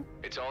 Thank you.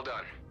 It's all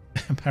done.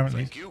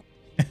 Apparently. Thank you.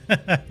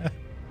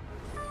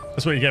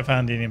 That's what you get for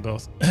handing in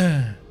both.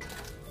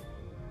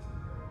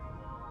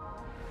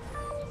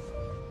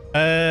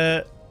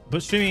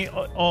 But streaming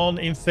on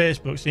in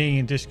Facebook, seeing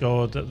in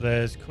Discord that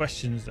there's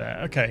questions there.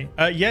 Okay.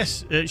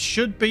 Yes, it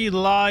should be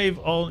live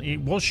on.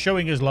 It was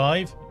showing us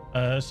live.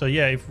 So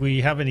yeah, if we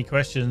have any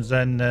questions,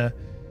 then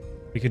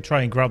we can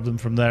try and grab them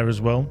from there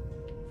as well.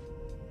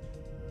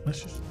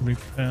 Let's just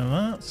repair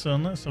that. So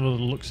let's have a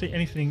little look. See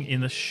anything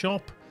in the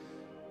shop?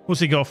 What's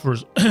he got for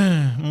us?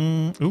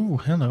 Ooh,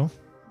 hello.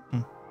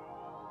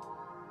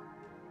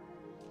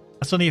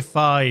 That's only a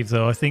 5,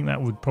 though. I think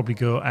that would probably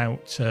go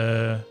out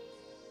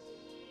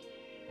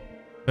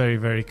very,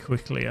 very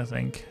quickly, I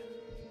think.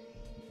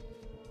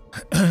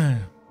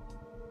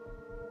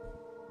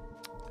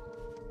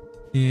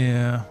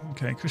 Yeah.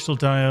 Okay. Crystal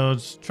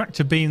diodes.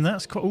 Tractor beam.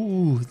 That's quite...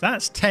 Ooh,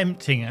 that's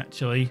tempting,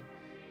 actually.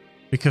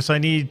 Because I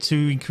need to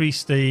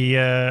increase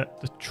the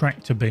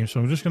tractor beam.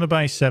 So I'm just going to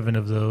buy 7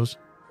 of those.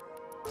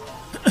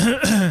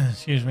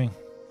 Excuse me.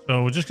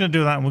 So we're just going to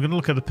do that. And we're going to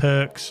look at the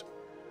perks.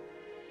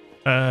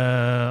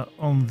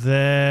 On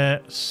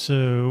there,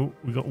 so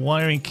we got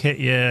wiring kit,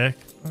 yeah.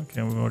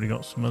 Okay, we've already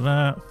got some of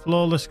that.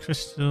 Flawless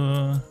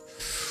crystal.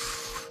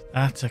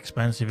 That's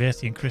expensive.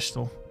 Earthian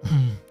crystal.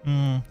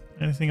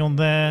 Anything on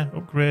there?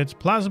 Upgrades.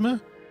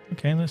 Plasma.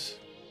 Okay, let's...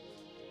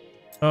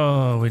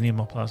 Oh, we need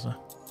more plasma.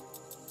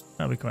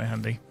 That'd be quite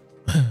handy.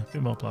 A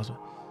bit more plasma.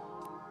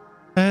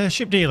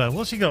 Ship dealer,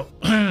 what's he got?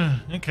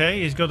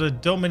 Okay, he's got a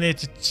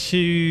Dominator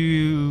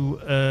 2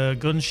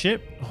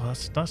 gunship. Oh,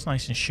 that's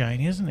nice and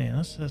shiny, isn't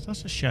it?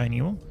 That's a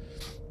shiny one.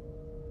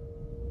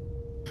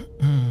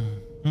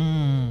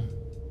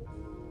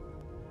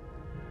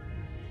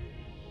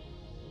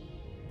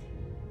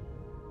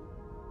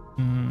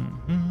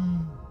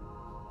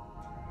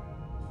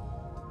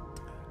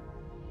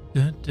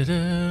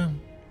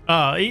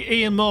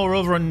 Ian Moore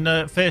over on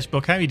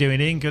Facebook. How are you doing,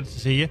 Ian? Good to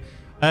see you.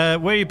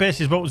 Where your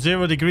base is about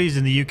 0 degrees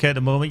in the UK at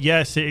the moment.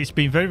 Yes, it's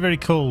been very, very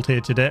cold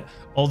here today.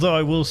 Although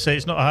I will say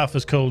it's not half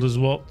as cold as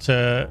what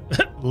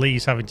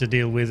Lee's having to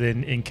deal with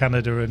in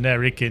Canada and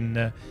Eric in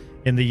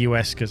the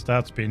US, because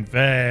that's been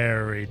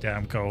very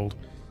damn cold.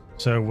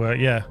 So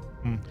yeah,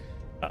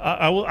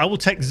 I will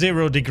take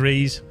 0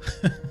 degrees.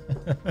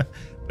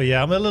 But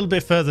yeah, I'm a little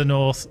bit further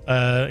north.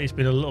 It's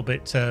been a little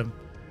bit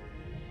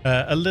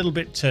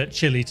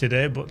chilly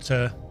today, but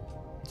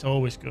it's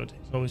always good.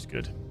 It's always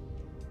good.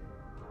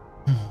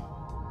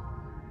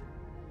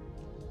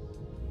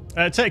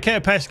 Take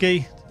care,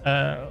 Pesky. See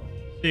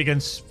you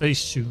again very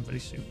soon, very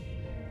soon.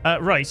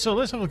 Right, so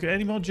let's have a look at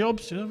any more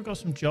jobs. Have we got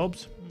some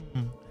jobs?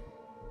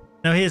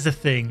 Now, here's the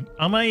thing.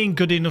 Am I in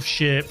good enough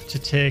shape to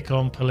take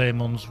on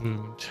Palaemon's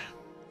Wound?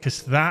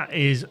 Because that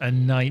is a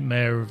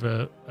nightmare of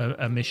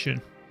a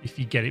mission if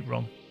you get it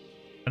wrong.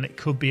 And it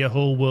could be a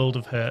whole world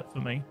of hurt for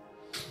me.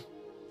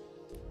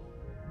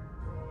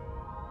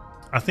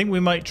 I think we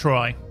might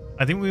try.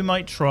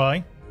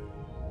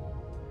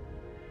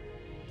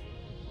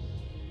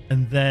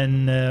 And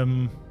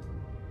then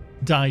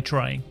die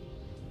trying.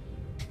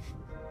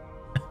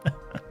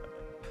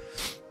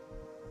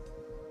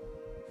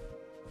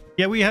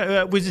 Yeah, we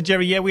had Wizard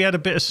Jerry. Yeah, we had a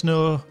bit of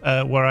snow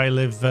where I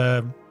live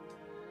 2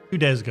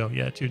 days ago.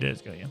 Yeah, 2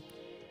 days ago. Yeah,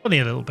 only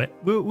a little bit.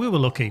 We were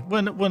lucky.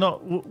 We're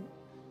not.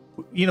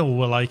 You know what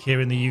we're like here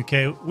in the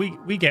UK.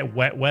 We get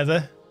wet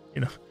weather.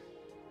 You know,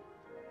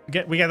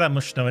 we get that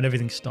much snow and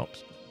everything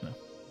stops. No,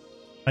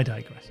 I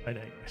digress.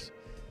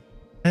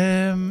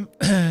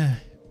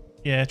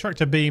 Yeah,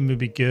 tractor beam would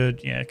be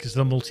good. Yeah, because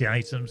they're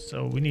multi-items,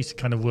 so we need to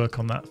kind of work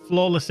on that.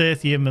 Flawless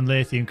Aethium and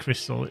Lithium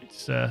Crystal.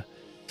 It's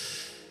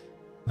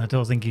I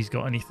don't think he's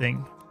got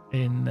anything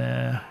in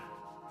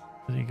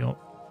what's he got?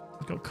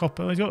 He's got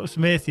copper. He's got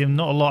some Aethium,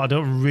 not a lot. I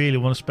don't really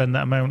want to spend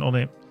that amount on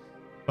it.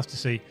 We'll have to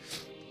see.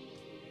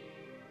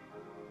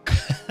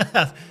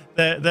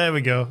 there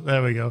we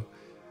go.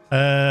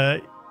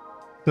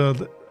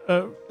 So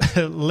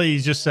Lee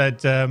just said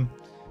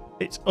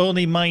it's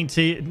only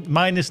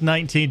minus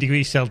 19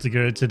 degrees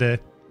centigrade today.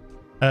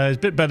 It's a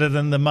bit better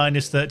than the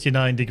minus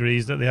 39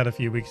 degrees that they had a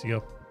few weeks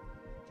ago.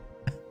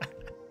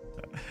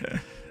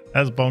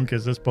 That's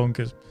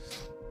bonkers.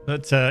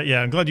 But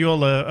yeah, I'm glad you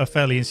all are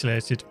fairly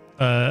insulated,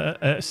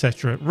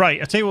 etc.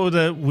 Right, I tell you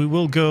what, we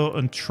will go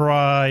and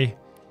try.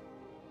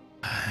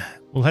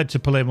 We'll head to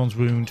Palaemon's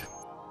Wound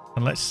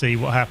and let's see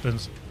what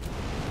happens.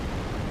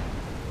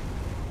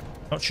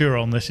 Not sure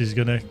on this is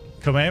going to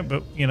come out,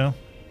 but you know,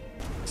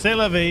 c'est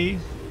la vie.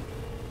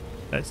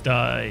 Let's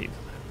dive.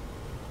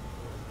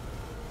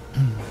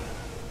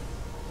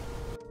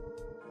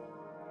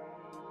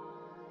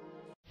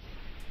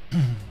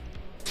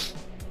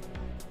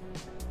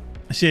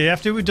 See,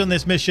 after we've done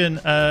this mission,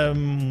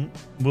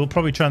 we'll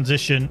probably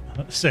transition.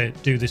 Try to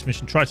do this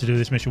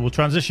mission. We'll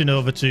transition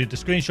over to the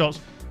screenshots.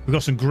 We've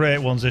got some great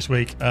ones this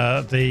week.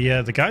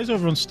 The guys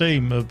over on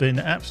Steam have been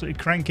absolutely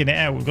cranking it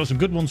out. We've got some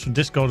good ones from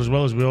Discord as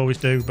well, as we always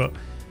do. But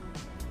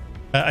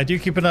I do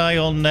keep an eye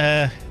on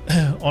our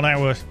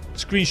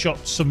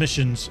screenshot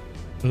submissions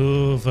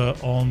over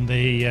on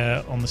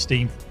the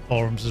Steam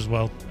forums as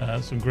well.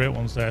 Some great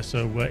ones there.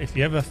 So if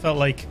you ever felt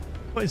like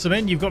putting some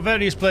in, you've got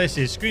various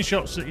places,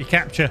 screenshots that you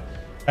capture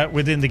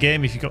within the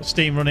game. If you've got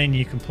Steam running,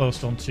 you can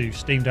post onto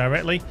Steam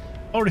directly,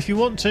 or if you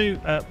want to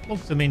plug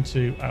them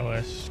into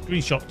our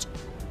screenshot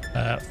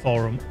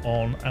forum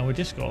on our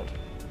Discord.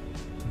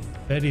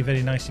 Very,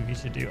 very nice of you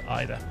to do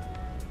either.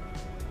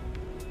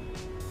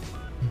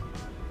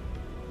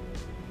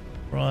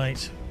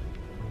 Right.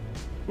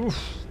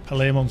 Oof,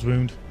 Palaemon's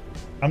Wound.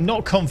 I'm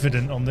not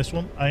confident on this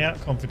one. I am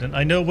confident.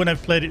 I know when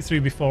I've played it through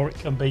before, it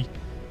can be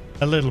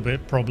a little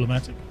bit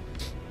problematic.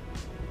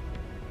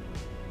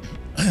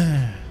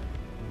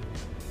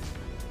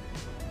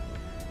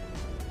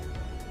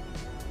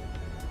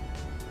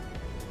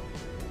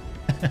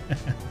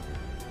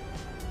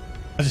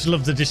 I just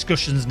love the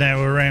discussions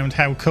now around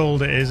how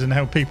cold it is and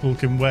how people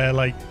can wear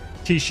like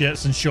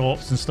t-shirts and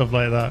shorts and stuff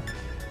like that.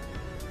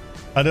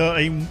 I know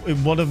in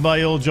one of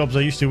my old jobs I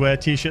used to wear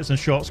t-shirts and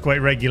shorts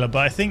quite regular, but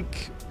I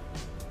think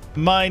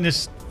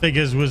minus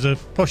figures was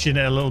pushing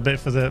it a little bit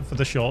for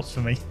the shorts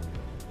for me.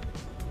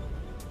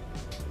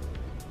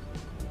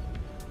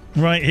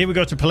 Right, here we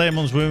go to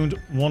Palaemon's Wound,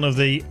 one of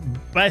the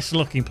best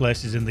looking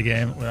places in the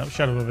game, without a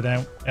shadow of a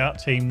doubt. Our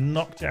team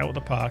knocked it out of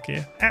the park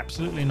here.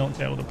 Absolutely knocked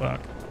it out of the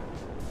park.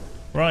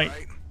 Right.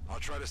 I'll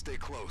try to stay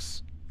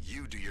close.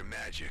 You do your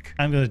magic.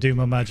 I'm going to do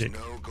my magic.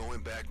 There's no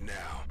going back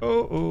now.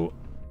 Oh.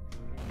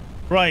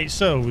 Right,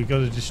 so we've got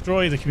to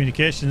destroy the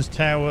communications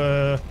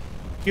tower,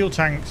 fuel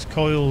tanks,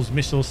 coils,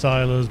 missile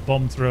silos,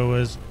 bomb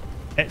throwers,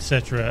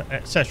 etc.,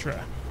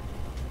 etc.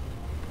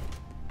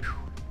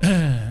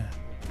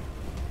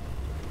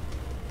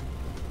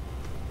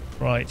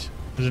 Right,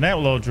 there's an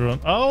outlaw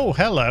drone. Oh,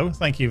 hello.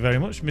 Thank you very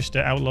much,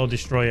 Mr. Outlaw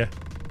Destroyer.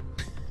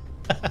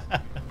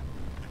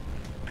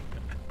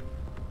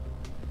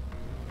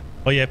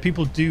 Oh yeah,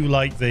 people do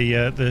like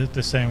the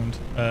sound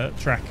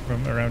track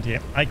from around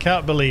here. I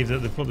can't believe that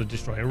they put the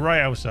destroyer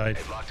right outside.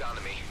 They've locked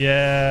onto me.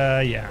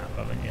 Yeah,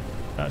 haven't you?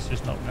 That's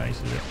just not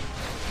nice, is it?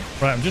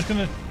 Right, I'm just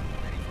gonna.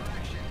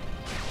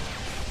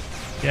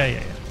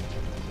 Yeah.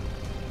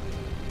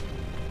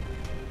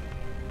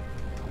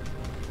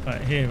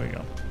 Right, here we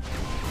go.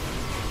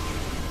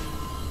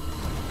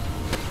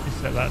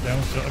 Set that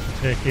down so I can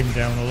take him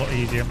down a lot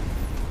easier.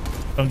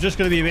 I'm just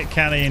going to be a bit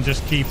canny and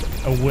just keep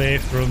away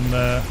from.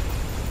 There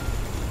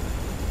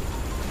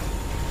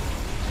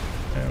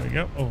we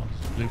go. Oh,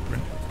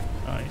 blueprint.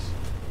 Nice.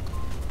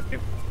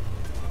 Yep.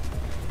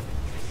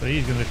 So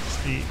he's going to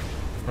see.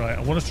 Right,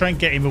 I want to try and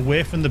get him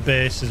away from the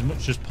base as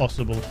much as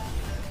possible.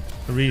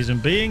 The reason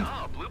being.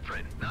 Oh,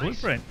 blueprint. Nice.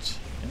 Blueprint.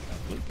 Yeah,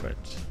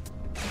 blueprint.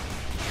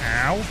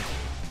 Ow.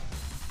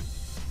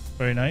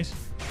 Very nice.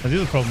 Now the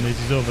other problem is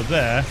he's over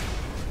there.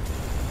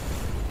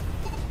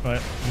 Right,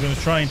 I'm going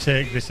to try and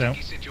take this out.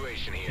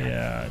 Situation here.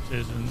 Yeah, it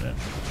is, isn't it?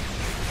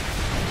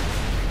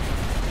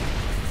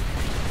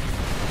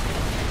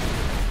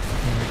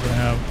 And we're going to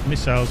have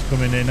missiles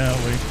coming in,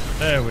 aren't we?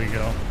 There we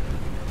go.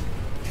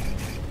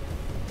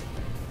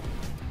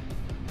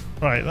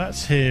 Right,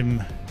 that's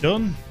him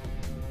done.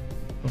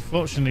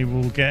 Unfortunately,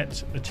 we'll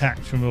get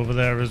attacked from over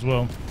there as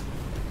well.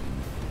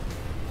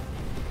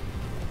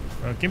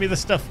 Right, give me the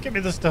stuff. Give me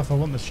the stuff. I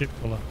want the ship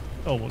colour.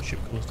 Oh, what ship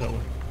colours, don't we?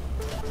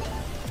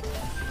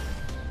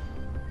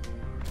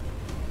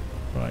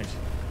 Right.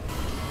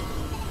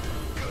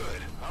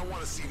 Good. I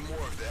want to see more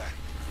of that.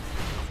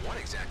 What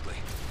exactly?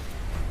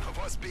 Of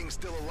us being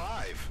still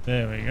alive.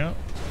 There we go.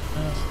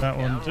 That's that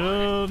one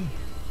done.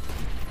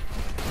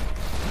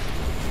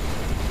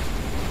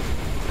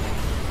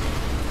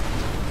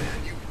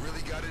 Man, you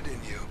really got it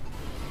in you.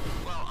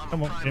 Well, I'm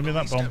Come on, give me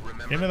that bomb.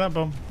 Give me that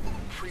bomb.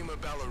 Prima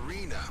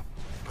ballerina.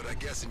 But I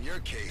guess in your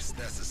case,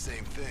 that's the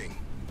same thing.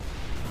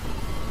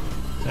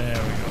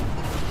 There we go.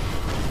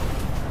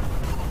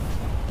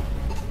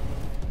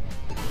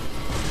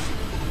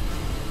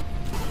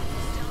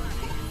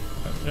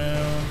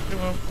 Down. Come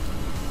on.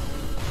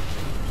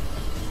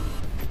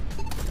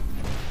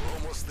 We're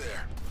almost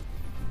there.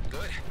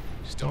 Good.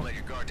 Just don't let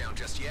your guard down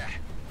just yet.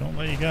 Don't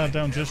let your guard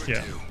down just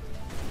yet. Do.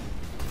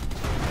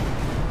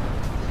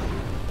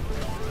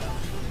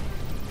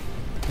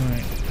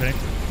 Right, okay.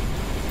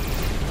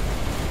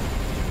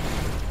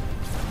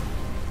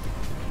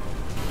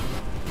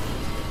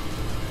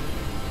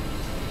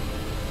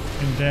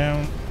 Him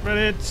down.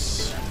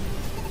 Credits.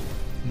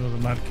 Another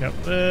madcap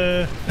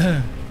there.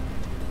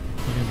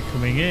 We're going to be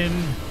coming in.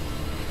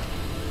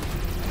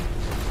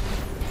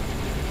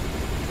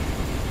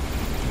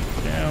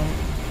 Down.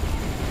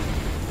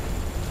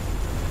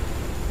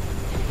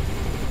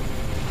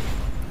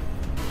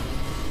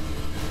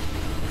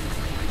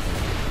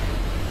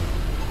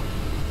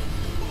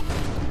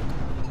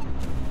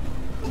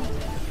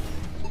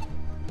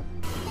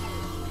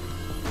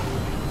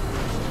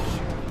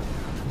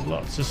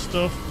 Lots of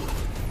stuff.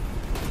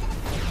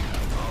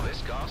 All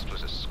this cost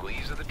was a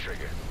squeeze of the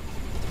trigger.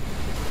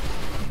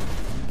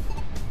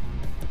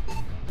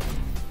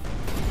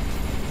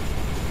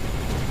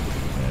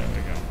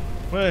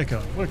 We're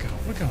going.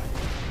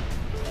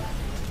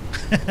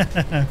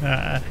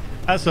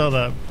 I saw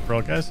that,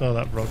 Brog.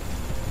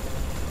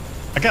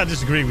 I can't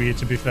disagree with you,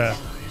 to be fair.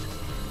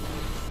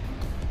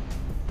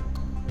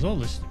 There's all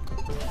this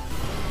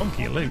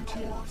funky loot.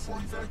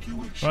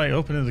 Right,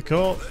 opening the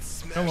court.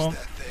 Come on.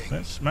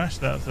 Let's smash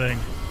that thing.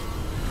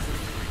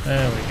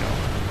 There we go.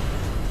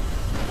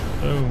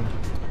 Boom.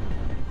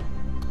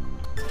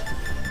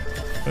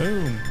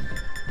 Boom.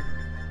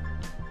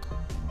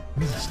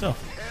 Look at the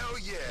stuff.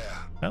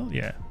 Hell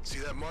yeah. See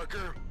that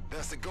marker?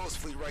 That's the ghost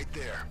fleet right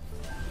there.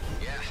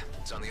 Yeah,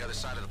 it's on the other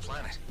side of the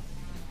planet.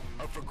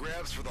 Up for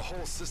grabs for the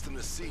whole system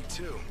to see,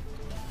 too.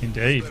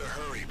 Indeed. Better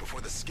hurry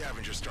before the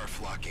scavengers start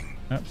flocking.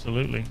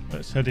 Absolutely.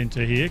 Let's head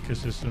into here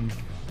because there's some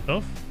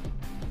stuff.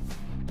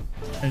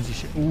 Energy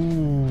ship.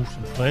 Ooh,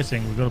 some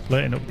plating. We've got a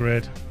plating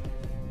upgrade.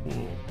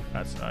 Ooh,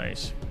 that's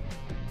nice.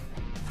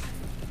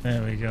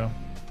 There we go.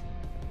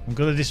 I'm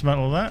going to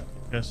dismantle that.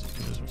 Yes,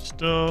 there's some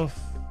stuff.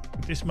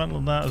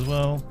 Dismantle that as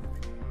well.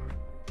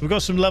 We've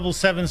got some level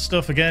 7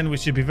 stuff again,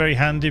 which should be very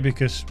handy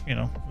because, you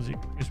know,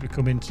 as we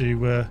come into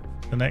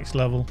the next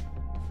level,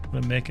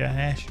 we'll make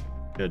a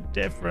good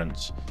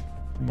difference.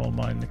 More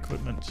mining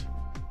equipment.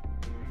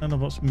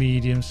 Nanobots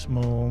medium,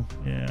 small.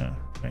 Yeah.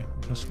 Okay,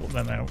 we're going to swap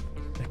them out.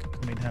 They could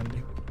come in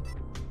handy.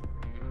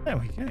 There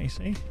we go, you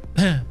see.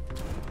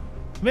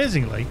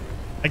 Amazingly,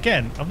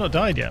 again, I've not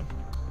died yet.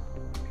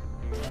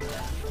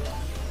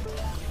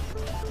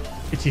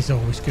 It is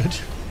always good.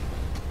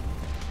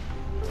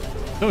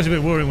 It's always a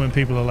bit worrying when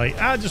people are like,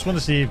 I just want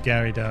to see if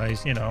Gary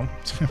dies, you know.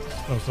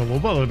 So we'll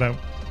bother about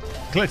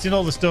collecting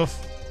all the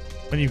stuff.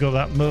 When you've got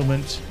that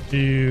moment,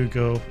 do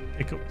go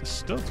pick up the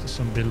stuff. There's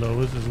some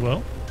below us as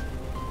well.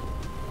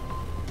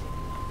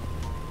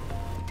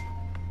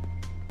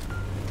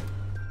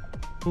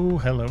 Oh,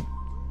 hello.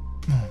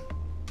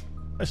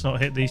 Let's not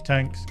hit these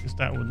tanks, because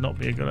that would not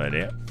be a good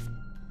idea.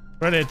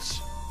 Credits.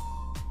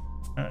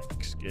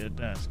 That's good,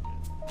 that's good.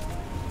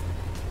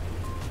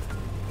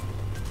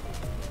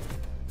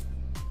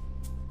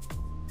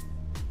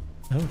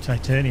 Oh,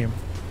 titanium.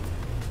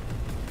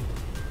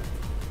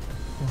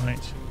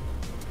 Right.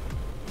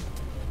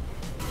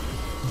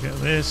 Get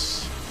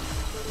this.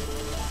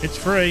 It's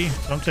free,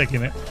 so I'm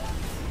taking it.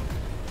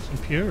 Some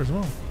pure as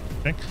well.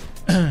 Okay.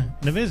 And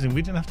amazing,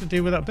 we didn't have to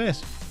deal with that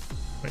base.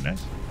 Quite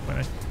nice. Quite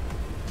nice.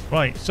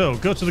 Right, so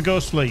go to the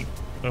ghost fleet.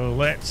 So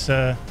let's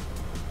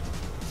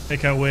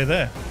take our way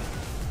there.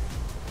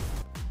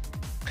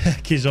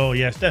 Kizor,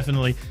 yes,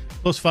 definitely.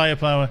 Plus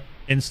firepower,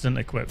 instant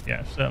equip.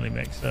 Yeah, certainly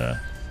makes...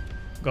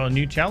 got a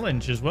new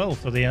challenge as well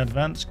for the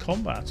advanced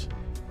combat.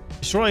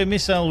 Destroy a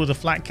missile with a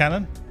flat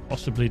cannon.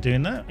 Possibly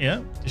doing that,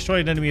 yeah. Destroy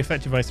an enemy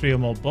affected by 3 or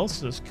more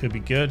buffs. This could be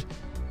good.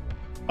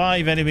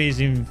 5 enemies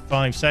in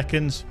 5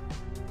 seconds.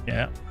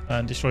 Yeah.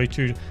 And destroy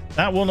 2.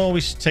 That one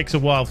always takes a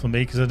while for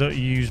me because I don't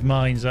use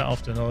mines that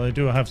often. Although I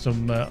do have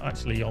some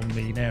actually on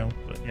me now.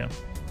 But yeah.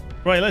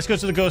 Right, let's go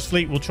to the ghost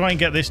fleet. We'll try and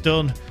get this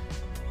done.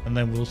 And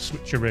then we'll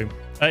switch a room.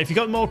 If you've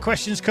got more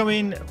questions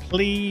coming,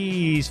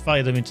 please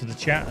fire them into the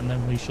chat. And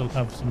then we shall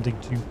have something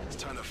to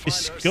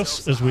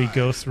discuss as we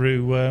go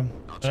through our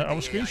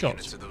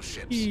screenshots.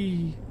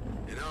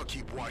 And I'll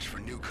keep watch for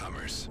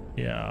newcomers.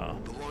 Yeah.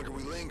 The longer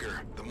we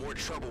linger, the more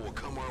trouble will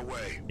come our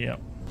way. Yeah.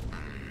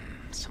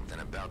 Something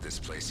about this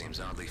place seems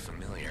oddly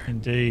familiar.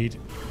 Indeed.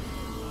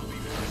 I'll be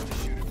fast to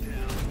shoot it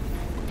down.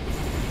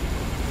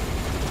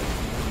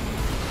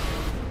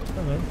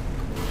 Hello.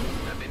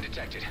 I've been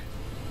detected.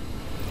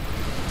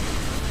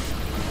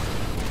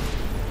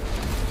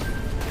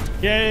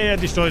 Yeah,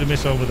 destroyed a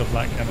missile with a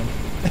flat cannon.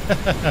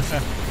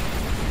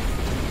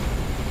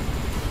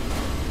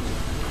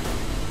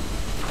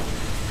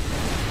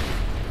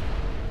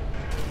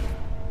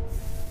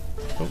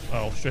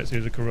 Oh, straight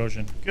through the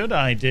corrosion. Good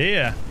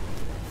idea.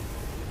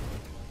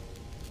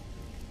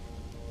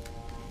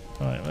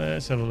 Right,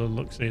 let's have a little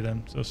look-see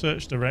then. So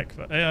search the wreck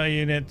for AI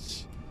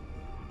units.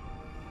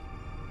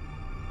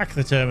 Hack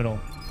the terminal.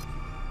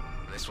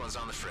 This one's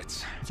on the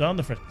fritz. It's on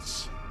the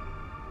fritz.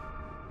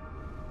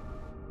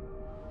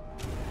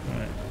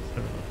 Right, let's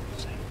have a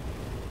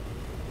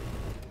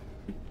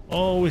look.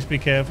 Always be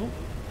careful.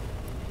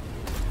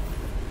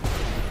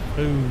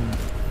 Boom.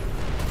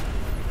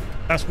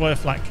 That's why a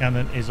flat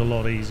cannon is a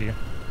lot easier.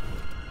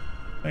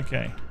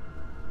 Okay.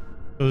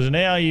 So there's an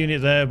AI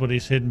unit there, but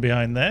it's hidden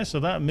behind there. So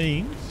that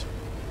means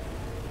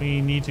we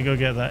need to go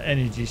get that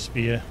energy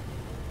spear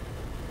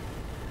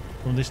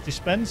from this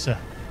dispenser.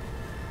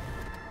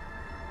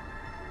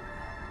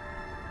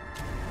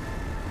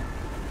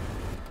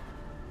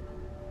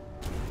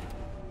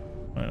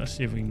 Right, let's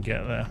see if we can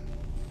get there.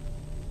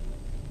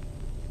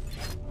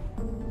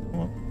 Come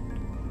on.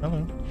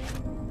 Hello.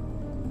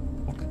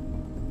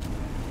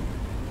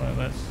 Right,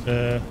 let's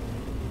it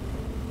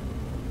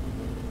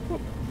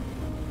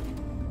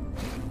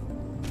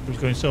was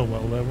going so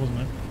well there,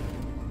 wasn't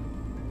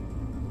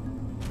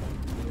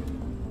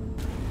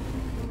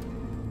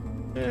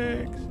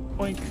it? 6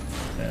 point.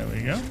 There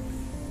we go.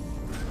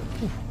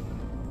 Oof.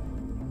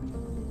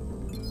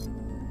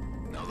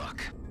 No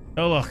luck.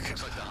 No luck.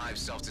 Looks like the hive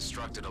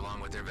self-destructed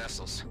along with their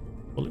vessels.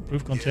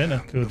 Bulletproof container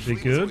could be The fleet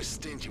was good. always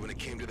stingy when it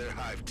came to their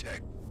hive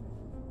tech.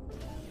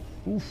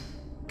 Oof.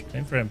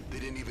 Came for him. They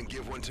didn't even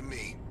give one to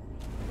me.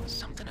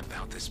 Something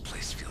about this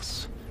place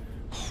feels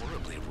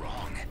horribly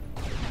wrong.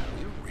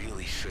 We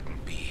really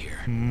shouldn't be here.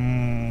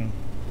 Hmm.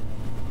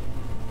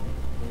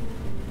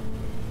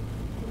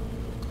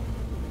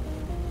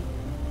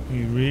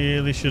 You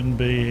really shouldn't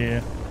be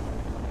here.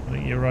 I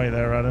think you're right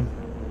there, Adam.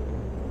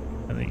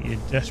 I think you're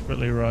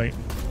desperately right.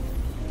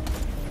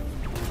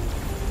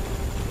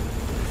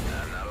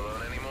 I'm not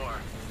alone anymore.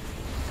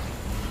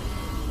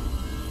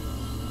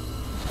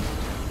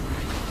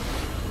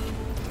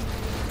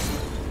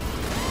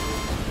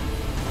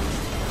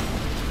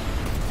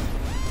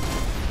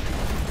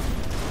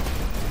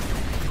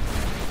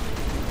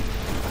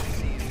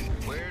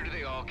 Where do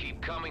they all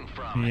keep coming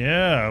from?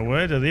 Yeah,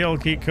 where do they all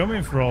keep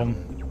coming from?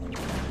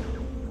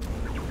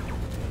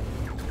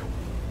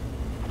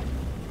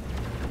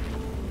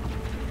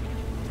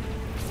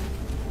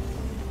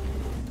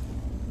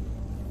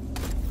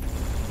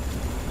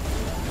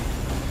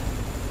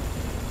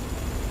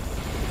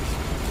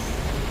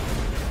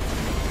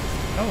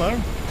 Hello.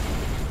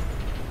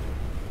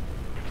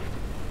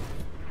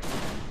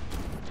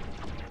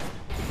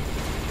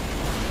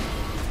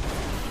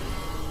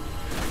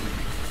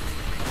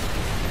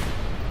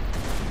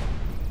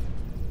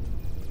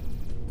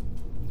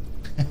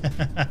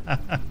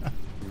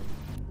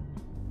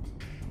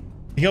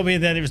 You got me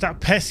in there. It was that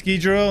pesky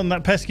drone.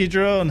 That pesky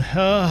drone.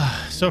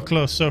 Oh, so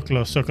close, so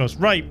close, so close.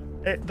 Right.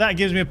 That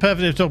gives me a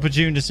perfect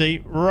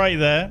opportunity right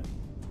there.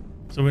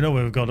 So we know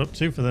where we've got up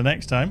to for the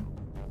next time.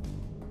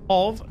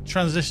 Of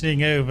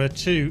transitioning over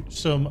to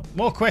some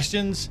more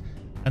questions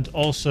and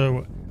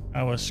also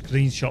our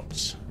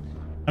screenshots.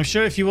 I'm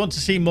sure if you want to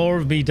see more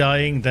of me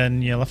dying,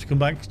 then you'll have to come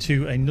back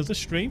to another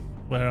stream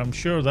where I'm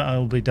sure that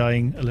I'll be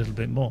dying a little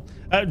bit more.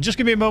 Just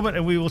give me a moment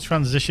and we will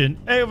transition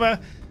over.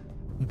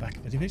 We're back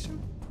very, very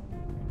soon.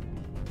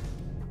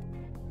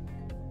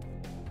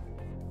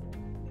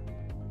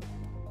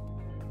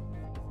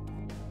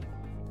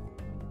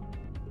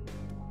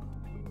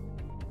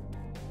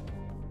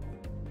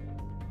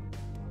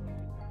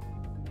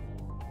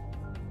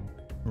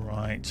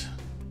 Right.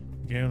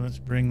 Okay, let's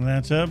bring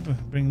that up.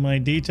 Bring my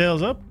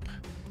details up.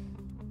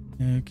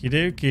 Okie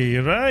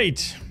dokie.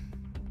 Right.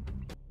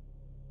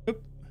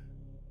 Oop.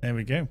 There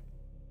we go.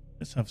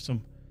 Let's have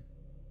some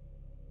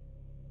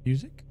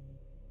music.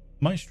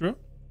 Maestro.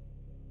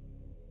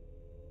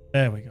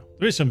 There we go.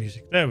 There is some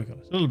music. There we go.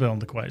 It's a little bit on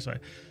the quiet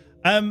side.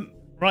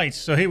 Right.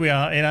 So here we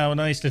are in our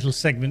nice little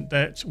segment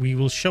that we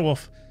will show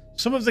off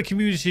some of the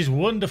community's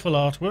wonderful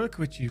artwork,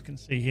 which you can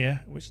see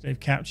here, which they've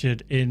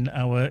captured in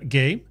our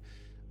game.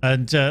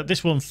 And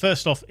this one,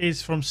 first off,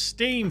 is from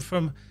Steam,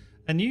 from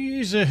a new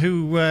user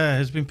who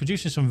has been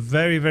producing some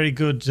very, very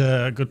good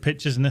good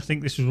pictures. And I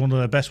think this was one of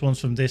the best ones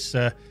from this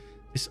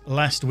this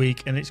last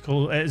week. And it's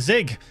called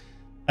Zig.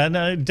 And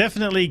it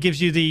definitely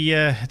gives you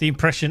the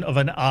impression of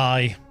an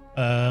eye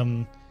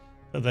that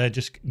they're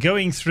just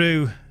going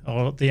through,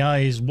 or the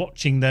eye is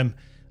watching them.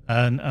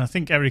 And I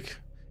think Eric,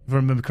 if I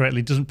remember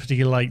correctly, doesn't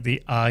particularly like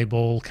the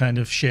eyeball kind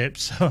of shape.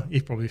 So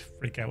he'd probably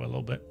freak out a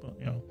little bit, but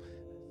you know.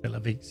 C'est la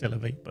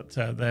vie. But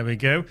there we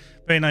go.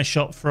 Very nice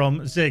shot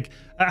from Zig.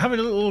 Having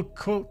a little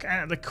look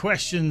at the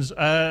questions.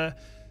 Svenja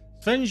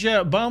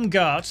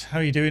Baumgart, how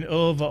are you doing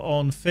over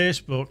on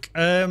Facebook?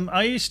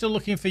 Are you still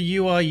looking for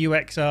UI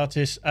UX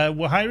artists?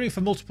 We're hiring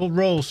for multiple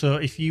roles, so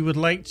if you would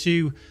like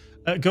to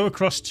go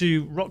across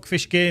to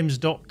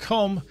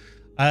rockfishgames.com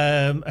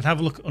and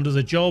have a look under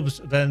the jobs,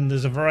 then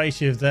there's a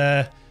variety of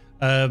there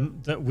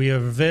that we are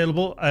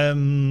available.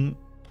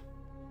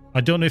 I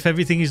don't know if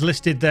everything is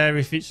listed there.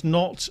 If it's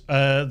not,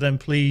 then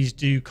please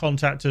do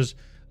contact us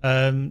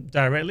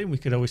directly. We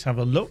could always have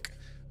a look.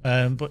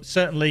 But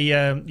certainly,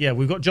 yeah,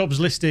 we've got jobs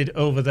listed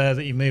over there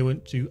that you may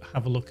want to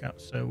have a look at.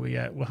 So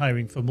we're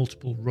hiring for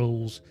multiple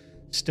roles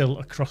still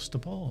across the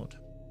board.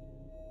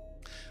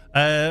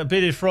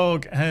 Bearded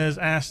Frog has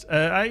asked,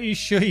 are you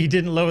sure you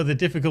didn't lower the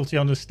difficulty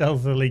on the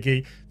stealthily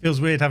geek?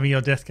 Feels weird having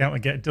your death counter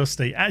get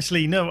dusty.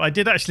 Actually, no, I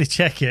did actually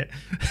check it.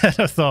 And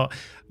I thought,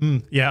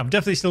 yeah, I'm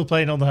definitely still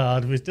playing on the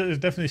hard. We're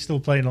definitely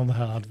still playing on the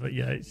hard. But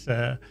yeah, it's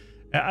to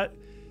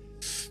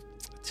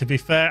be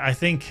fair, I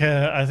think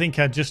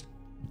I just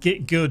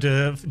get good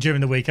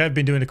during the week. I've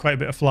been doing quite a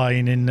bit of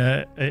flying in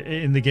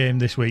the game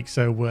this week.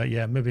 So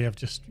yeah, maybe I've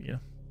just, you know,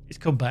 it's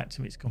come back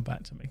to me. It's come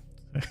back to me.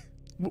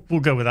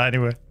 We'll go with that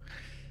anyway.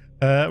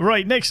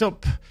 Right, next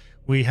up,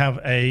 we have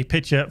a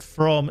picture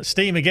from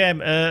Steam again.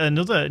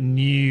 Another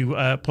new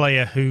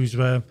player who's...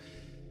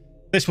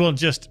 this one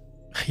just...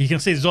 You can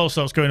see there's all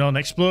sorts going on.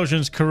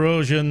 Explosions,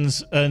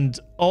 corrosions, and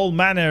all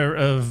manner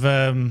of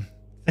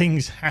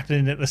things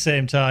happening at the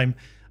same time.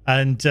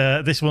 And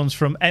this one's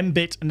from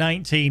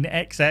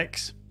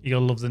mbit19xx. You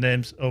gotta love the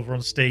names over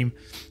on Steam.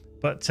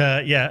 But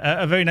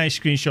yeah, a very nice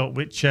screenshot,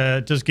 which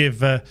does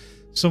give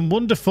some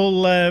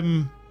wonderful...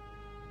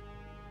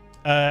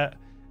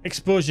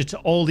 exposure to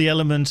all the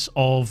elements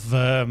of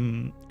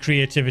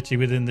creativity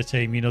within the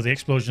team. You know, the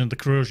explosion and the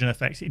corrosion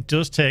effects. It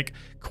does take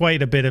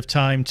quite a bit of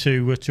time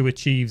to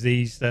achieve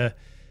these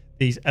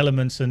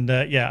elements, and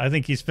yeah, I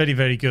think it's very,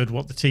 very good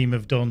what the team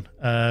have done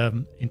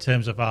in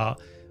terms of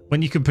art.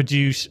 When you can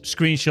produce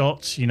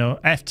screenshots, you know,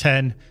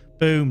 F10,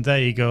 boom, there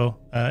you go.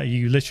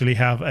 You literally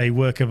have a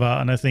work of art,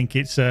 and I think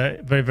it's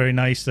very, very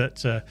nice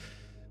that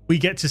we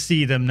get to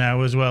see them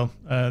now as well.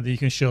 That you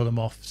can show them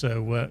off.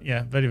 So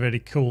yeah, very, very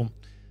cool.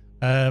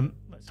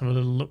 Let's have a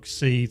little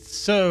look-see.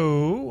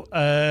 So,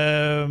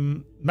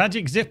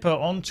 Magic Zipper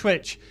on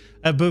Twitch.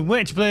 But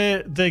wait to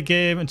play the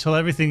game until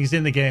everything is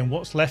in the game.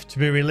 What's left to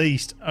be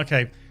released?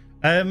 Okay.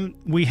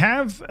 We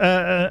have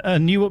a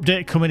new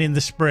update coming in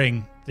the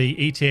spring.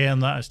 The ETA on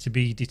that is to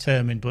be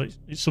determined, but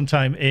it's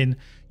sometime in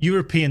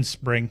European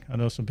spring. I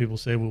know some people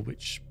say, well,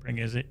 which spring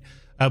is it?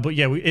 But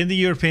yeah, we're in the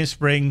European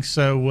spring,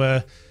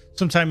 so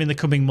sometime in the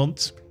coming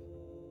months.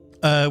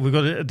 We've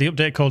got the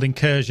update called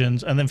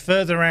Incursions, and then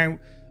further out,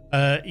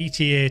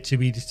 ETA to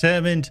be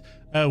determined.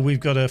 We've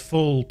got a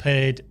full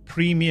paid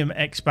premium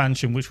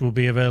expansion which will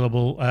be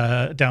available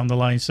down the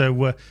line. So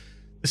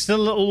there's still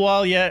a little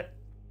while yet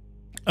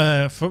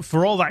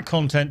for all that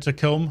content to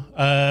come.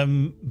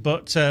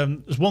 But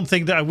there's one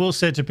thing that I will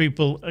say to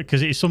people,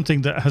 because it's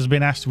something that has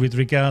been asked with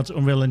regards to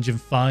Unreal Engine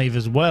 5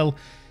 as well,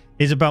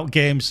 is about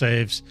game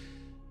saves.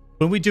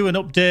 when we do an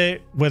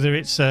update, whether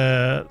it's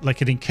like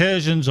an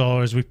incursions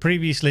or as we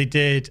previously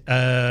did,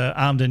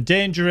 armed and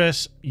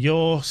dangerous,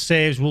 your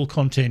saves will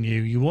continue.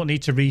 You won't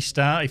need to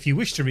restart. If you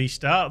wish to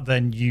restart,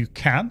 then you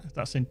can.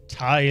 That's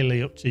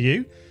entirely up to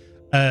you,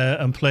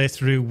 and play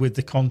through with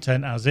the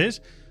content as is.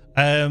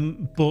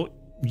 But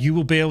you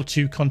will be able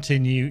to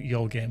continue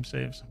your game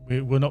saves.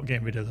 We're not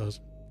getting rid of those.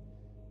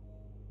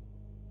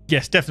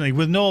 Yes, definitely.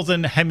 With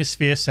Northern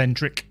Hemisphere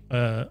centric,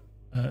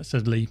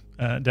 said Lee,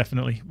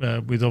 definitely.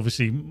 With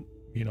obviously,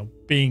 you know,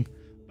 being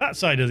that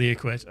side of the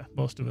equator,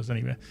 most of us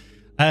anyway.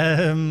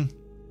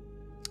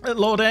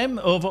 Lord M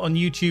over on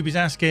YouTube is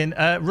asking,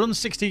 run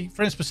 60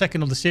 frames per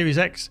second on the Series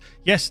X.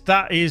 Yes,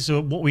 that is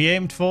what we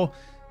aimed for.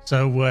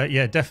 So,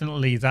 yeah,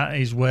 definitely that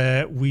is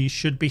where we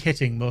should be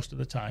hitting most of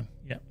the time.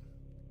 Yeah.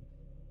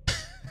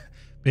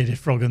 Bearded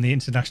Frog on the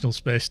International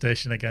Space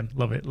Station again.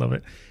 Love it, love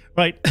it.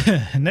 Right,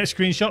 next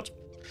screenshot.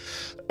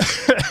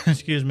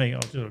 Excuse me,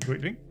 I'll do a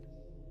quick drink.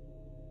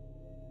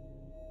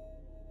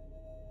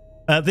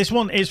 This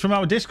one is from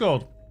our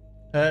Discord.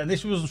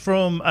 This was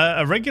from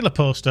a regular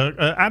poster,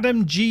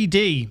 Adam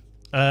GD.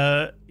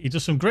 He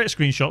does some great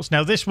screenshots.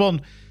 Now, this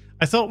one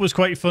I thought was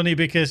quite funny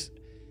because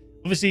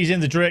obviously he's in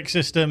the Drake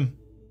system.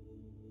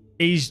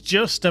 He's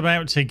just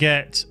about to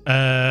get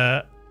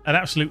an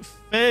absolute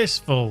face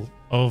full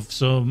of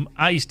some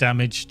ice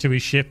damage to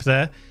his ship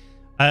there.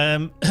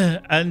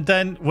 And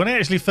then when I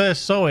actually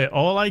first saw it,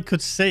 all I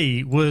could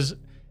see was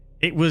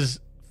it was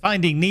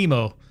Finding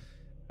Nemo,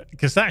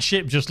 because that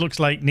ship just looks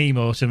like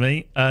Nemo to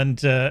me, and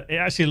it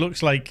actually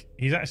looks like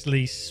he's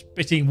actually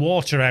spitting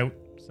water out.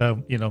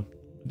 So, you know,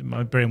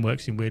 my brain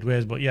works in weird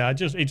ways, but yeah, it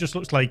just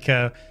looks like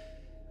yeah,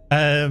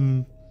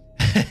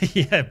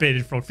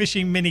 Bearded Frog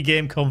fishing mini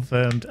game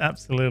confirmed,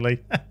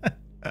 absolutely.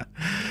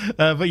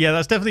 But yeah,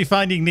 that's definitely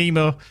Finding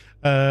Nemo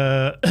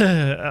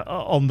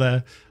on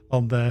there.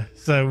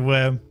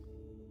 So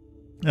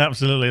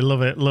absolutely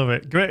love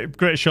it.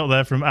 Great shot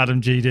there from Adam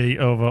GD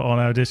over on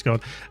our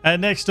Discord.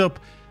 Next up,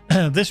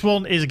 this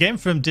one is again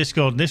from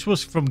Discord. This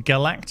was from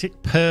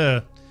Galactic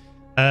Purr.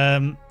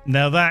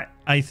 Now that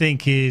I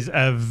think is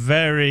a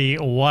very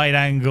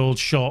wide-angled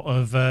shot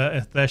of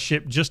their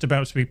ship just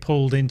about to be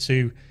pulled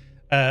into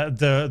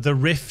the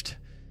rift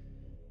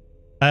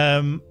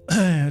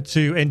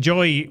to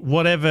enjoy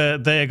whatever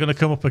they're going to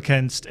come up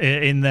against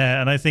in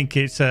there. And I think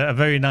it's a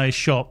very nice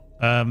shot,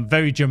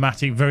 very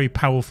dramatic, very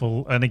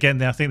powerful. And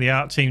again, I think the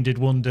art team did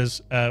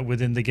wonders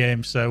within the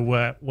game.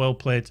 So well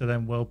played to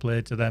them, well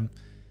played to them.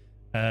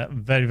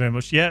 Very, very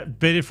much. Yeah,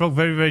 Bearded Frog,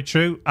 very, very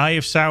true. Eye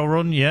of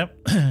Sauron, yeah.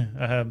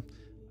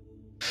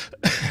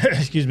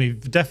 Excuse me.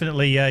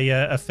 Definitely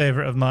a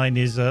favourite of mine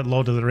is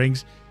Lord of the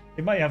Rings.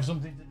 It might have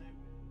something to do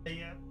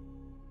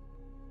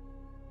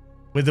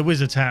with the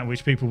wizard's hat,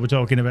 which people were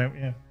talking about,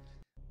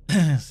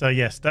 yeah. So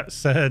yes,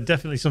 that's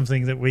definitely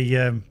something that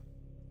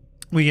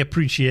we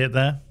appreciate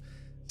there.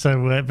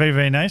 So very,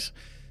 very nice.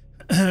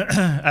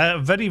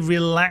 Very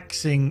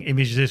relaxing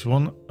image, this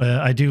one.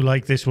 I do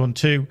like this one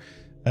too.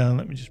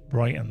 Let me just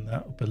brighten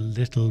that up a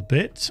little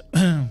bit.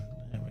 There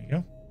we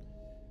go.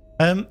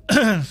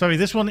 Sorry,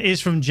 this one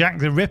is from Jack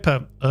the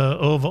Ripper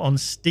over on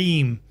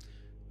Steam.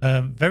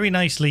 Very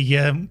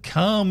nicely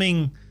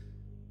calming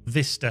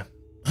vista.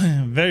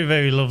 Very,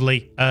 very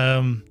lovely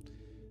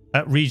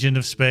region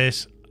of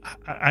space.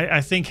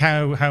 I think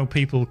how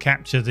people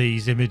capture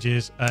these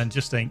images and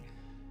just think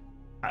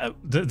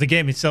the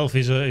game itself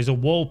is a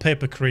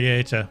wallpaper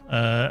creator.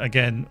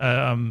 Again,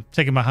 I'm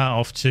taking my hat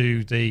off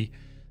to the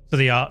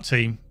art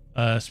team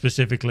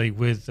specifically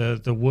with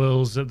the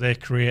worlds that they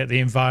create, the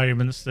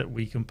environments that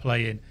we can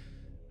play in.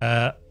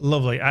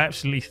 Lovely. I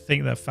absolutely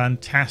think they're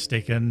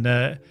fantastic, and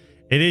it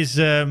is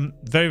very,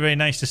 very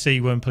nice to see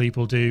when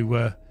people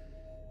do.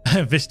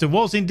 Vista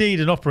was indeed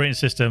an operating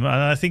system, and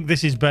I think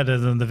this is better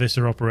than the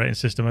Vista operating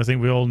system. I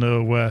think we all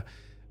know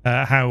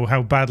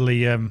how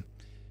badly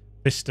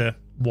Vista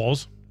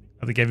was.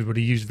 I think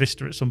everybody used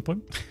Vista at some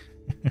point.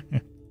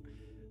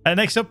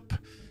 Next up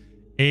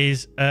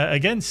is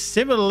again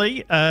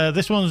similarly,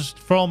 this one's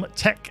from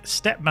Tech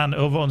Stepman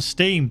over on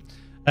Steam.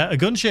 A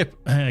gunship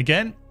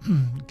again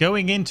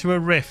going into a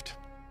rift.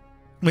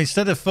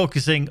 Instead of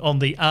focusing on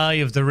the eye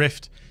of the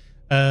rift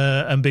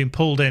and being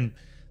pulled in,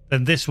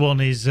 then this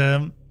one is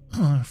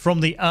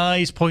from the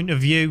eye's point of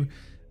view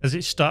as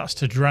it starts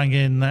to drag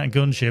in that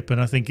gunship. And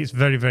I think it's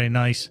very, very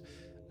nice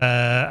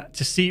to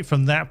see it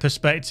from that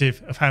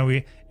perspective of how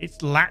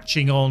it's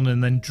latching on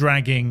and then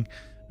dragging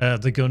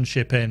the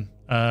gunship in.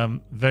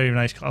 Very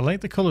nice. I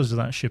like the colours of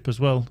that ship as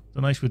well.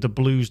 They're nice with the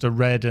blues, the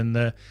red, and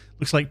the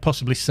looks like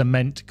possibly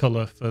cement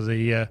colour for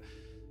the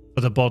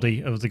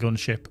body of the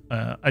gunship.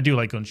 I do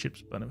like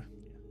gunships, by the way.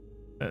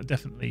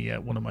 Definitely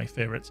one of my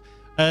favourites.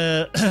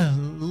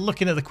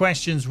 Looking at the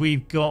questions,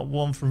 we've got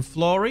one from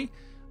Flory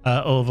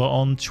over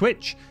on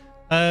Twitch.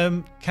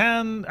 How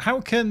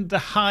can the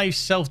hive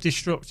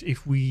self-destruct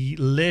if we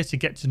later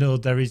get to know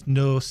there is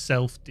no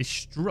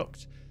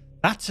self-destruct?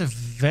 That's a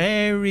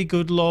very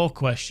good lore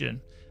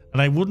question,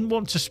 and I wouldn't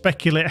want to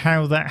speculate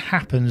how that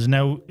happens.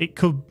 Now, it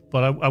could,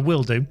 but I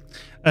will do.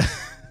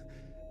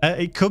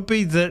 It could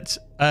be that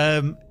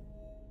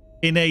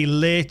in a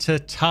later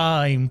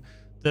time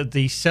that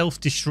the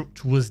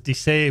self-destruct was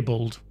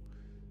disabled,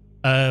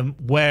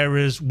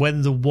 whereas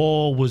when the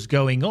war was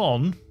going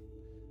on,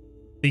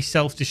 the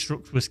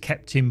self-destruct was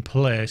kept in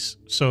place.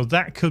 So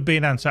that could be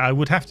an answer. I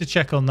would have to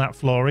check on that,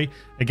 Flory.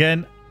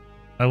 Again,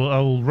 I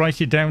will write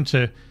it down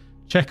to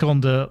check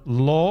on the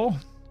law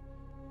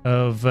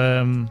of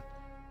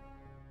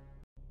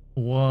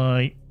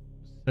why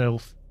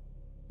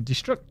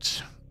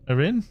self-destructs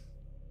are in,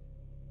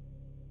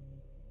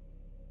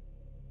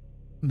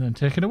 and then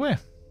taken away.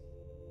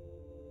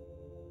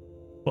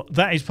 But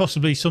that is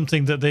possibly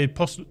something that they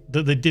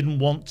didn't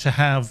want to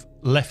have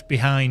left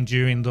behind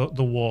during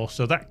the war.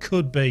 So that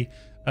could be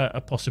a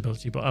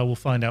possibility, but I will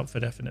find out for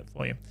definite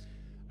for you.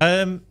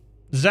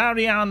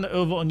 Zarian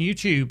over on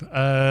YouTube.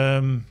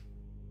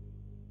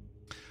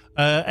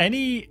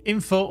 Any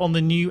info on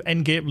the new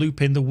endgame loop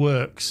in the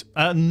works?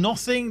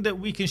 Nothing that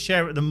we can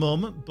share at the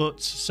moment, but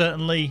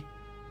certainly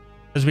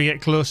as we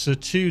get closer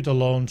to the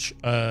launch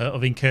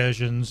of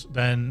Incursions,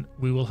 then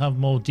we will have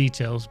more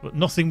details, but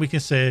nothing we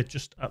can say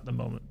just at the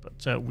moment.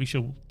 But we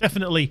shall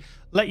definitely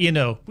let you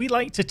know. We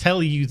like to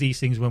tell you these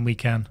things when we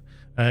can.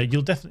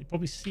 You'll definitely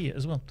probably see it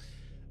as well.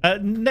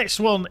 Next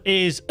one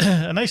is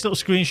a nice little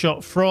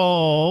screenshot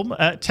from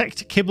Tech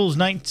Kibbles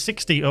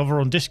 960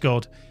 over on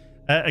Discord.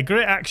 A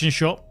great action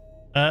shot.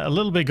 A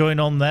little bit going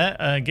on there.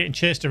 Getting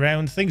chased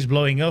around. Things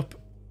blowing up.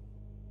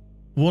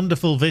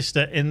 Wonderful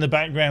vista in the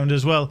background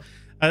as well.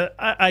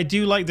 I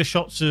do like the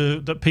shots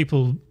that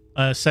people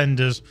send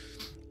us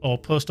or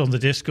post on the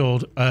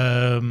Discord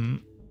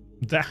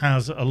that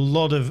has a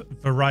lot of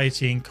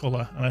variety in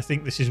colour, and I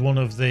think this is one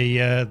of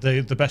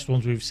the best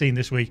ones we've seen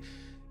this week.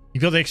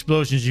 You've got the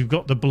explosions, you've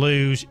got the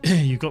blues,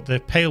 you've got the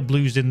pale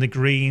blues in the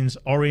greens,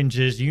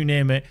 oranges, you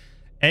name it,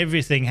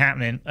 everything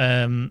happening.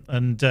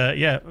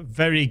 Yeah,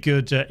 very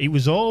good. It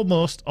was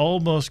almost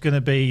going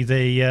to be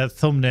the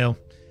thumbnail.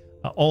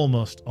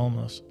 Almost.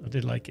 I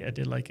did like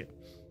it.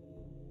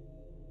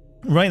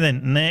 Right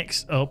then,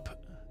 next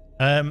up,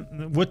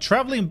 we're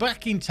traveling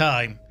back in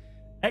time.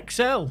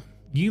 XL,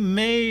 you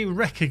may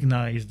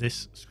recognize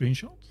this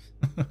screenshot.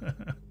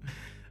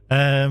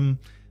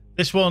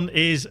 This one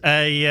is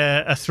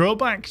a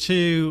throwback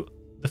to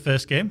the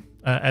first game,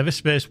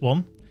 EVERSPACE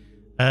 1,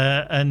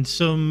 and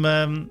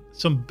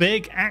some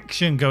big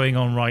action going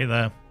on right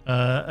there.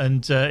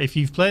 If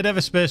you've played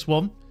EVERSPACE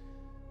 1,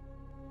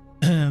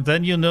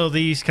 then you'll know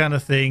these kind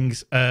of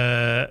things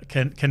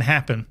can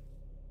happen.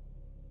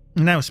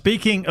 Now,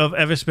 speaking of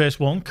EVERSPACE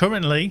 1,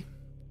 currently,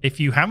 if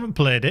you haven't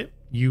played it,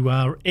 you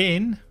are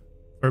in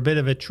for a bit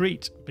of a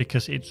treat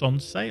because it's on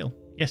sale.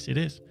 Yes, it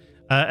is.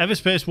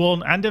 EVERSPACE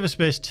 1 and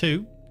EVERSPACE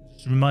 2,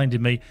 just reminded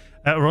me,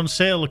 are on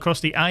sale across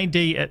the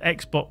ID at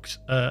Xbox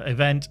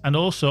event and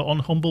also on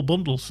Humble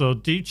Bundle. So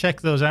do check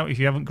those out if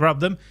you haven't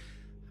grabbed them.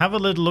 Have a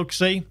little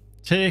look-see.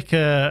 Take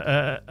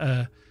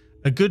a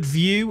good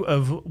view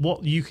of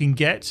what you can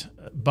get.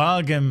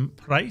 Bargain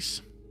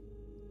price.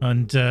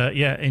 And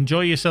yeah,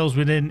 enjoy yourselves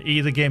within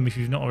either game if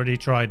you've not already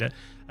tried it.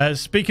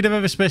 Speaking of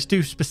EVERSPACE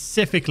 2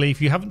 specifically, if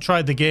you haven't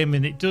tried the game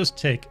and it does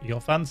take your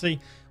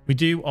fancy, we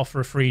do offer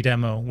a free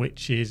demo,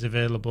 which is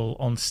available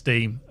on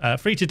Steam.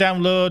 Free to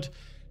download.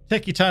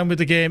 Take your time with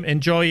the game,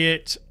 enjoy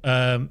it,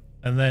 and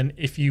then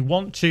if you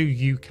want to,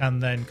 you can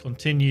then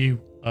continue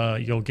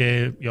your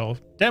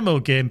demo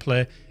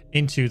gameplay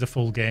into the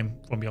full game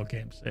from your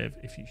game save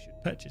if you should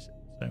purchase it.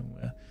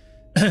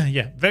 So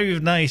yeah, very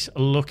nice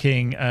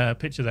looking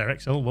picture there,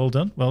 XL. Well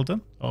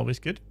done. Always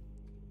good.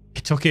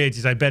 It took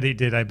ages. I bet it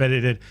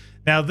did.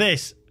 Now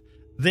this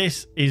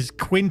is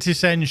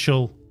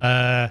quintessential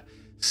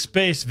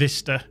space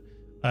vista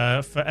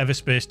for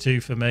EVERSPACE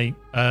 2 for me.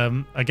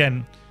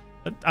 Again,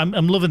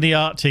 I'm loving the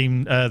art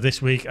team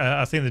this week.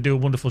 I think they do a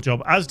wonderful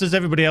job, as does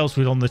everybody else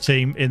on the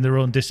team in their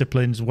own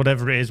disciplines,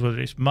 whatever it is, whether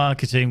it's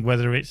marketing,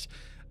 whether it's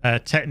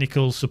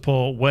technical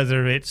support,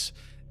 whether it's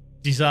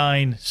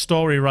design,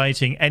 story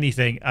writing,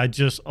 anything. I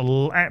just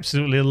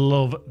absolutely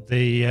love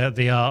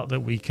the art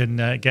that we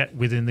can get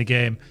within the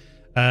game.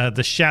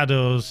 The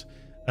shadows,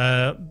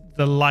 the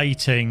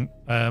lighting,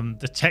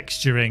 the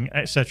texturing,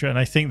 etc. And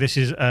I think this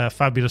is a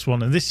fabulous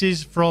one. And this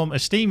is from a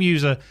Steam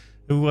user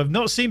who I've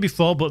not seen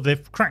before, but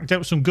they've cracked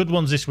out some good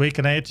ones this week,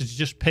 and I had to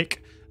just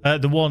pick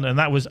the one, and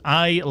that was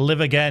I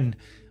Live Again.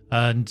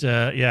 And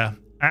yeah,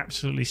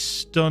 absolutely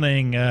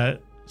stunning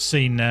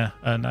scene there,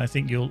 and I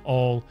think you'll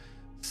all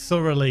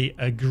thoroughly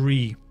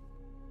agree.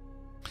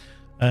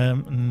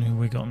 And who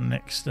we got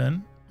next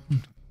then?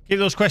 Keep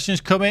those questions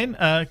coming.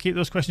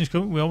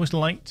 We always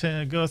like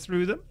to go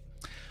through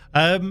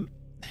them.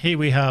 Here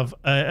we have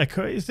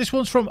this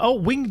one's from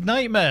Winged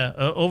Nightmare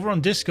over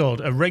on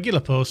Discord, a regular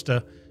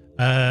poster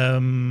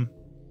who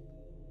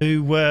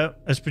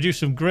has produced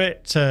some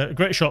great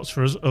shots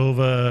for us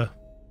over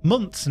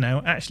months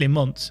now, actually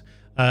months.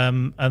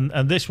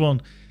 And this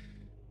one,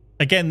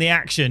 again, the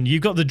action.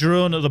 You've got the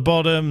drone at the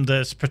bottom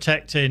that's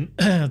protecting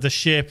the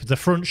ship, the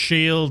front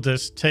shield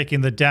that's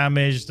taking the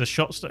damage, the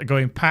shots that are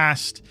going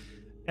past.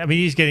 I mean,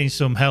 he's getting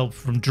some help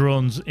from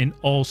drones in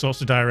all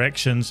sorts of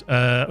directions.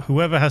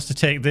 Whoever has to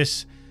take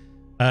this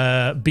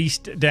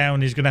beast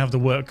down is going to have the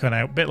work cut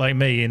out. A bit like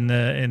me in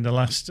the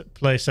last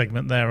play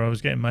segment there. I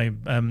was getting my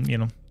you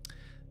know,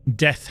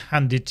 death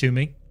handed to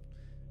me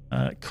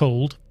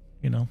cold.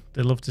 You know,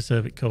 they love to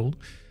serve it cold.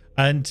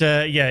 And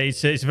yeah,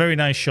 it's a very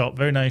nice shot.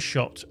 Very nice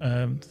shot.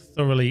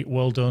 Thoroughly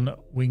well done,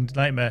 Winged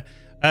Nightmare.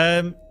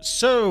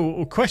 So,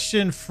 a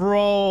question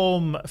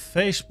from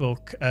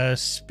Facebook.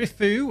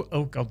 Spiffoo.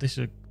 Oh god, this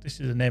is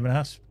a name and a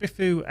half.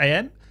 Spiffoo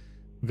AM.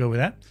 We'll go with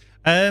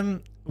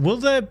that. Will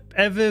there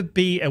ever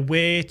be a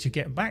way to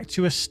get back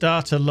to a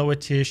starter lower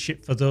tier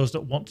ship for those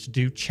that want to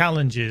do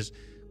challenges?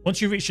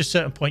 Once you reach a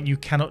certain point, you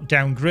cannot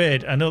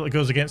downgrade. I know that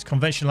goes against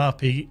conventional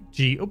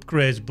RPG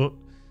upgrades, but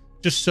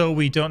just so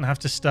we don't have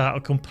to start a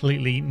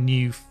completely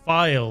new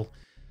file.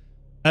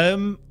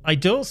 I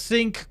don't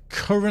think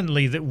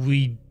currently that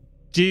we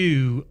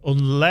do,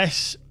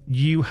 unless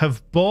you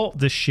have bought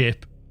the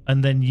ship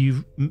and then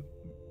you've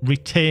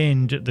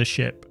retained the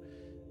ship.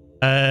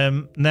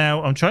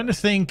 Now, I'm trying to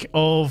think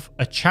of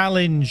a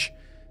challenge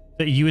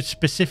that you would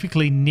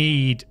specifically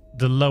need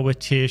the lower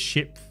tier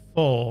ship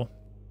for.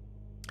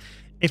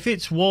 If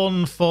it's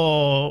one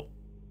for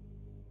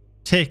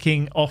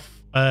taking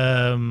off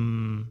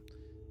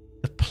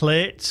the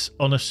plates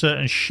on a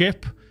certain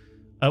ship,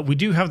 we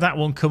do have that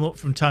one come up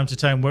from time to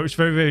time where it's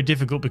very, very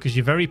difficult because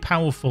you're very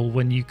powerful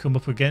when you come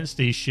up against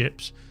these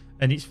ships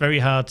and it's very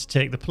hard to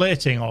take the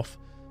plating off.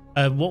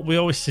 What we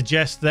always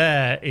suggest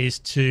there is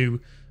to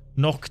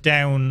knock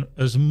down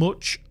as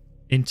much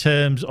in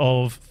terms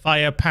of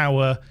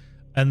firepower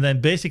and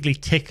then basically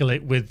tickle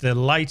it with the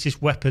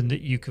lightest weapon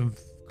that you can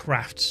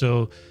craft.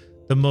 So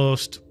the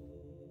most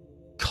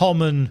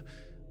common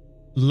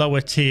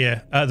lower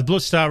tier, the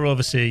Bloodstar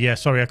Overseer. Yeah,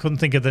 sorry, I couldn't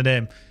think of the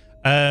name.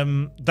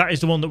 That is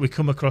the one that we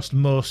come across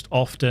most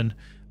often.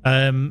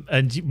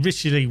 And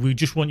literally, we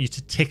just want you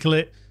to tickle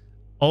it.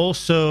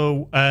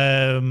 Also,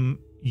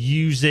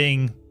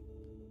 using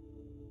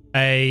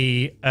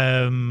a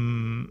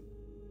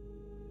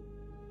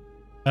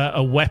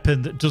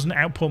weapon that doesn't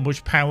output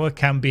much power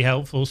can be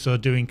helpful. So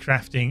doing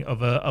crafting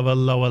of a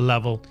lower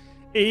level,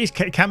 it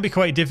can be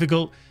quite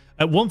difficult.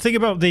 One thing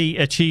about the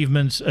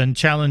achievements and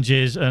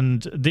challenges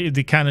and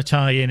the kind of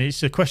tie-in,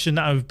 it's a question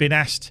that I've been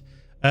asked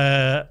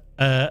a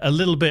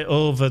little bit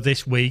over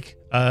this week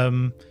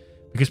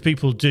because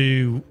people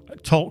do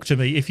talk to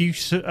me. If you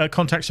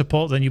contact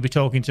support, then you'll be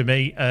talking to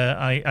me.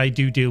 I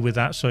do deal with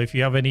that. So if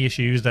you have any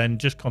issues, then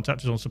just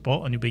contact us on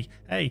support and you'll be,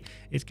 hey,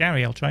 it's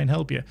Gary, I'll try and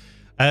help you.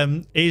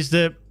 Is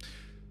that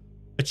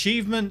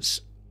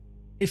achievements,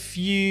 if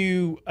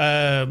you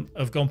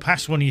have gone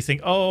past one and you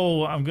think,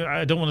 oh,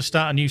 I don't want to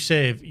start a new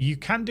save, you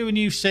can do a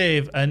new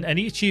save, and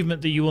any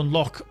achievement that you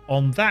unlock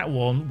on that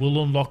one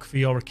will unlock for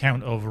your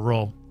account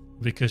overall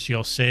because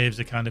your saves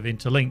are kind of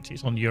interlinked.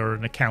 It's on your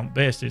account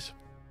basis.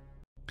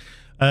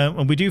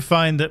 And we do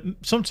find that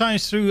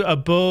sometimes through a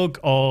bug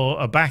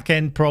or a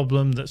back-end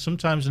problem that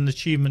sometimes an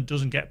achievement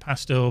doesn't get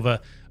passed over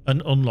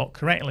and unlocked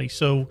correctly.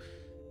 So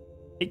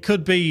it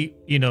could be,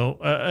 you know,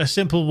 a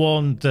simple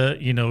one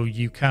that, you know,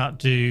 you can't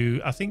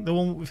do. I think the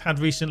one we've had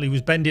recently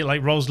was Bend It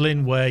Like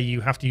Roslyn, where you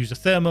have to use a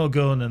thermo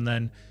gun and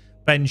then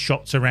bend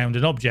shots around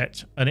an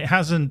object, and it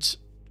hasn't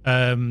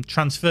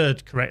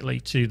transferred correctly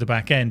to the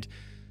back end.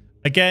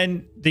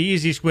 Again, the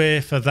easiest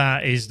way for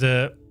that is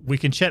that we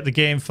can check the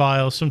game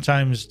file.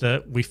 Sometimes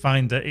that we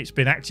find that it's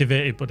been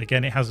activated, but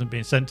again, it hasn't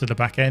been sent to the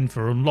back end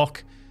for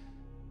unlock.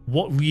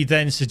 What we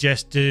then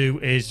suggest do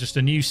is just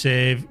a new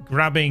save,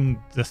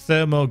 grabbing the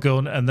thermo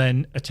gun and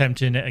then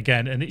attempting it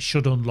again, and it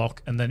should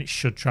unlock and then it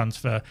should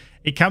transfer.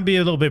 It can be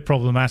a little bit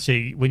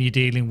problematic when you're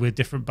dealing with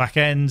different back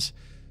ends.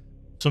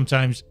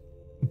 Sometimes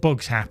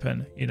bugs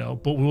happen, you know,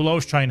 but we will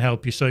always try and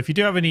help you. So if you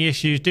do have any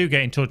issues, do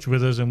get in touch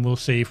with us and we'll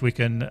see if we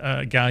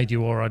can guide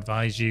you or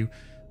advise you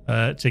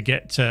to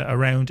get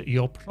around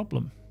your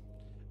problem.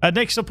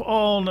 Next up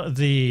on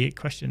the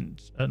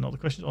questions, not the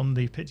questions, on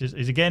the pictures,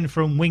 is again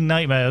from Winged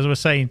Nightmare. As I was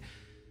saying,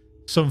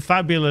 some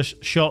fabulous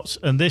shots,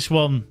 and this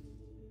one,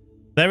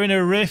 they're in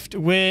a rift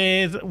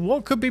with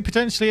what could be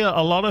potentially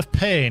a lot of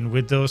pain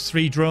with those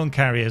 3 drone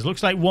carriers.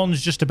 Looks like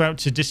one's just about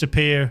to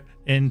disappear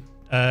in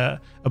a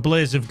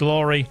blaze of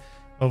glory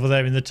over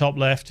there in the top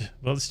left,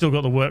 but they've still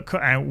got the work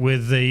cut out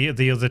with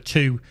the other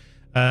 2.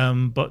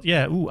 But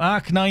yeah, ooh,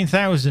 Arc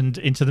 9000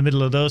 into the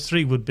middle of those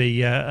 3 would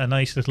be a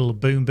nice little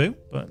boom boom,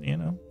 but you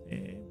know,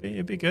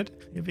 it'd be good.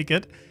 It'd be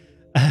good.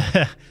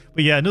 But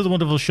yeah, another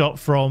wonderful shot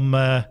from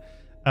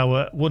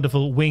our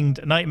wonderful Winged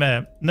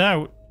Nightmare.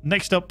 Now,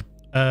 next up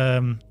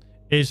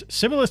is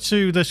similar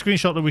to the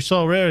screenshot that we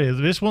saw earlier.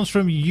 This one's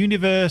from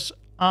Universe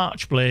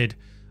Archblade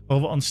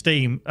over on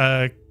Steam.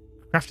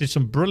 Crafted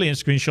some brilliant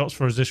screenshots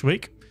for us this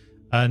week,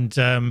 and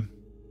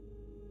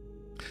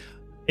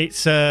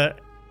it's an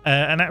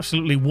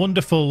absolutely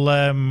wonderful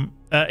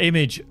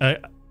image.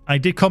 I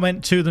did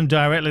comment to them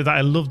directly that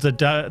I love the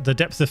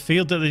depth of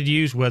field that they'd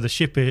use, where the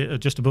ship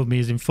just above me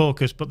is in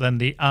focus, but then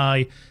the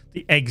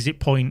exit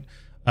point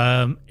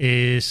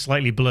is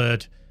slightly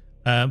blurred.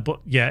 But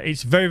yeah,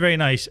 it's very, very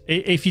nice.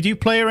 If you do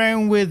play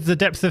around with the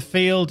depth of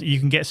field, you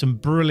can get some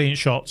brilliant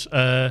shots.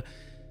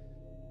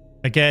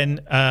 again,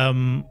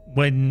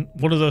 when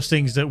one of those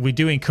things that we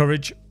do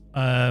encourage,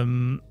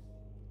 and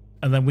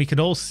then we can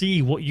all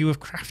see what you have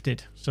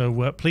crafted.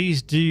 So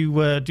please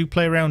do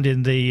play around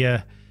in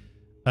the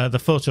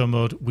photo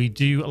mode. We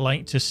do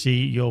like to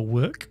see your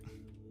work.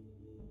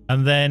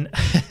 And then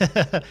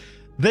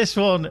this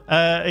one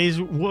is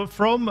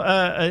from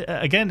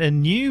again a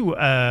new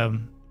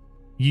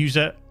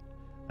user,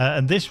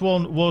 and this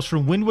one was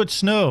from Windward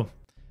Snow,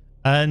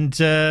 and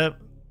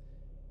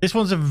this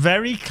one's a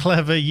very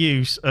clever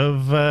use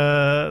of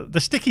the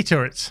sticky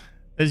turrets,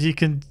 as you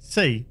can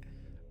see.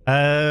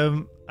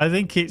 I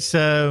think it's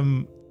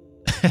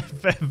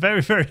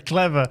very, very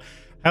clever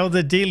how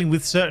they're dealing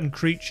with certain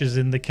creatures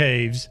in the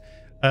caves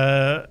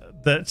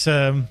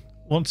that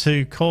want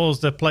to cause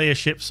the player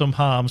ship some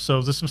harm.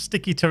 So there's some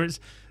sticky turrets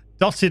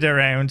dotted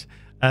around,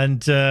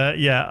 and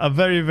yeah, a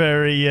very,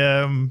 very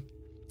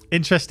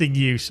interesting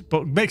use,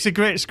 but makes a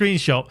great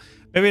screenshot.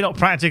 Maybe not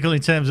practical in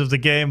terms of the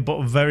game, but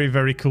a very,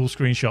 very cool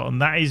screenshot.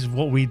 And that is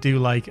what we do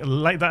like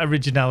that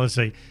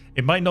originality.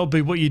 It might not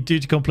be what you do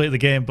to complete the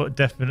game, but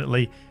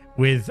definitely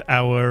with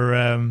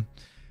our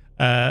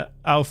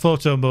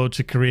photo mode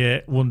to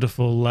create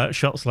wonderful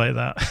shots like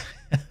that.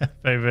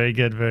 Very, very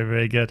good. Very,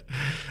 very good.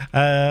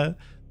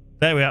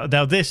 There we are.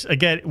 Now this,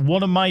 again,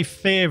 one of my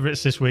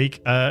favorites this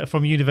week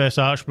from Universe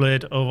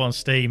Archblade over on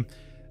Steam.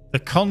 The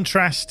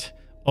contrast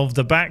of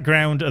the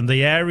background and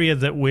the area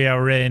that we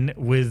are in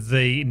with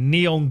the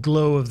neon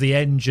glow of the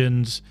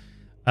engines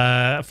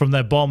from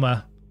their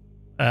bomber.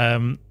 I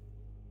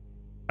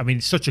mean,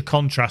 it's such a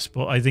contrast,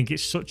 but I think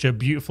it's such a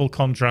beautiful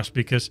contrast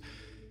because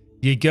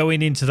you're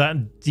going into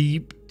that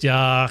deep,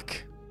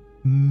 dark,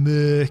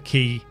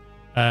 murky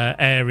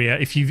area.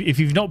 If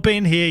you've not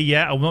been here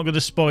yet, I'm not going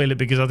to spoil it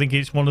because I think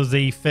it's one of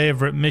the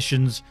favorite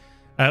missions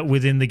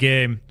within the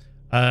game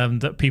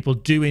that people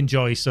do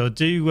enjoy. So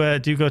do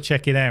go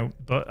check it out.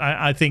 But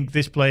I think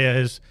this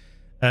player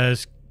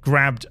has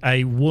grabbed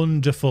a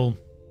wonderful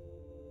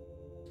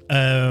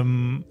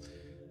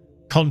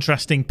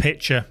contrasting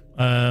picture.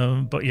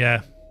 But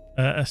yeah,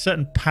 a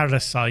certain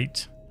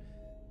parasite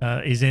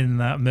is in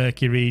that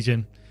murky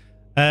region.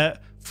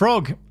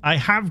 Frog, I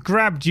have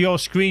grabbed your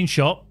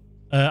screenshot.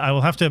 I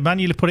will have to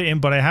manually put it in,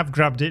 but I have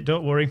grabbed it.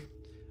 Don't worry.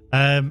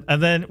 And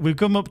then we've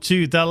come up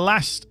to the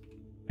last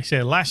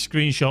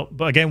screenshot,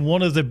 but again,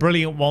 one of the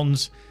brilliant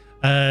ones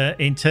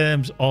in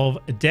terms of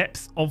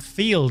depth of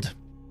field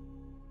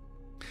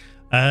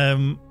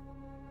and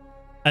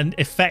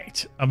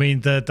effect. I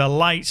mean, the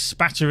light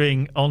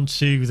spattering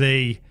onto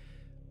the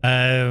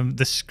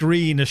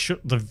screen,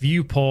 the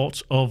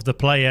viewport of the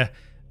player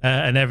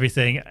and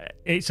everything.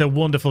 It's a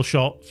wonderful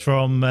shot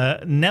from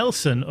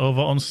Nelson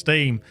over on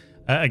Steam.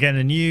 Again,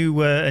 a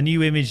new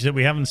image that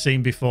we haven't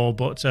seen before,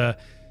 but a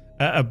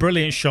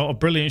brilliant shot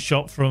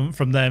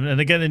from them. And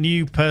again, a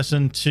new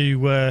person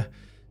to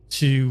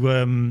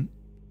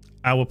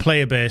our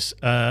player base.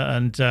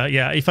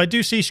 Yeah, if I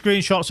do see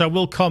screenshots, I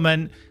will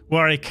comment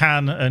where I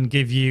can and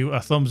give you a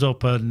thumbs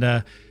up and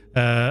a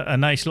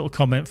nice little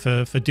comment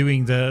for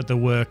doing the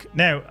work.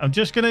 Now, I'm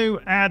just going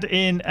to add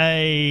in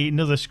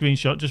another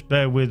screenshot. Just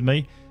bear with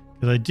me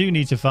because I do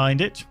need to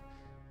find it.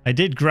 I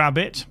did grab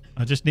it.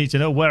 I just need to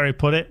know where I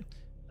put it.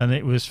 And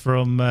it was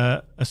from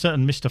a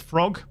certain Mr.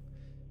 Frog,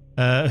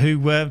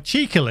 who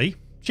cheekily,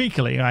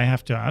 I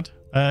have to add,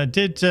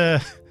 did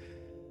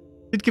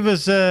give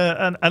us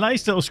a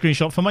nice little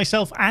screenshot for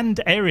myself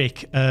and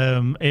Eric,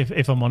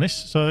 if I'm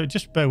honest. So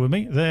just bear with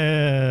me.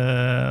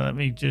 There, let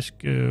me just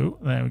go.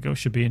 There we go.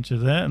 Should be into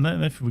there. And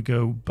then if we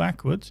go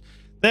backwards,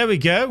 there we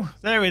go.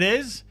 There it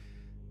is.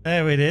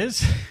 There it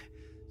is.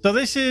 So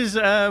this is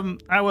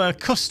our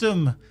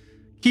custom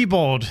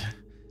keyboard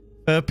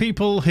for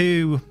people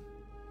who,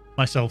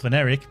 myself and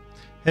Eric,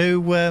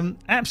 who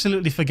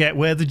absolutely forget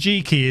where the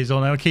G key is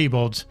on our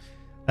keyboards.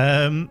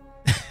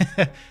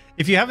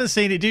 If you haven't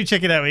seen it, do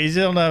check it out. It's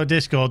on our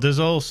Discord. There's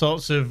all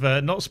sorts of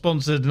not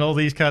sponsored and all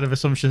these kind of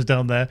assumptions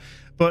down there.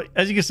 But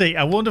as you can see,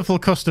 a wonderful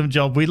custom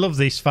job. We love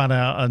this fan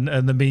art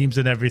and the memes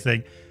and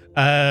everything.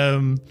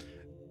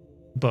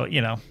 But,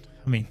 you know,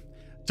 I mean,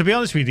 to be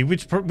honest with you,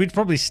 we'd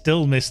probably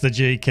still miss the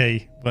G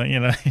key. But, you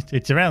know,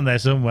 it's around there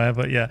somewhere.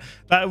 But, yeah,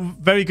 that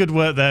very good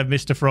work there,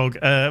 Mr. Frog.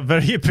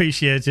 Very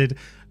appreciated.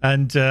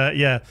 And,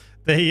 yeah,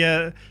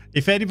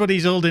 if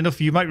anybody's old enough,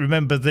 you might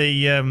remember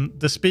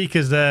the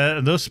speakers there.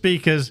 And those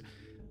speakers,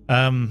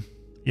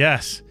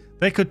 yes,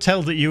 they could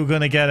tell that you were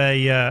going to get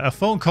a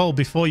phone call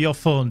before your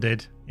phone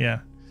did. Yeah,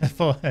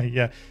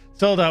 yeah,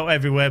 sold out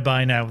everywhere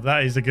by now.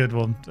 That is a good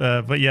one.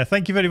 But yeah,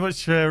 thank you very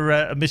much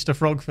for Mr.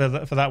 Frog for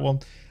that one.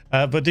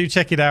 But do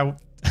check it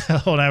out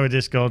on our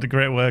Discord.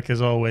 Great work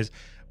as always.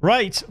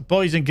 Right,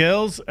 boys and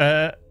girls,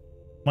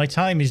 my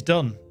time is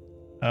done.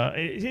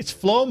 It's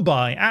flown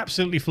by,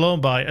 absolutely flown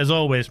by as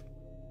always.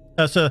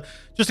 So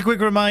just a quick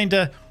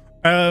reminder,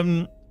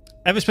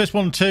 EVERSPACE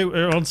 1 and 2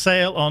 are on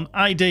sale on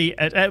ID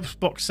at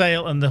Xbox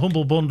sale and the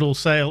Humble Bundle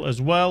sale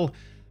as well.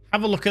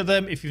 Have a look at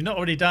them. If you've not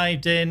already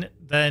dived in,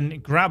 then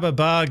grab a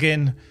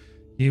bargain.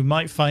 You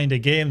might find a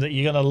game that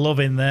you're going to love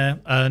in there.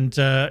 And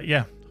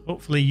yeah,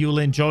 hopefully you'll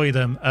enjoy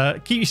them.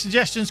 Keep your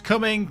suggestions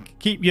coming.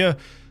 Keep your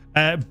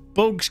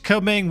bugs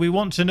coming. We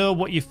want to know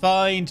what you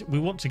find. We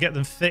want to get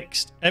them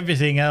fixed.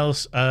 Everything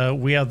else,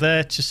 we are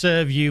there to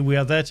serve you. We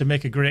are there to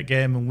make a great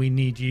game, and we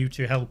need you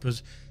to help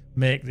us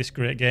make this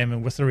great game,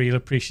 and we're thoroughly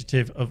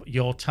appreciative of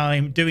your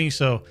time doing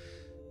so.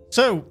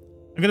 So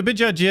I'm going to bid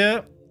you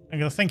adieu. I'm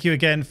going to thank you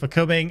again for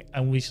coming,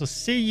 and we shall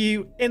see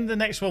you in the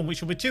next one,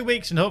 which will be 2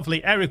 weeks, and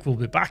hopefully Eric will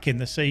be back in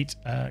the seat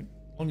as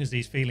long as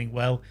he's feeling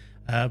well.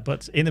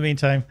 But in the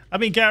meantime, I've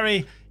been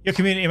Gary, your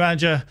community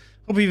manager.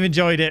 Hope you've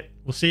enjoyed it.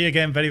 We'll see you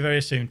again very,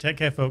 very soon. Take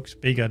care, folks.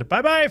 Be good.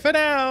 Bye-bye for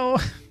now.